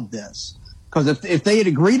all of this? Because if they had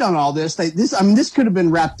agreed on all this, this could have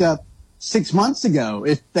been wrapped up 6 months ago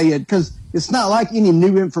if they had, because it's not like any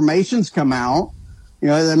new information's come out. You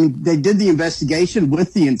know, I mean, they did the investigation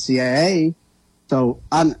with the NCAA. So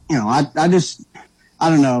I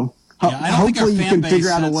don't know. Hopefully you can figure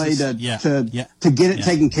out a way to get it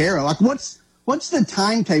taken care of. Like what's the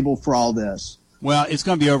timetable for all this? Well, it's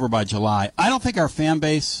going to be over by July. I don't think our fan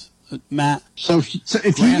base, Matt. So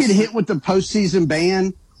if you get hit with the postseason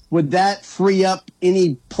ban, would that free up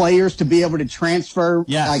any players to be able to transfer?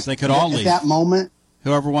 Yes, they could all leave at that moment.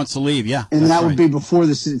 Whoever wants to leave, yeah. And that would be before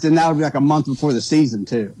the season. And that would be like a month before the season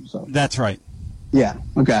too. So that's right. Yeah.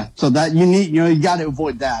 Okay. So that you got to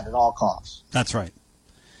avoid that at all costs. That's right.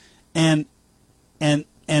 And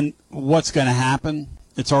what's going to happen?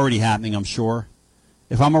 It's already happening, I'm sure.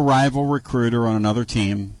 If I'm a rival recruiter on another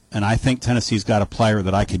team and I think Tennessee's got a player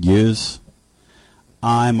that I could use,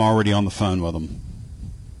 I'm already on the phone with them.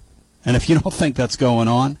 And if you don't think that's going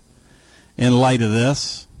on, in light of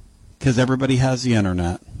this, because everybody has the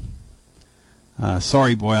internet.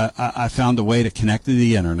 Sorry, boy, I found a way to connect to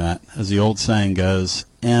the internet, as the old saying goes.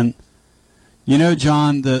 And you know,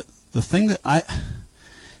 John, the thing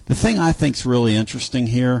I think's really interesting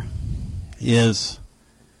here is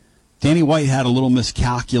Danny White had a little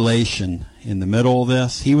miscalculation in the middle of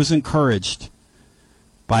this. He was encouraged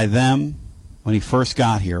by them when he first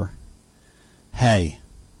got here. Hey,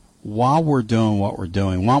 while we're doing what we're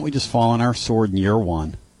doing, why don't we just fall on our sword in year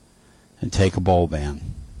one and take a bowl ban?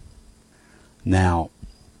 Now,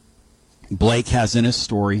 Blake has in his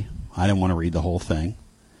story, I didn't want to read the whole thing,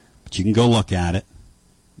 but you can go look at it.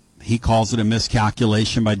 He calls it a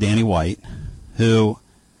miscalculation by Danny White, who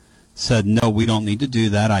said, no, we don't need to do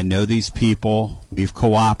that. I know these people. We've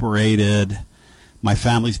cooperated. My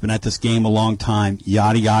family's been at this game a long time,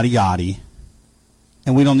 yada, yada, yada.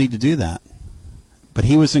 And we don't need to do that. But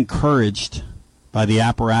he was encouraged by the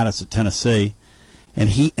apparatus at Tennessee, and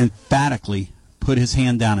he emphatically put his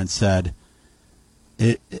hand down and said,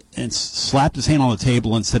 and slapped his hand on the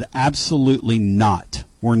table and said, absolutely not.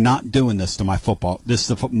 We're not doing this to my football. This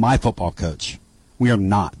is my football coach. We are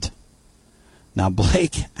not. Now,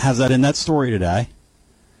 Blake has that in that story today.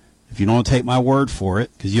 If you don't want to take my word for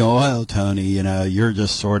it, because Tony, you're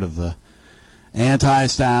just sort of the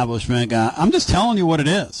anti-establishment guy. I'm just telling you what it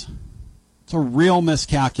is. It's a real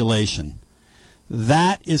miscalculation.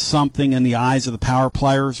 That is something in the eyes of the power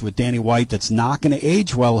players with Danny White that's not going to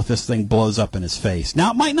age well if this thing blows up in his face.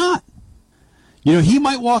 Now, it might not. He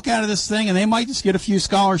might walk out of this thing and they might just get a few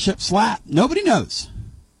scholarships slapped. Nobody knows.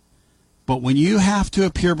 But when you have to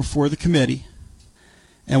appear before the committee,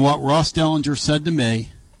 and what Ross Dellinger said to me,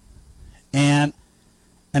 and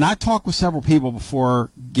I talked with several people before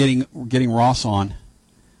getting Ross on,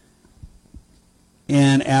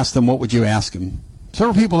 and asked them, what would you ask him?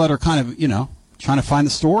 Several people that are kind of, trying to find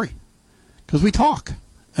the story. Because we talk.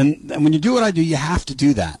 And when you do what I do, you have to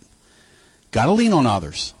do that. Got to lean on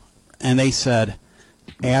others. And they said,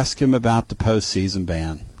 ask him about the postseason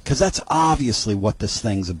ban. Because that's obviously what this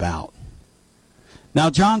thing's about. Now,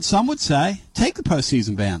 John, some would say, take the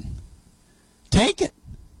postseason ban. Take it.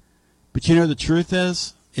 But the truth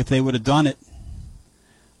is, if they would have done it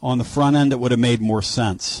on the front end, it would have made more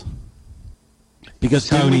sense.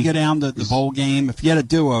 Because when we get down to the bowl game, if you had a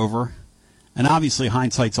do-over, and obviously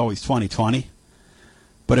hindsight's always 20/20,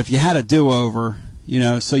 but if you had a do-over,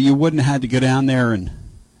 so you wouldn't have had to go down there and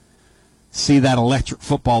see that electric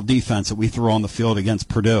football defense that we threw on the field against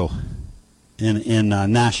Purdue in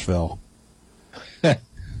Nashville.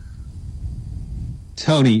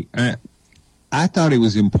 Tony, I thought it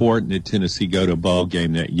was important that Tennessee go to a bowl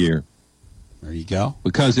game that year. There you go.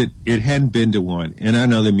 Because it hadn't been to one. And I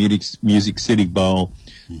know the Music City Bowl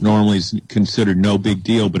normally is considered no big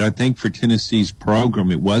deal, but I think for Tennessee's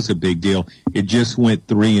program it was a big deal. It just went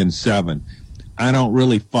 3-7. I don't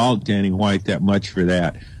really fault Danny White that much for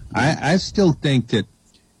that. I still think that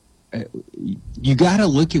you got to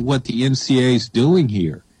look at what the NCAA is doing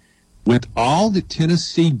here. With all that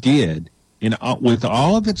Tennessee did, and with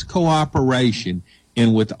all of its cooperation,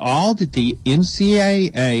 and with all that the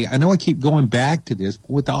NCAA, I know I keep going back to this, but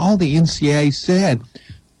with all the NCAA said,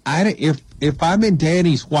 if I'm in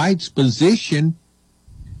Danny White's position,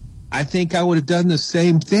 I think I would have done the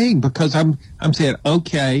same thing, because I'm saying,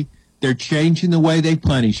 okay, they're changing the way they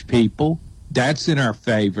punish people. That's in our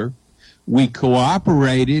favor. We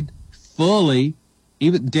cooperated fully.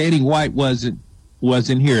 Even Danny White wasn't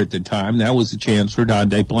here at the time. That was the Chancellor,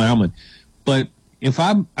 Donde Plowman. But if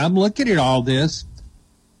I'm looking at all this,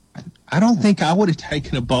 I don't think I would have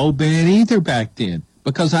taken a bowl ban either back then,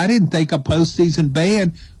 because I didn't think a postseason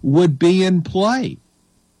ban would be in play.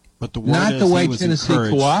 But the word not is the way he was Tennessee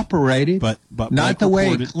encouraged. cooperated, but not Blake the way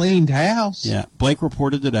reported, it cleaned house. Yeah, Blake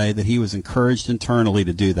reported today that he was encouraged internally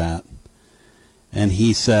to do that, and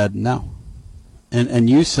he said no. And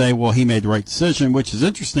you say, well, he made the right decision, which is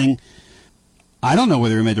interesting. I don't know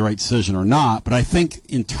whether he made the right decision or not, but I think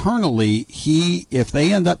internally he, if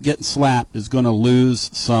they end up getting slapped, is going to lose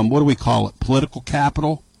some, what do we call it, political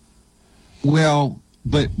capital? Well,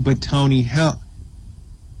 but Tony,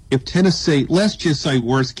 if Tennessee, let's just say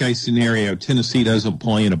worst case scenario, Tennessee doesn't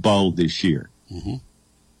play in a bowl this year.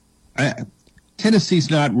 Mm-hmm. Tennessee's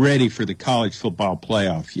not ready for the college football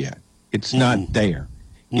playoff yet. It's not there.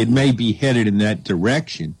 It may be headed in that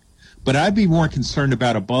direction, but I'd be more concerned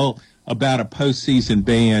about a postseason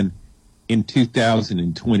ban in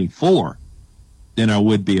 2024 than I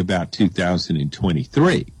would be about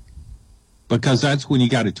 2023, because that's when you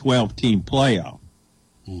got a 12-team playoff.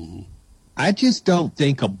 Mm-hmm. I just don't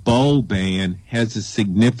think a bowl ban has the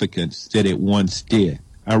significance that it once did.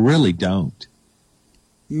 I really don't.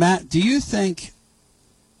 Matt, do you think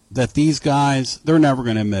that these guys, they're never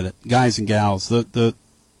going to admit it, guys and gals, the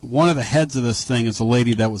one of the heads of this thing is a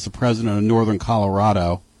lady that was the president of Northern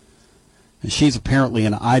Colorado, and she's apparently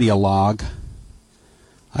an ideologue.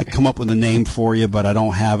 I come up with a name for you, but I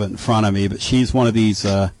don't have it in front of me. But she's one of these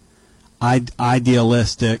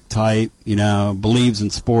idealistic type, believes in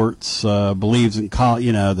sports, believes in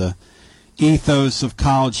the ethos of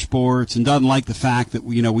college sports, and doesn't like the fact that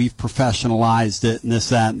we've professionalized it and this,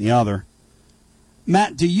 that, and the other.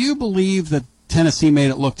 Matt, do you believe that Tennessee made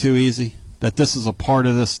it look too easy? That this is a part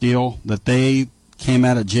of this deal? That they came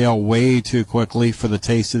out of jail way too quickly for the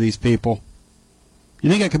taste of these people? You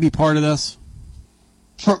think that could be part of this?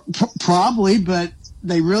 Probably, but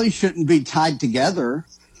they really shouldn't be tied together.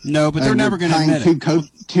 No, but they're never going to admit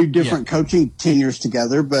it. Two different coaching tenures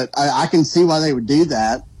together, but I can see why they would do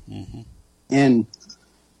that. Mm-hmm. And,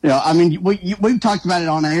 we've talked about it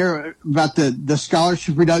on air, about the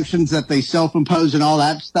scholarship reductions that they self-impose and all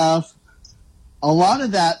that stuff. A lot of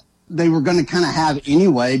that they were going to kind of have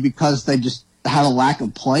anyway because they just had a lack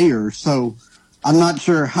of players. So I'm not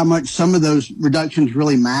sure how much some of those reductions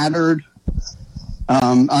really mattered.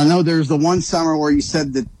 I know there's the one summer where you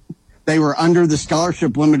said that they were under the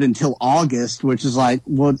scholarship limit until August, which is like,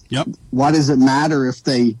 well, why does it matter if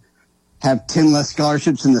they have 10 less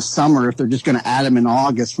scholarships in the summer if they're just going to add them in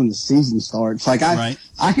August when the season starts? Like, I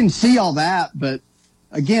can see all that, but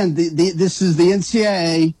again, this is the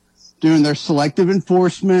NCAA doing their selective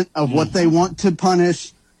enforcement of what they want to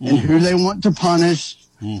punish and who they want to punish,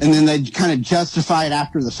 and then they kind of justify it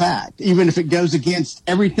after the fact, even if it goes against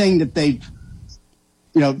everything that they've,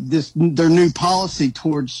 their new policy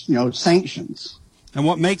towards, sanctions. And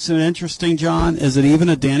what makes it interesting, John, is that even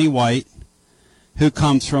a Danny White, who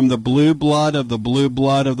comes from the blue blood of the blue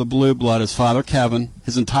blood of the blue blood, his father Kevin,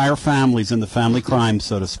 his entire family's in the family crime,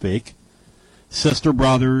 so to speak, sister,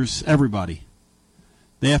 brothers, everybody.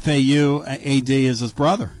 The FAU AD is his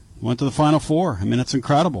brother. Went to the Final Four. I mean, it's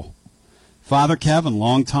incredible. Father Kevin,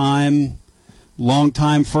 long time,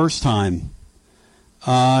 first time.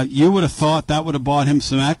 You would have thought that would have bought him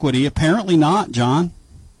some equity. Apparently not, John.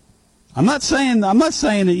 I'm not saying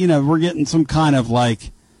that, we're getting some kind of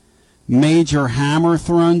like major hammer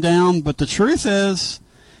thrown down, but the truth is,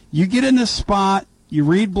 you get in this spot, you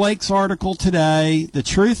read Blake's article today, the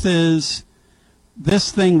truth is,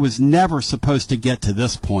 this thing was never supposed to get to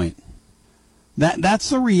this point. That's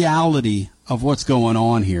the reality of what's going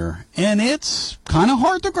on here. And it's kind of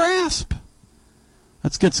hard to grasp.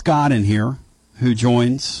 Let's get Scott in here, who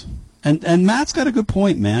joins. And Matt's got a good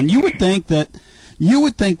point, man. You would think that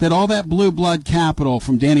all that blue blood capital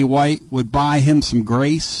from Danny White would buy him some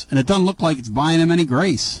grace, and it doesn't look like it's buying him any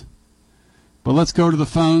grace. But let's go to the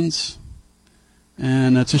phones.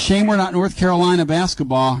 And it's a shame we're not North Carolina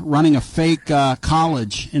basketball running a fake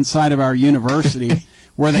college inside of our university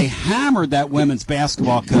where they hammered that women's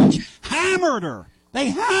basketball coach. Hammered her. They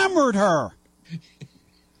hammered her.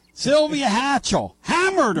 Sylvia Hatchell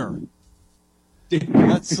hammered her.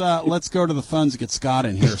 Let's go to the phones and get Scott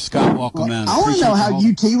in here. Scott, welcome in. I want to know how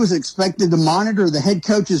UT was expected to monitor the head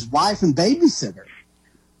coach's wife and babysitter.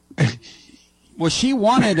 Well, she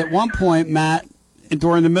wanted at one point, Matt,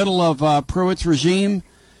 during the middle of Pruitt's regime,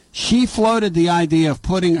 she floated the idea of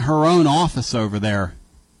putting her own office over there.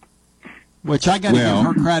 Which I got to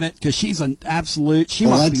give her credit because she's an absolute. She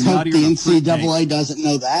must be let's hope nuttier the than fruitcake. NCAA doesn't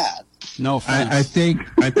know that. No offense. I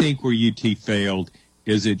think where UT failed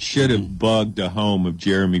is it should have bugged the home of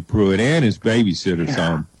Jeremy Pruitt and his babysitter's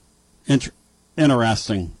home.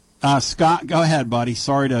 Interesting. Scott, go ahead, buddy.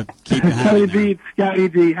 Sorry to keep you hanging there. Scotty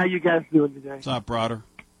D, how you guys doing today? What's up, brother?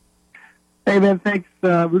 Hey, man, thanks.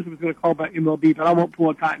 Bruce was going to call about MLB, but I won't pull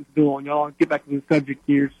a Titans bill on y'all. I'll get back to the subject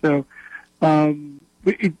here. So one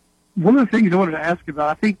of the things I wanted to ask about,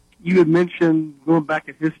 I think you had mentioned, going back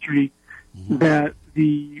in history, that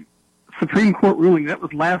the Supreme Court ruling, that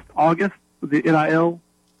was last August, the NIL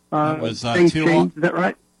things changed. Is that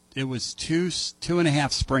right? It was two and a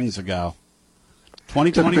half springs ago.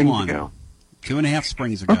 2021. 2.5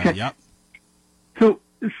 springs ago. Okay. Yep. So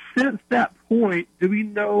since that point, do we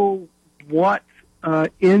know what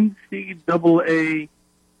NCAA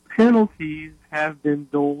penalties have been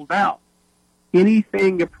doled out?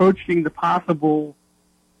 Anything approaching the possible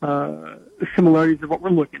similarities of what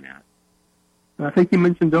we're looking at? And I think you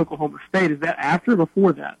mentioned Oklahoma State. Is that after or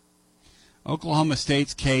before that? Oklahoma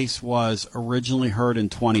State's case was originally heard in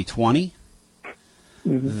 2020.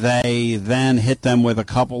 They then hit them with a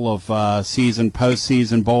couple of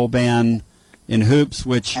postseason bowl ban in hoops,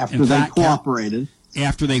 which After they cooperated.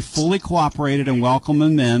 After they fully cooperated and welcomed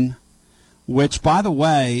them in, which, by the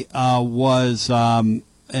way, was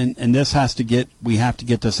and this has to get, we have to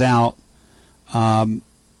get this out.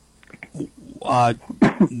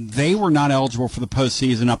 They were not eligible for the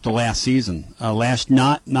postseason up to last season.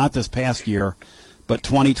 Not this past year, but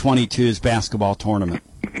 2022's basketball tournament.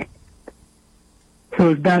 So it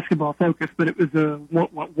was basketball focused, but it was a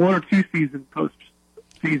one or two season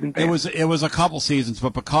postseason. It was a couple seasons,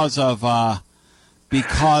 but because of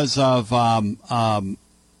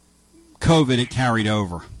COVID, it carried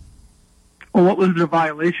over. Well, what was their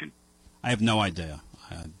violation? I have no idea.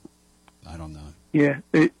 I don't know. Yeah.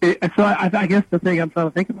 So I guess the thing I'm trying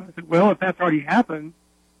to think about is, well, if that's already happened,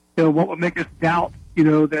 what would make us doubt,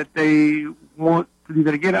 that they want to do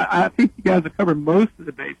that again? I think you guys have covered most of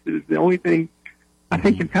the bases. The only thing I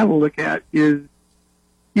think you kind of look at is,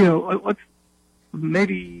 let's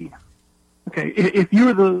maybe, okay, if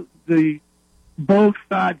you're the both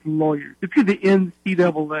sides lawyers, if you're the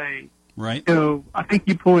NCAA, right? I think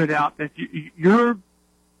you pointed out that your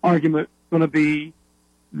argument is going to be,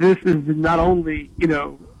 this is not only,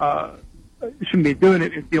 shouldn't be doing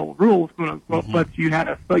it, it's the old rules, quote unquote, but you had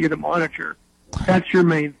a failure to monitor. That's your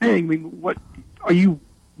main thing. I mean, what are you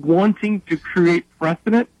wanting to create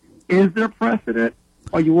precedent? Is there precedent?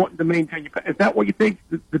 Are you wanting to maintain your? Is that what you think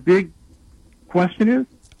the big question is?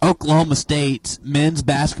 Oklahoma State's men's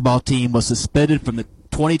basketball team was suspended from the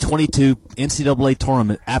 2022 NCAA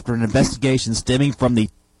tournament after an investigation stemming from the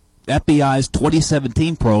FBI's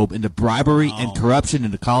 2017 probe into bribery and corruption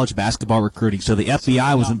into college basketball recruiting. So the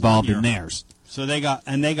FBI was involved in theirs. So they got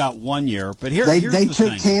 1 year. But here's they the took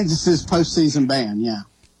thing. Kansas's postseason ban. Yeah.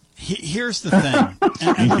 Here's the thing,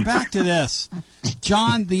 and we're back to this.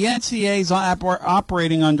 John, the NCAA is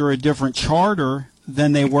operating under a different charter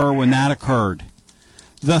than they were when that occurred.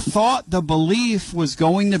 The belief was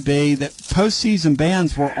going to be that postseason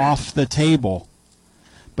bans were off the table.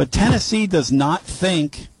 But Tennessee does not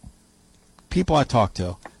think, people I talk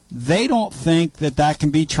to, they don't think that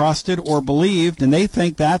can be trusted or believed, and they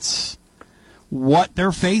think that's what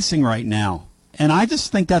they're facing right now. And I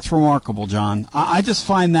just think that's remarkable, John. I just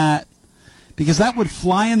find that, because that would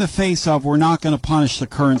fly in the face of, we're not going to punish the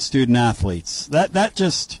current student athletes. That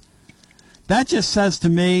just says to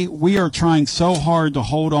me, we are trying so hard to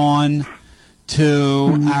hold on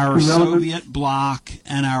to our Soviet bloc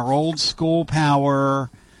and our old school power,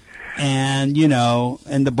 and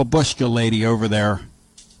and the babushka lady over there.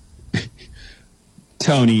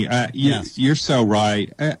 Tony, you're so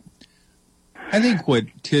right. I think what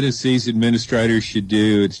Tennessee's administrators should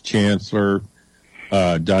do, its chancellor,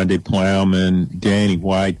 Donde Plowman, Danny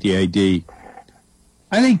White, the AD,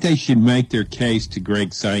 I think they should make their case to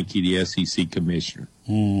Greg Sankey, the SEC commissioner.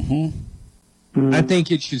 I think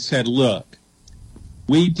it should say, look,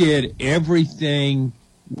 we did everything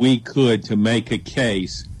we could to make a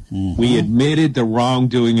case. We admitted the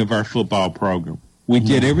wrongdoing of our football program. We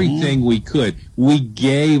did everything we could. We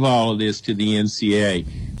gave all of this to the NCAA.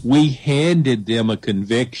 We handed them a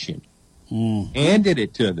conviction. Handed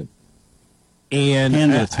it to them. And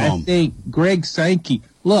I think Greg Sankey,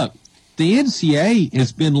 look, the NCAA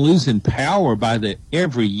has been losing power by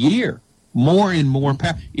every year. More and more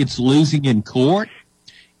power. It's losing in court.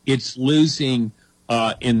 It's losing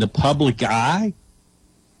in the public eye.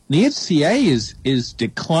 The NCAA is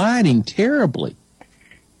declining terribly.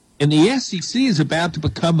 And the SEC is about to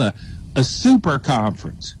become a super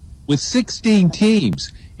conference with 16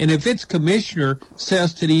 teams. And if its commissioner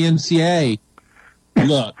says to the NCAA,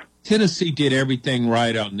 look, Tennessee did everything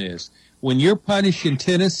right on this. When you're punishing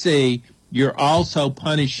Tennessee, you're also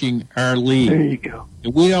punishing our league. There you go.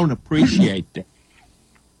 And we don't appreciate that.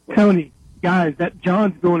 Tony, guys, that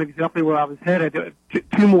John's going exactly where I was headed.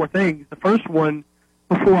 Two more things. The first one,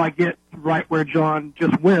 before I get right where John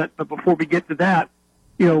just went, but before we get to that,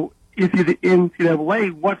 you know, if you're the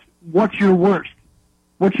NCAA, what's your worst?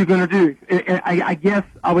 What you going to do? I guess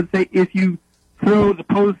I would say if you throw the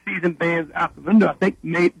postseason bans out the window, I think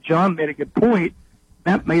John made a good point.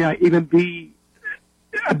 That may not even be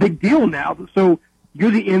a big deal now. So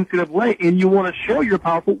you're the NCAA and you want to show you're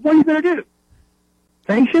powerful. What are you going to do?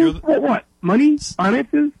 Sanctions? What? Money?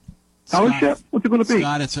 Finances? Scholarship? What's it going to be?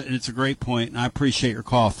 Scott, it's a great point, and I appreciate your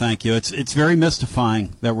call. Thank you. It's very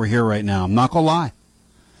mystifying that we're here right now. I'm not going to lie.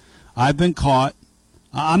 I've been caught.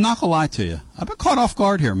 I'm not going to lie to you. I've been caught off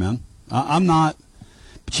guard here, man. I'm not.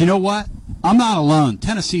 But you know what? I'm not alone.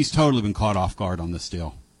 Tennessee's totally been caught off guard on this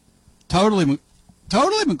deal. Totally been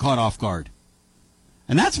caught off guard.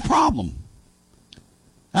 And that's a problem.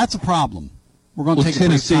 That's a problem. We're going to take a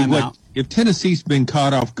brief time out. If Tennessee's been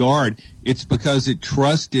caught off guard, it's because it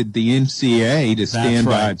trusted the NCAA to stand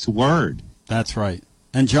by its word. That's right.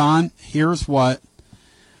 And, John, here's what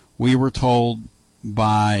we were told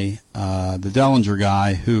by the Dellinger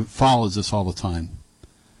guy who follows this all the time.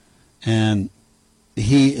 And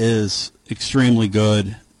he is extremely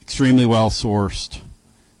good, extremely well-sourced.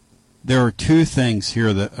 There are two things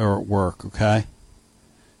here that are at work, okay?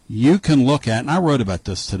 You can look at, and I wrote about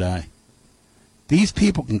this today, these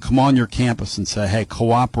people can come on your campus and say, hey,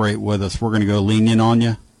 cooperate with us, we're going to go lenient on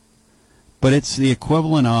you. But it's the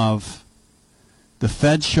equivalent of the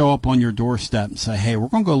feds show up on your doorstep and say, hey, we're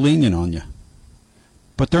going to go lenient on you.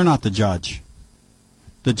 But they're not the judge.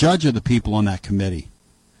 The judge are the people on that committee.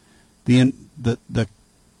 The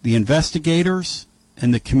investigators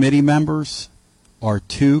and the committee members are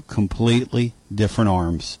two completely different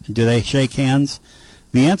arms. Do they shake hands?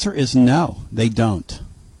 The answer is no, they don't.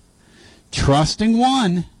 Trusting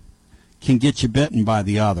one can get you bitten by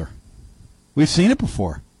the other. We've seen it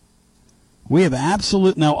before. We have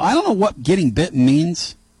now, I don't know what getting bitten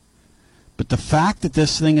means, but the fact that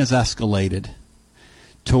this thing has escalated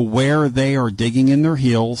to where they are digging in their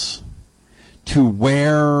heels, to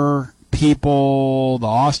where people, the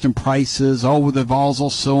Austin Prices, the Vols will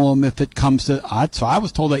sue them if it comes to, so I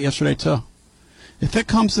was told that yesterday too. If it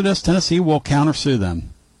comes to this, Tennessee will countersue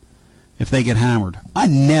them if they get hammered. I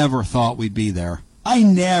never thought we'd be there. I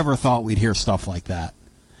never thought we'd hear stuff like that.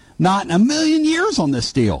 Not in a million years on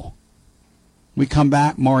this deal. We come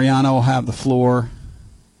back, Mariano will have the floor.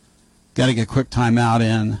 Got to get a quick timeout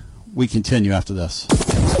in. We continue after this.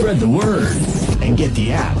 Spread the word and get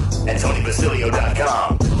the app at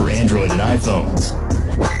TonyBasilio.com for Android and iPhones.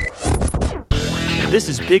 This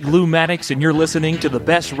is Big Lou Maddox, and you're listening to the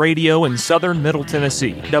best radio in southern Middle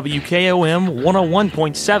Tennessee. WKOM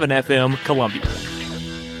 101.7 FM, Columbia.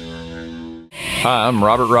 Hi, I'm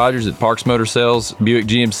Robert Rogers at Parks Motor Sales Buick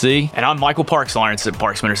GMC. And I'm Michael Parks Lawrence at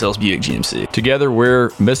Parks Motor Sales Buick GMC. Together, we're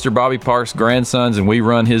Mr. Bobby Parks' grandsons, and we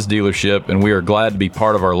run his dealership, and we are glad to be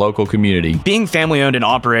part of our local community. Being family-owned and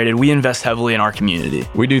operated, we invest heavily in our community.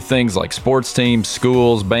 We do things like sports teams,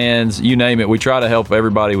 schools, bands, you name it. We try to help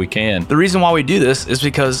everybody we can. The reason why we do this is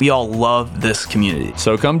because we all love this community.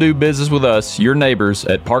 So come do business with us, your neighbors,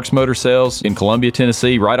 at Parks Motor Sales in Columbia,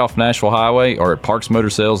 Tennessee, right off Nashville Highway, or at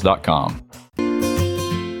parksmotorsales.com.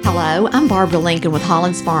 Hello, I'm Barbara Lincoln with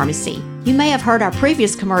Holland's Pharmacy. You may have heard our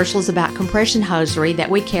previous commercials about compression hosiery that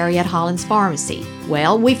we carry at Holland's Pharmacy.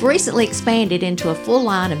 Well, we've recently expanded into a full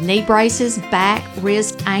line of knee braces, back,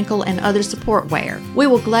 wrist, ankle, and other support wear. We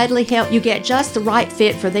will gladly help you get just the right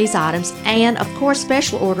fit for these items and, of course,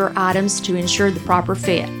 special order items to ensure the proper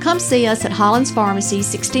fit. Come see us at Holland's Pharmacy,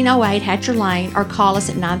 1608 Hatcher Lane, or call us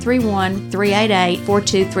at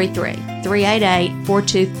 931-388-4233.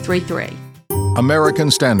 388-4233. American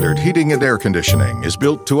Standard Heating and Air Conditioning is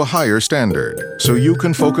built to a higher standard, so you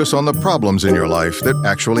can focus on the problems in your life that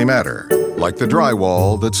actually matter, like the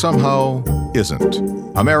drywall that somehow isn't.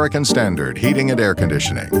 American Standard Heating and Air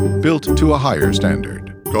Conditioning, built to a higher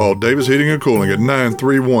standard. Call Davis Heating and Cooling at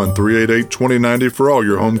 931-388-2090 for all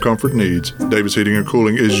your home comfort needs. Davis Heating and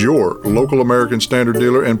Cooling is your local American Standard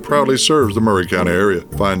dealer and proudly serves the Murray County area.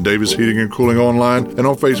 Find Davis Heating and Cooling online and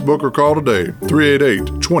on Facebook or call today,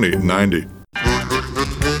 388-2090.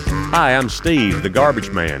 Hi, I'm Steve, the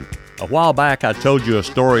garbage man. A while back, I told you a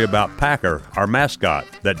story about Packer, our mascot,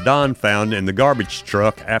 that Don found in the garbage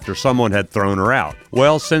truck after someone had thrown her out.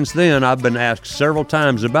 Well, since then, I've been asked several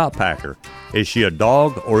times about Packer. Is she a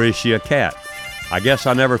dog or is she a cat? I guess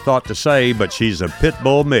I never thought to say, but she's a pit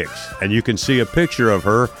bull mix, and you can see a picture of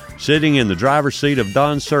her sitting in the driver's seat of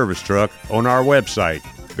Don's service truck on our website,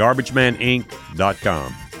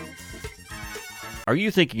 garbagemaninc.com. Are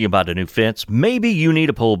you thinking about a new fence? Maybe you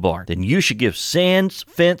need a pole barn. Then you should give Sands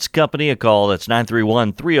Fence Company a call. That's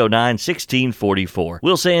 931-309-1644.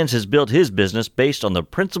 Will Sands has built his business based on the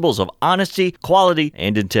principles of honesty, quality,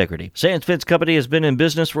 and integrity. Sands Fence Company has been in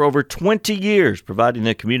business for over 20 years, providing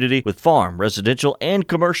the community with farm, residential, and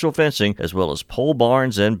commercial fencing, as well as pole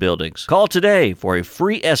barns and buildings. Call today for a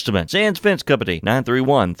free estimate. Sands Fence Company,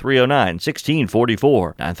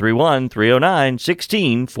 931-309-1644.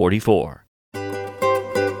 931-309-1644.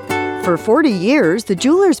 For 40 years, the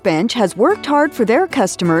Jewelers Bench has worked hard for their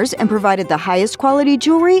customers and provided the highest quality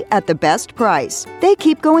jewelry at the best price. They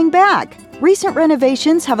keep going back. Recent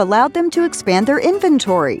renovations have allowed them to expand their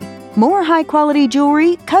inventory. More high-quality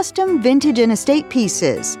jewelry, custom vintage and estate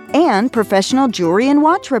pieces, and professional jewelry and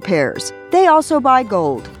watch repairs. They also buy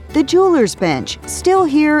gold. The Jewelers Bench, still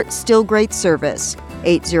here, still great service.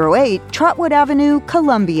 808 Trotwood Avenue,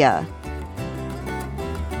 Columbia.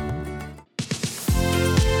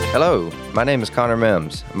 Hello, my name is Connor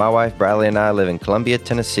Mims. My wife Bradley and I live in Columbia,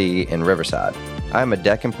 Tennessee in Riverside. I am a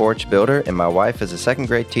deck and porch builder and my wife is a second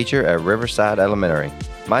grade teacher at Riverside Elementary.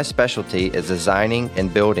 My specialty is designing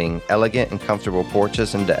and building elegant and comfortable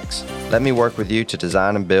porches and decks. Let me work with you to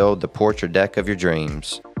design and build the porch or deck of your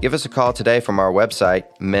dreams. Give us a call today from our website,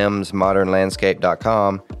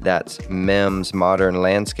 mimsmodernlandscape.com. That's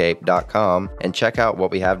mimsmodernlandscape.com, and check out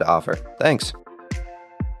what we have to offer. Thanks.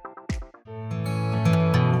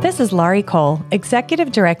 This is Laurie Cole,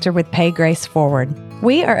 Executive Director with Pay Grace Forward.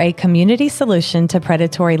 We are a community solution to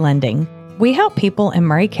predatory lending. We help people in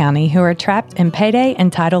Murray County who are trapped in payday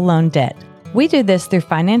and title loan debt. We do this through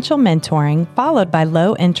financial mentoring followed by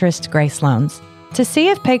low-interest grace loans. To see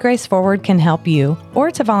if Pay Grace Forward can help you or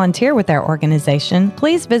to volunteer with our organization,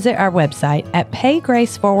 please visit our website at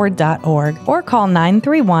paygraceforward.org or call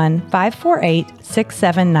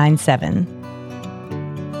 931-548-6797.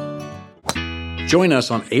 Join us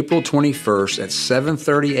on April 21st at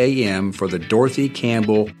 7:30 a.m. for the Dorothy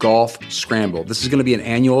Campbell Golf Scramble. This is going to be an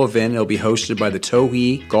annual event. It'll be hosted by the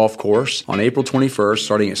Towhee Golf Course on April 21st,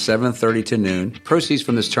 starting at 7:30 to noon. Proceeds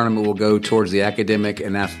from this tournament will go towards the academic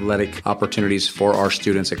and athletic opportunities for our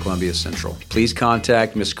students at Columbia Central. Please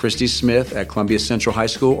contact Miss Christy Smith at Columbia Central High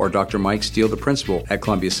School or Dr. Mike Steele, the principal at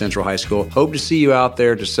Columbia Central High School. Hope to see you out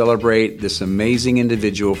there to celebrate this amazing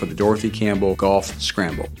individual for the Dorothy Campbell Golf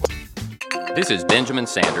Scramble. This is Benjamin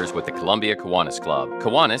Sanders with the Columbia Kiwanis Club.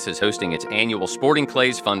 Kiwanis is hosting its annual Sporting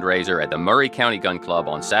Clays fundraiser at the Murray County Gun Club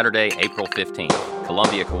on Saturday, April 15th.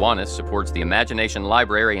 Columbia Kiwanis supports the Imagination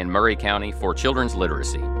Library in Murray County for children's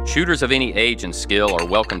literacy. Shooters of any age and skill are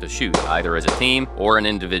welcome to shoot, either as a team or an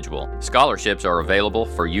individual. Scholarships are available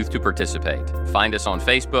for youth to participate. Find us on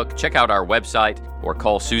Facebook, check out our website, or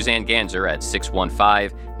call Suzanne Ganzer at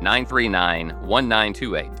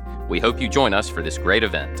 615-939-1928. We hope you join us for this great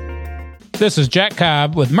event. This is Jack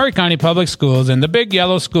Cobb with Murray County Public Schools and the Big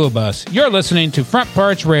Yellow School Bus. You're listening to Front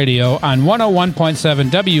Porch Radio on 101.7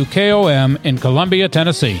 WKOM in Columbia,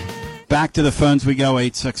 Tennessee. Back to the phones we go,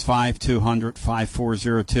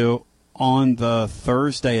 865-200-5402. On the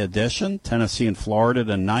Thursday edition, Tennessee and Florida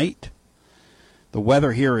tonight. The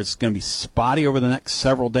weather here is going to be spotty over the next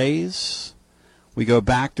several days. We go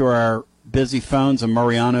back to our busy phones, and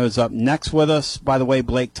Mariano is up next with us. By the way,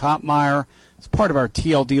 Blake Topmeyer, as part of our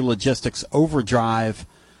TLD Logistics Overdrive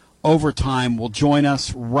Overtime, will join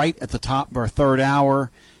us right at the top of our third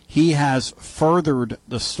hour. He has furthered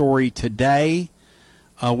the story today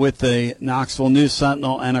with the Knoxville News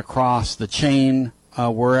Sentinel and across the chain,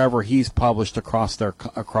 wherever he's published across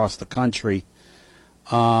the country.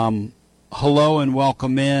 Hello and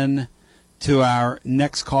welcome in to our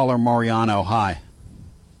next caller, Mariano. Hi.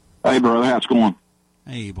 Hey, brother. How's it going?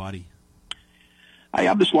 Hey, buddy. Hey,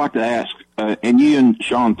 I'd just like to ask, and you and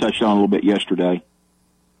Sean touched on it a little bit yesterday.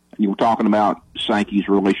 You were talking about Sankey's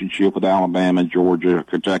relationship with Alabama, Georgia,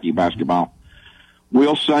 Kentucky basketball.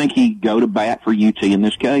 Will Sankey go to bat for UT in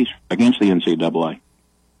this case against the NCAA?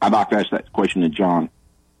 I'd like to ask that question to John.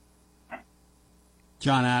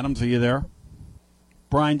 John Adams, are you there?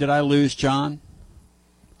 Brian, did I lose John?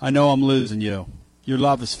 I know I'm losing you. Your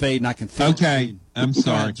love is fading. I can feel it. Okay, I'm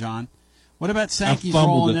sorry. Go ahead, John. What about Sankey's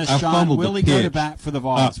role in this, John? Will he go to bat for the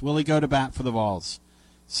Vols? Will he go to bat for the Vols?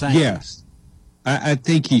 Sankey. Yes. I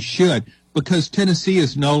think he should, because Tennessee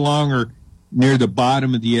is no longer near the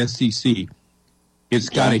bottom of the SEC. It's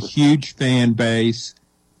got a huge fan base.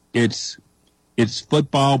 Its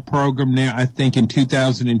football program now, I think in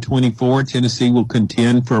 2024, Tennessee will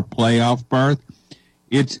contend for a playoff berth.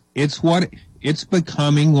 It's what it's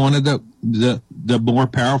becoming one of the more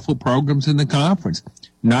powerful programs in the conference,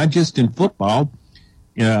 not just in football.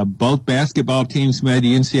 Both basketball teams made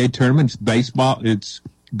the NCAA tournament. Its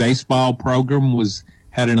baseball program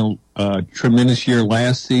had a tremendous year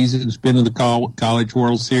last season. It's been in the College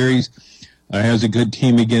World Series. Has a good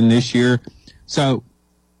team again this year. So,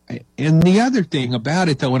 and the other thing about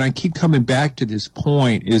it, though, and I keep coming back to this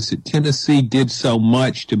point, is that Tennessee did so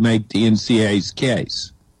much to make the NCAA's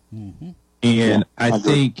case. Mm-hmm. And I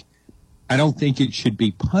don't think it should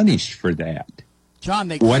be punished for that. John,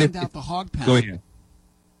 they cleaned out the hog pen. Go ahead.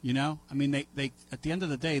 You know, I mean, they at the end of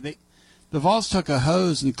the day, the Vols took a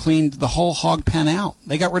hose and cleaned the whole hog pen out.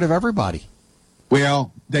 They got rid of everybody.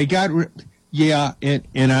 Well, they got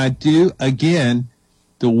and I do, again,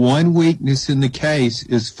 the one weakness in the case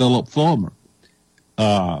is Philip Fulmer.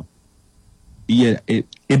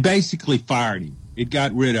 It basically fired him. It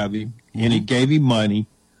got rid of him, and it gave him money.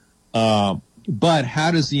 But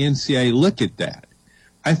how does the NCAA look at that?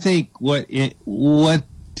 I think what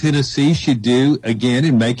Tennessee should do, again,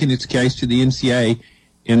 in making its case to the NCAA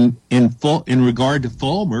in regard to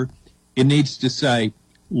Fulmer, it needs to say,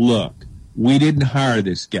 look, we didn't hire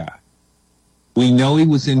this guy. We know he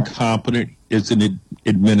was incompetent as an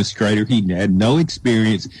administrator. He had no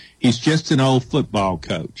experience. He's just an old football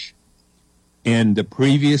coach. And the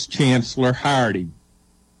previous chancellor hired him,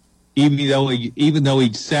 even though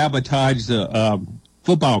he'd sabotaged the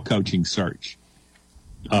football coaching search.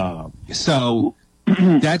 So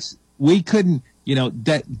we couldn't,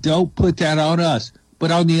 don't put that on us. But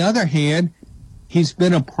on the other hand, he's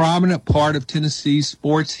been a prominent part of Tennessee's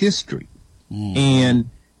sports history. And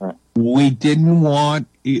we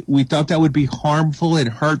thought that would be harmful and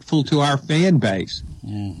hurtful to our fan base.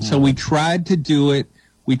 Mm-hmm. So we tried to do it.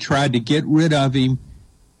 We tried to get rid of him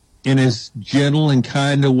in as gentle and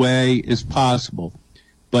kind a way as possible.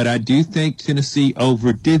 But I do think Tennessee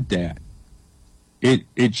overdid that.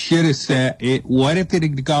 It should have said, what if it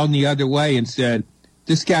had gone the other way and said,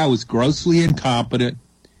 this guy was grossly incompetent.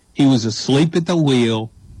 He was asleep at the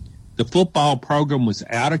wheel. The football program was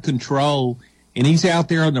out of control. And he's out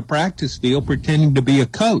there on the practice field pretending to be a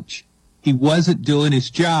coach. He wasn't doing his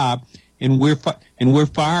job, and we're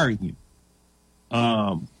firing him.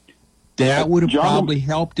 That would have probably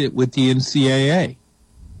helped it with the NCAA.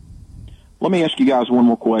 Let me ask you guys one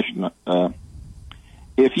more question.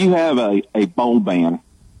 If you have a bowl ban,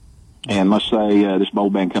 and let's say this bowl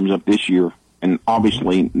ban comes up this year, and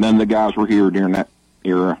obviously none of the guys were here during that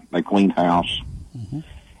era, they cleaned house,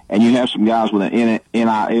 and you have some guys with an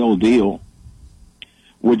NIL deal,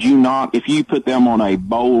 would you not, if you put them on a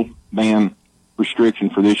bowl ban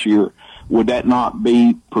restriction for this year, would that not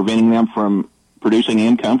be preventing them from producing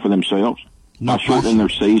income for themselves by shortening their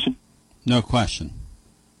season? No question.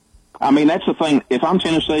 I mean, that's the thing. If I'm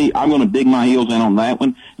Tennessee, I'm going to dig my heels in on that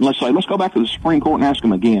one. And let's go back to the Supreme Court and ask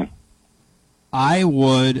them again. I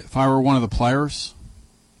would, if I were one of the players,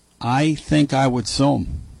 I think I would sue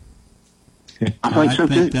them. I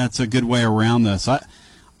think that's a good way around this.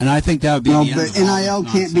 And I think that would be the end of NIL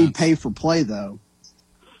can't be pay for play, though.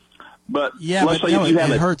 But let's say if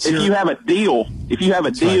you have a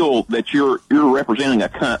deal that you're representing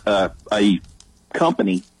a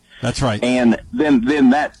company. That's right. And then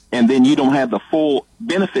you don't have the full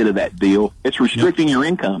benefit of that deal. It's restricting your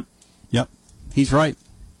income. Yep. He's right.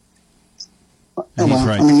 He's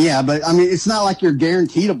right. I mean, yeah, but I mean, it's not like you're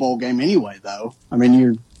guaranteed a bowl game anyway, though. I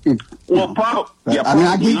mean, probably. I mean,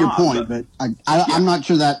 I get your point, but I'm not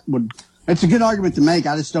sure that would. It's a good argument to make.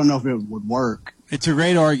 I just don't know if it would work. It's a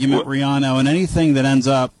great argument, Rihanna, and anything that ends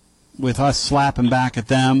up with us slapping back at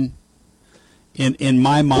them, in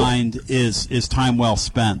my mind, is time well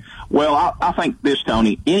spent. Well, I think this,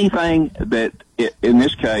 Tony. Anything that, in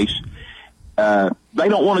this case, they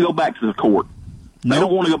don't want to go back to the court. They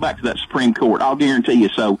don't want to go back to that Supreme Court. I'll guarantee you.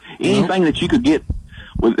 So anything that you could get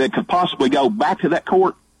that could possibly go back to that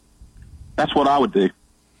court, that's what I would do.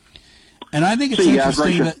 And I think it's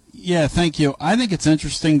interesting that, thank you. I think it's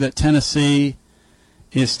interesting that Tennessee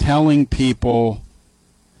is telling people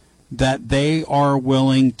that they are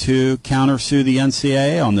willing to countersue the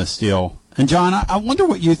NCAA on this deal. And John, I wonder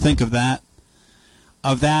what you think of that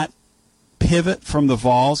pivot from the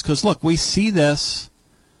Vols, because look, we see this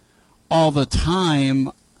all the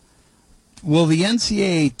time. Will the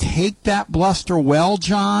NCAA take that bluster well,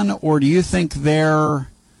 John, or do you think are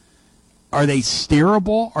they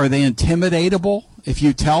steerable? Are they intimidatable? If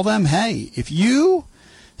you tell them, hey, if you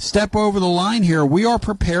step over the line here, we are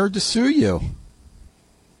prepared to sue you.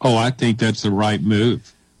 Oh, I think that's the right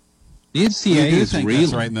move. The NCAA is real.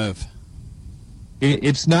 That's the right move.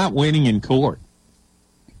 It's not winning in court.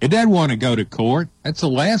 It doesn't want to go to court. That's the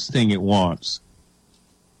last thing it wants.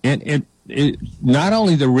 And it not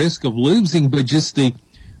only the risk of losing, but just the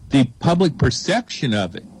public perception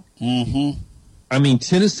of it. Mm-hmm. I mean,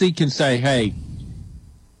 Tennessee can say, hey,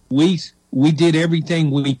 we did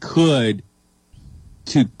everything we could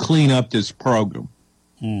to clean up this program.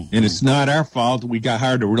 Mm-hmm. And it's not our fault. We got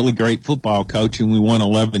hired a really great football coach, and we won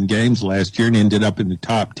 11 games last year and ended up in the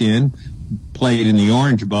top 10, played in the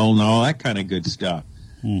Orange Bowl and all that kind of good stuff.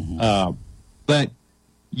 Mm-hmm. But,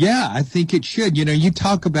 yeah, I think it should. You know, you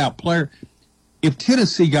talk about player. If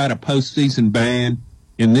Tennessee got a postseason ban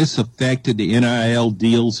and this affected the NIL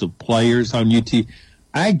deals of players on UT,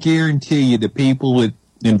 I guarantee you the people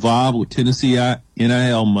involved with Tennessee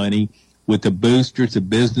NIL money, with the boosters, the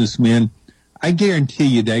businessmen, I guarantee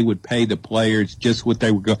you they would pay the players just what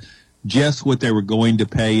they were going to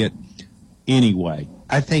pay it anyway.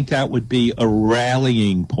 I think that would be a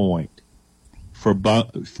rallying point for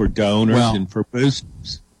donors and for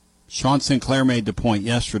boosters. Sean Sinclair made the point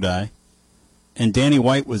yesterday, and Danny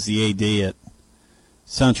White was the AD at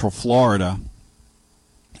Central Florida,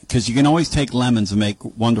 because you can always take lemons and make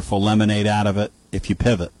wonderful lemonade out of it if you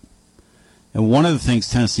pivot. And one of the things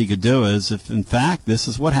Tennessee could do is, if in fact this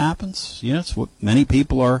is what happens, you know, it's what many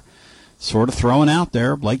people are sort of throwing out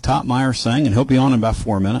there, Blake Topmeyer saying, and he'll be on in about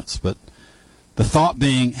 4 minutes, but the thought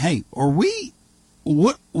being, hey,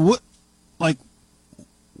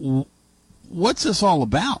 what's this all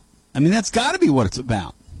about? I mean, that's got to be what it's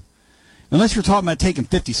about. Unless you're talking about taking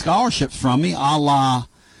 50 scholarships from me, a la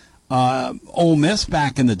Ole Miss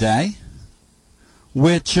back in the day,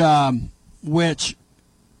 which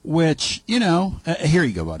you know, here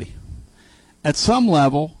you go, buddy. At some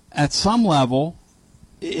level,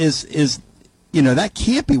 is you know, that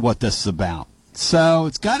can't be what this is about. So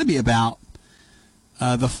it's got to be about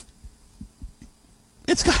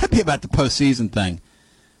it's got to be about the postseason thing.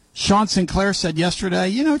 Sean Sinclair said yesterday,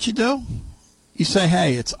 you know what you do? You say,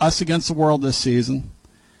 hey, it's us against the world this season.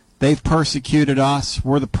 They've persecuted us.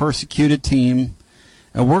 We're the persecuted team.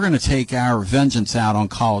 And we're going to take our vengeance out on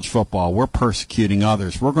college football. We're persecuting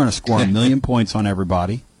others. We're going to score 1 million points on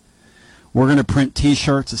everybody. We're going to print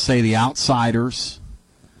T-shirts that say the Outsiders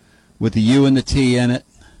with the U and the T in it.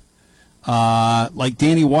 Like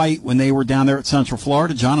Danny White, when they were down there at Central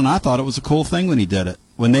Florida, John and I thought it was a cool thing when he did it.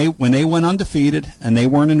 When they went undefeated and they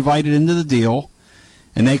weren't invited into the deal,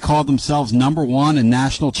 and they called themselves number one and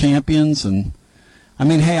national champions. And I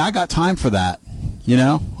mean, hey, I got time for that. You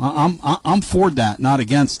know, I'm for that, not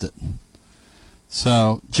against it.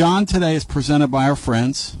 So, John today is presented by our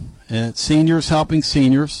friends at Seniors Helping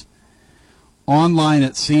Seniors, online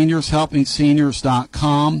at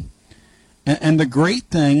seniorshelpingseniors.com. And the great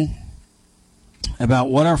thing about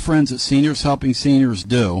what our friends at Seniors Helping Seniors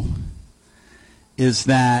do is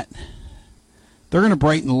that they're going to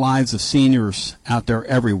brighten the lives of seniors out there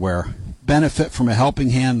everywhere, benefit from a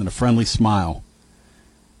helping hand and a friendly smile.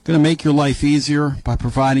 Going to make your life easier by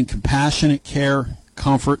providing compassionate care,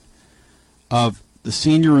 comfort of the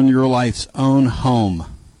senior in your life's own home.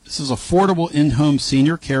 This is affordable in-home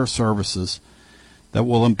senior care services that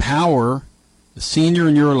will empower the senior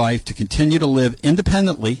in your life to continue to live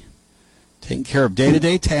independently, taking care of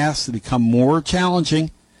day-to-day tasks that become more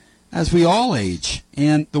challenging as we all age.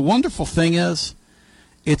 And the wonderful thing is,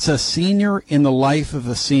 it's a senior in the life of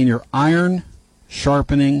a senior. Iron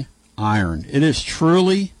sharpening iron. It is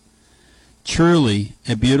truly, truly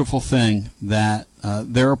a beautiful thing that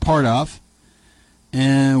they're a part of,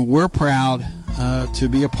 and we're proud to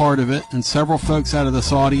be a part of it. And several folks out of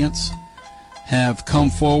this audience have come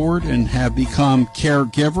forward and have become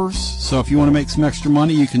caregivers. So if you want to make some extra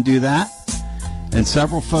money, you can do that. And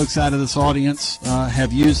several folks out of this audience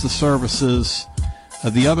have used the services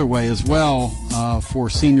the other way as well for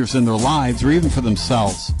seniors in their lives or even for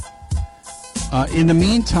themselves. In the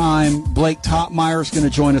meantime, Blake Topmeyer is going to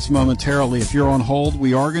join us momentarily. If you're on hold,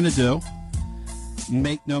 we are going to do.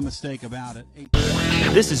 Make no mistake about it.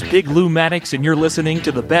 This is Big Lou Maddox, and you're listening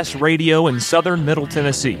to the best radio in southern Middle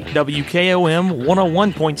Tennessee. WKOM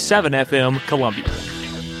 101.7 FM, Columbia.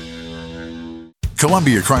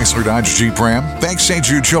 Columbia Chrysler Dodge Jeep Ram thanks St.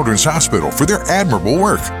 Jude Children's Hospital for their admirable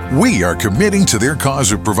work. We are committing to their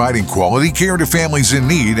cause of providing quality care to families in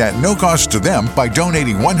need at no cost to them by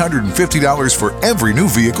donating $150 for every new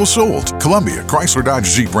vehicle sold. Columbia Chrysler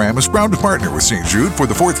Dodge Jeep Ram is proud to partner with St. Jude for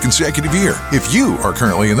the 4th consecutive year. If you are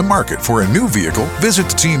currently in the market for a new vehicle, visit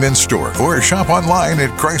the team in store or shop online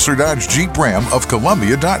at Chrysler Dodge Jeep Ram of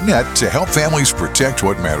Columbia.net to help families protect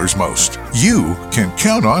what matters most. You can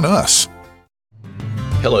count on us.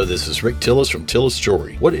 Hello, this is Rick Tillis from Tillis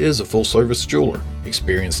Jewelry. What is a full-service jeweler?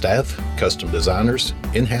 Experienced staff, custom designers,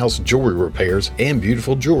 in-house jewelry repairs, and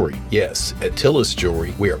beautiful jewelry. Yes, at Tillis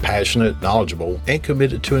Jewelry, we are passionate, knowledgeable, and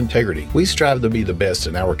committed to integrity. We strive to be the best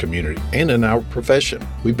in our community and in our profession.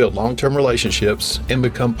 We build long-term relationships and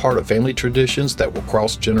become part of family traditions that will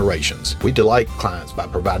cross generations. We delight clients by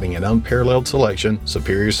providing an unparalleled selection,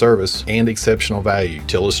 superior service, and exceptional value.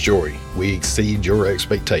 Tillis Jewelry, we exceed your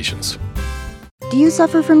expectations. Do you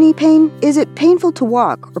suffer from knee pain? Is it painful to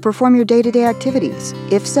walk or perform your day-to-day activities?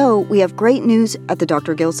 If so, we have great news at the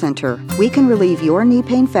Dr. Gill Center. We can relieve your knee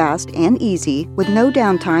pain fast and easy with no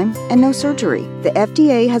downtime and no surgery. The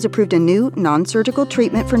FDA has approved a new non-surgical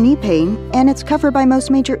treatment for knee pain, and it's covered by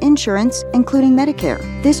most major insurance, including Medicare.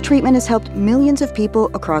 This treatment has helped millions of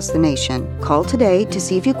people across the nation. Call today to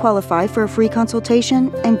see if you qualify for a free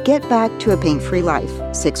consultation and get back to a pain-free life.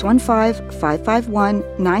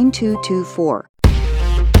 615-551-9224.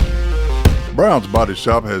 Brown's Body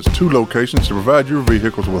Shop has 2 locations to provide your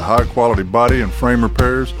vehicles with high-quality body and frame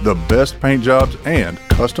repairs, the best paint jobs, and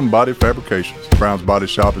custom body fabrications. Brown's Body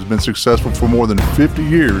Shop has been successful for more than 50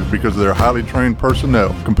 years because of their highly trained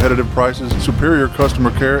personnel, competitive prices, superior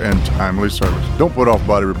customer care, and timely service. Don't put off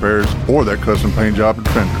body repairs or that custom paint job at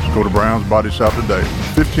Fenders. Go to Brown's Body Shop today,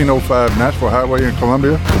 1505 Nashville Highway in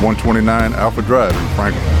Columbia, or 129 Alpha Drive in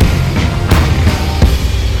Franklin.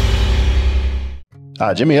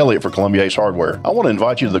 Hi, Jimmy Elliott for Columbia Ace Hardware. I want to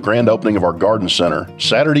invite you to the grand opening of our garden center,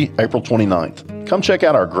 Saturday, April 29th. Come check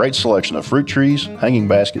out our great selection of fruit trees, hanging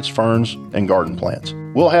baskets, ferns, and garden plants.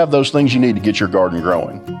 We'll have those things you need to get your garden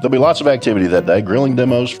growing. There'll be lots of activity that day, grilling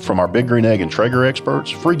demos from our Big Green Egg and Traeger experts,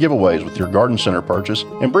 free giveaways with your garden center purchase,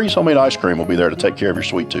 and Breeze Homemade Ice Cream will be there to take care of your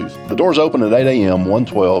sweet tooth. The doors open at 8 a.m.,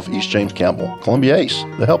 112 East James Campbell. Columbia Ace,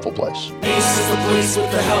 the helpful place. Ace is the place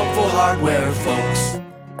with the helpful hardware, folks.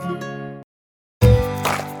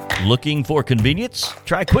 Looking for convenience?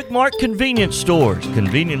 Try Quick Mart Convenience Stores,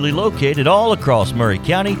 conveniently located all across Murray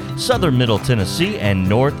County, southern Middle Tennessee, and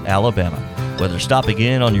North Alabama. Whether stopping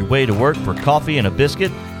in on your way to work for coffee and a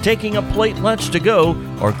biscuit, taking a plate lunch to go,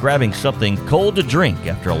 or grabbing something cold to drink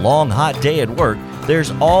after a long, hot day at work,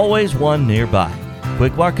 there's always one nearby.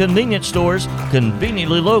 Quick Mart Convenience Stores,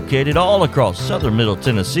 conveniently located all across southern Middle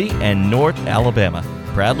Tennessee and North Alabama.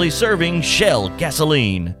 Proudly serving Shell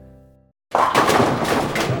gasoline.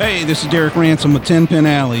 Hey, this is Derek Ransom with 10 Pin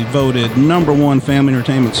Alley, voted #1 family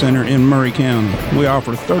entertainment center in Murray County. We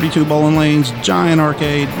offer 32 bowling lanes, giant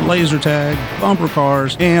arcade, laser tag, bumper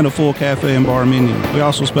cars, and a full cafe and bar menu. We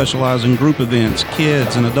also specialize in group events,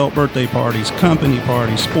 kids and adult birthday parties, company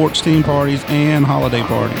parties, sports team parties, and holiday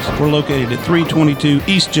parties. We're located at 322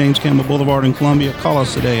 East James Campbell Boulevard in Columbia. Call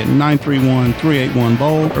us today at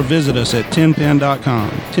 931-381-BOWL or visit us at 10pin.com.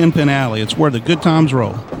 10 Pin Alley, it's where the good times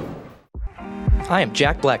roll. I am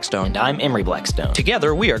Jack Blackstone. And I'm Emery Blackstone.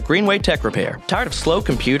 Together, we are Greenway Tech Repair. Tired of slow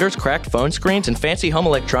computers, cracked phone screens, and fancy home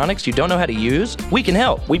electronics you don't know how to use? We can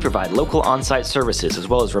help. We provide local on-site services as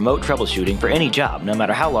well as remote troubleshooting for any job, no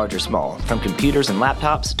matter how large or small, from computers and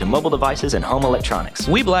laptops to mobile devices and home electronics.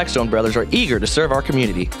 We Blackstone brothers are eager to serve our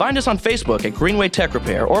community. Find us on Facebook at Greenway Tech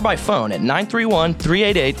Repair or by phone at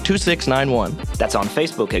 931-388-2691. That's on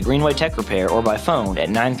Facebook at Greenway Tech Repair or by phone at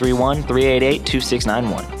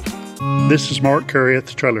 931-388-2691. This is Mark Curry at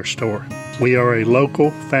the Trailer Store. We are a local,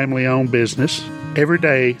 family-owned business. Every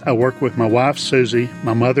day, I work with my wife, Susie,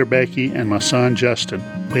 my mother, Becky, and my son, Justin.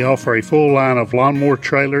 We offer a full line of lawnmower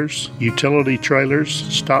trailers, utility trailers,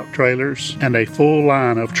 stock trailers, and a full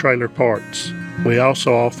line of trailer parts. We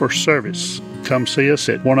also offer service. Come see us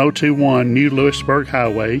at 1021 New Lewisburg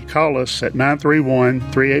Highway. Call us at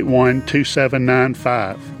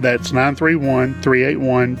 931-381-2795. That's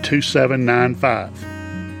 931-381-2795.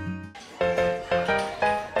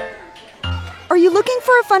 Are you looking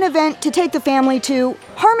for a fun event to take the family to?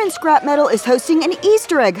 Harmon Scrap Metal is hosting an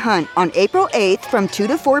Easter egg hunt on April 8th from 2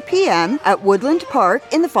 to 4 p.m. at Woodland Park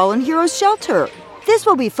in the Fallen Heroes Shelter. This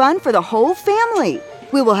will be fun for the whole family.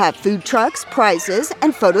 We will have food trucks, prizes,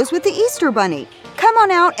 and photos with the Easter Bunny. Come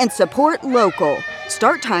on out and support local.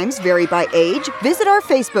 Start times vary by age. Visit our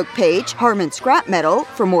Facebook page, Harmon Scrap Metal,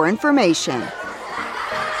 for more information.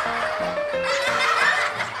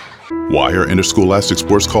 Why are interscholastic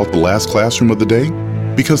sports called the last classroom of the day?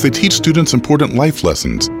 Because they teach students important life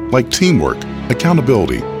lessons like teamwork,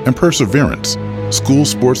 accountability, and perseverance. School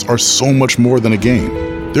sports are so much more than a game.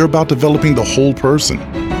 They're about developing the whole person.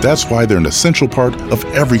 That's why they're an essential part of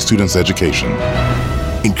every student's education.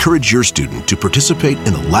 Encourage your student to participate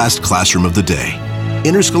in the last classroom of the day.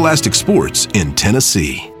 Interscholastic sports in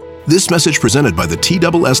Tennessee. This message presented by the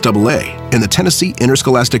TSSAA and the Tennessee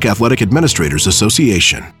Interscholastic Athletic Administrators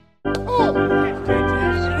Association.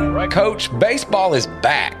 Coach, baseball is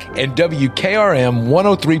back, and WKRM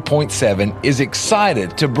 103.7 is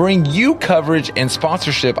excited to bring you coverage and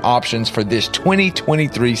sponsorship options for this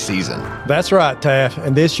 2023 season. That's right, Taff.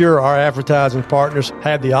 And this year, our advertising partners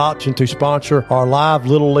have the option to sponsor our live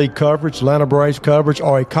Little League coverage, Atlanta Braves coverage,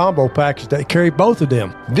 or a combo package that carry both of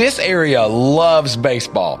them. This area loves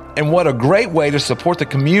baseball, and what a great way to support the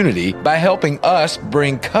community by helping us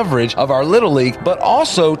bring coverage of our Little League, but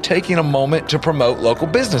also taking a moment to promote local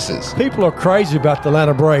businesses. People are crazy about the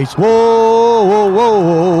Atlanta Braves. Whoa, whoa, whoa,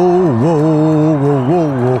 whoa, whoa, whoa,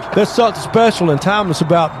 whoa, whoa. There's something special and timeless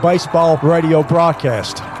about baseball radio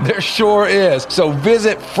broadcast. There sure is. So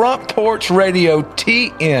visit Front Porch Radio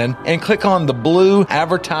TN and click on the blue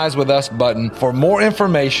Advertise With Us button for more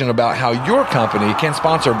information about how your company can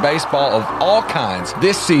sponsor baseball of all kinds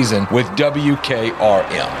this season with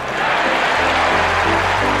WKRM.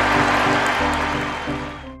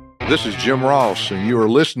 This is Jim Ross, and you are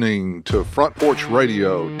listening to Front Porch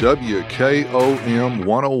Radio, WKOM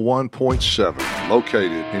 101.7,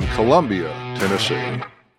 located in Columbia, Tennessee.